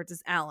backwards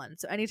is Alan.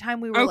 So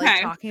anytime we were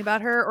like talking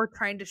about her or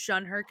trying to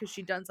shun her because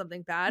she'd done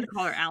something bad,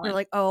 call her Alan. We're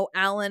like, oh,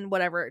 Alan,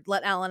 whatever,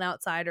 let Alan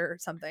outside or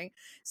something.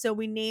 So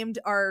we named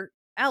our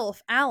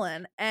elf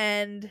Alan,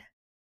 and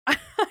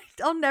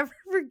I'll never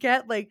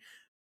forget, like,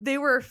 they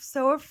were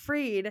so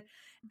afraid,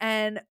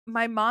 and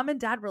my mom and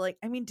dad were like,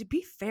 I mean, to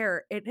be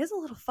fair, it is a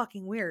little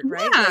fucking weird,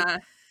 right? Yeah.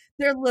 Like,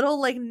 their little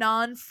like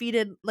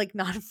non-footed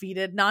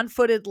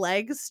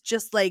legs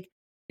just like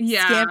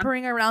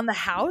scampering around the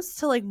house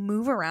to like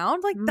move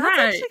around. Like, that's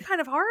actually kind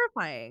of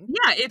horrifying.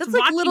 Yeah, it's that's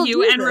watching like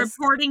you and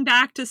reporting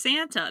back to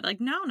Santa. Like,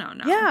 no.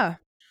 Yeah.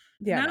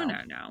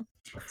 No.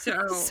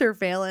 So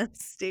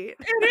surveillance state.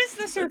 It is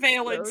the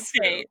surveillance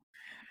state.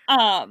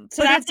 So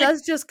that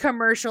does just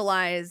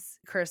commercialize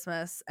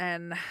Christmas,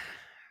 and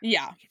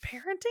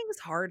parenting is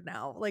hard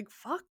now. Like,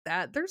 fuck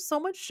that. There's so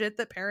much shit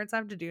that parents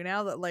have to do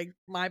now that like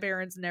my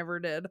parents never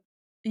did.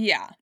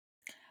 Yeah.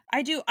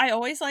 I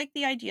always like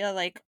the idea,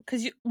 like,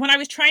 because when I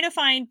was trying to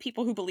find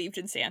people who believed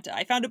in Santa,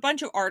 I found a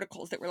bunch of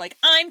articles that were like,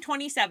 I'm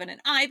 27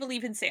 and I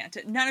believe in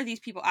Santa. None of these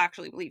people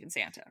actually believe in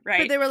Santa, right?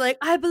 But they were like,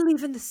 I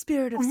believe in the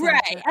spirit of Santa.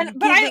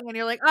 Right. And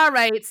you're like, all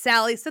right,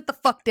 Sally, sit the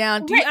fuck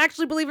down. Do you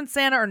actually believe in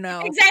Santa or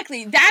no?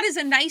 Exactly. That is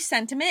a nice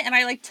sentiment. And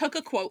I like took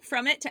a quote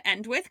from it to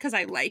end with because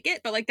I like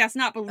it. But like, that's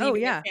not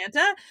believing in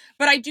Santa.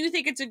 But I do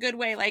think it's a good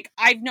way. Like,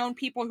 I've known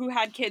people who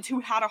had kids who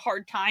had a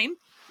hard time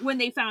when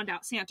they found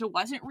out Santa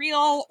wasn't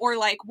real, or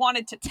like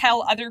wanted to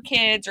tell other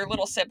kids or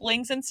little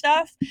siblings and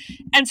stuff.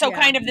 And so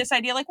kind of this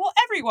idea like, well,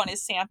 everyone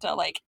is Santa,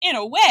 like, in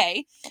a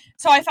way.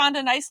 So I found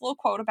a nice little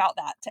quote about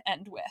that to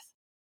end with.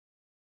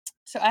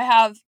 So I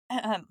have,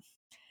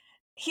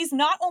 he's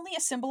not only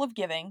a symbol of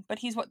giving, but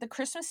he's what the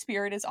Christmas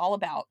spirit is all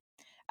about.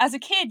 As a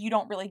kid, you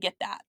don't really get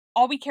that.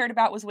 All we cared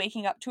about was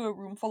waking up to a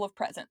room full of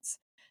presents.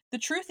 The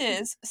truth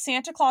is,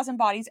 Santa Claus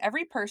embodies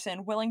every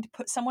person willing to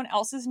put someone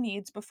else's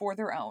needs before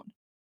their own.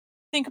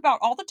 Think about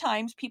all the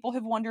times people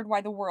have wondered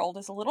why the world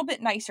is a little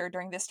bit nicer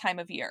during this time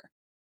of year.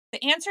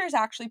 The answer is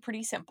actually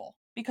pretty simple,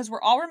 because we're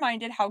all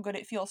reminded how good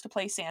it feels to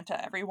play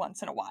Santa every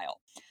once in a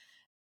while.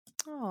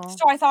 Aww.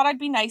 So I thought I'd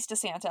be nice to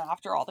Santa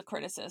after all the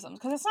criticisms,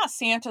 because it's not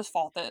Santa's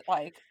fault that,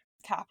 like,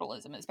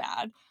 capitalism is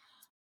bad.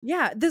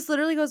 Yeah, this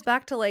literally goes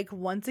back to, like,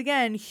 once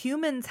again,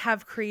 humans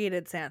have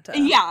created Santa.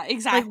 Yeah,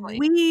 exactly. Like,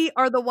 we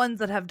are the ones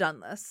that have done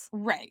this.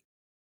 Right.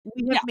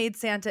 We have made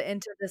Santa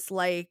into this,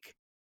 like...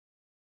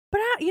 But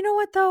you know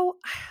what, though?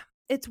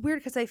 It's weird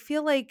because I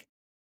feel like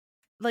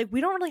we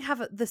don't really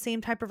have the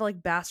same type of,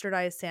 like,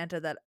 bastardized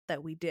Santa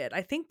that we did.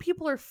 I think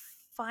people are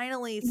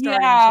finally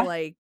starting to,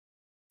 like,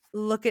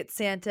 look at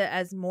Santa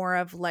as more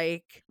of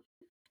like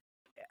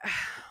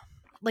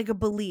a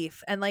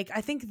belief. And like I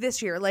think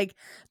this year, like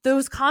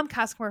those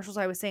Comcast commercials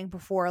I was saying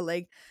before,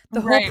 like the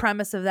whole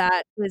premise of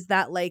that is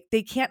that like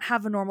they can't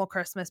have a normal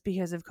Christmas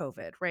because of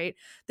COVID, right?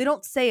 They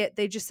don't say it,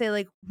 they just say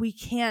like we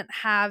can't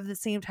have the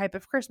same type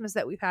of Christmas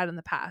that we've had in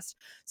the past,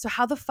 so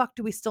how the fuck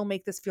do we still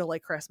make this feel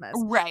like Christmas?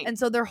 Right. And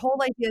so their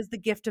whole idea is the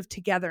gift of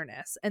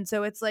togetherness. And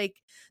so it's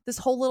like this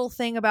whole little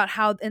thing about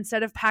how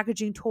instead of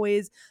packaging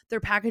toys,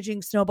 they're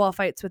packaging snowball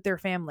fights with their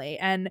family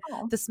and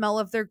the smell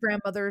of their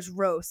grandmother's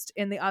roast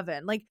in the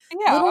oven, like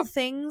little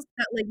things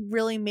that like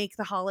really make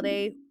the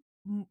holiday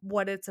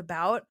what it's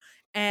about.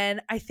 And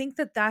I think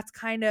that that's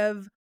kind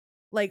of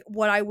like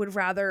what I would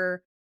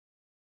rather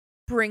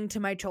bring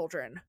to my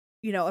children,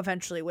 you know,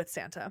 eventually with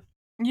Santa.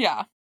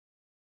 Yeah.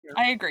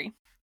 I agree.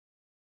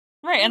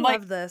 Right. And I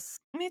love like this.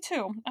 Me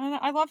too. And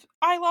I love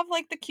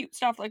like the cute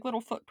stuff, like little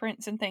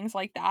footprints and things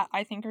like that.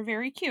 I think are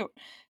very cute.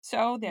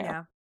 So there.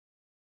 Yeah.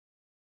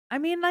 I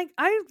mean, like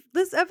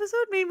this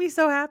episode made me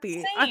so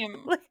happy.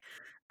 Same.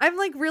 I'm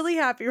like really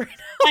happy right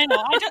now. I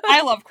know.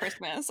 I love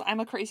Christmas. I'm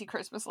a crazy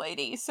Christmas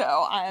lady,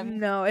 so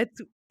No,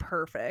 it's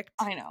perfect.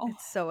 I know.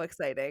 It's so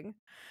exciting.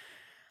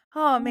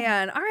 Oh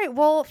man. All right.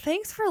 Well,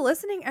 thanks for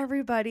listening,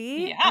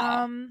 everybody.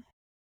 Yeah.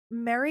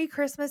 Merry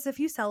Christmas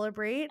if you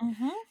celebrate.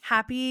 Mm-hmm.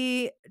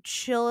 Happy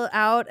chill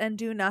out and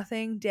do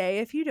nothing day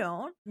if you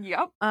don't.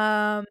 Yep.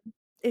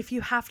 If you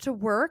have to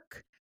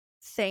work,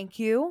 thank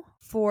you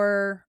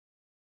for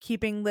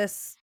keeping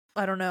this,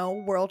 I don't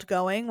know, world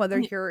going, whether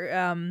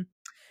you're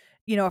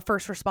you know, a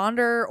first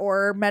responder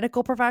or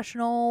medical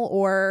professional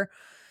or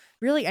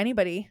really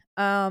anybody.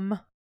 You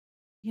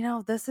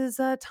know, this is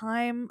a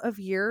time of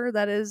year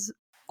that is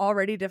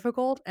already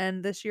difficult,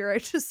 and this year I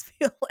just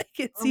feel like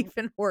it's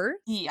even worse.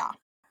 Yeah.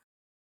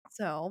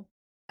 So,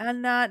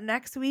 and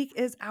next week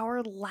is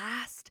our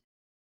last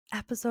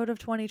episode of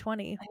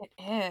 2020. It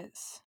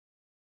is.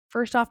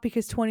 First off,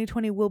 because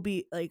 2020 will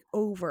be like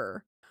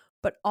over,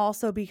 but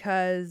also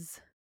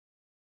because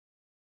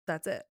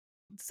that's it.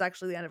 It's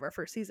actually the end of our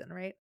first season,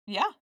 right?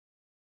 Yeah.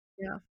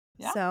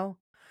 Yeah. So,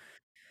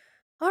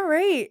 all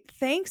right.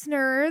 Thanks,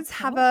 nerds.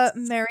 Have a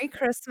Merry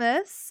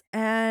Christmas,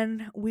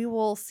 and we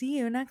will see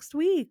you next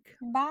week.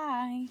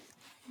 Bye.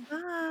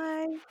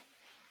 Bye.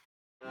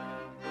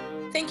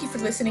 Thank you for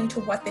listening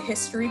to What the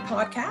History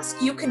podcast.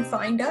 You can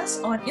find us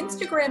on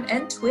Instagram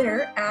and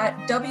Twitter at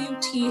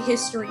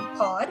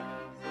WTHistoryPod.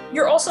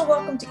 You're also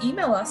welcome to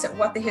email us at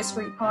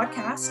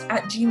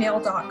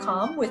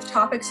whatthehistorypodcast@gmail.com with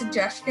topic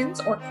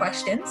suggestions or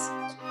questions.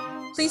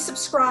 Please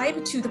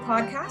subscribe to the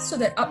podcast so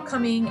that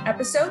upcoming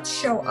episodes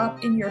show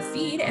up in your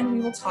feed, and we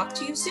will talk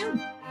to you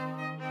soon.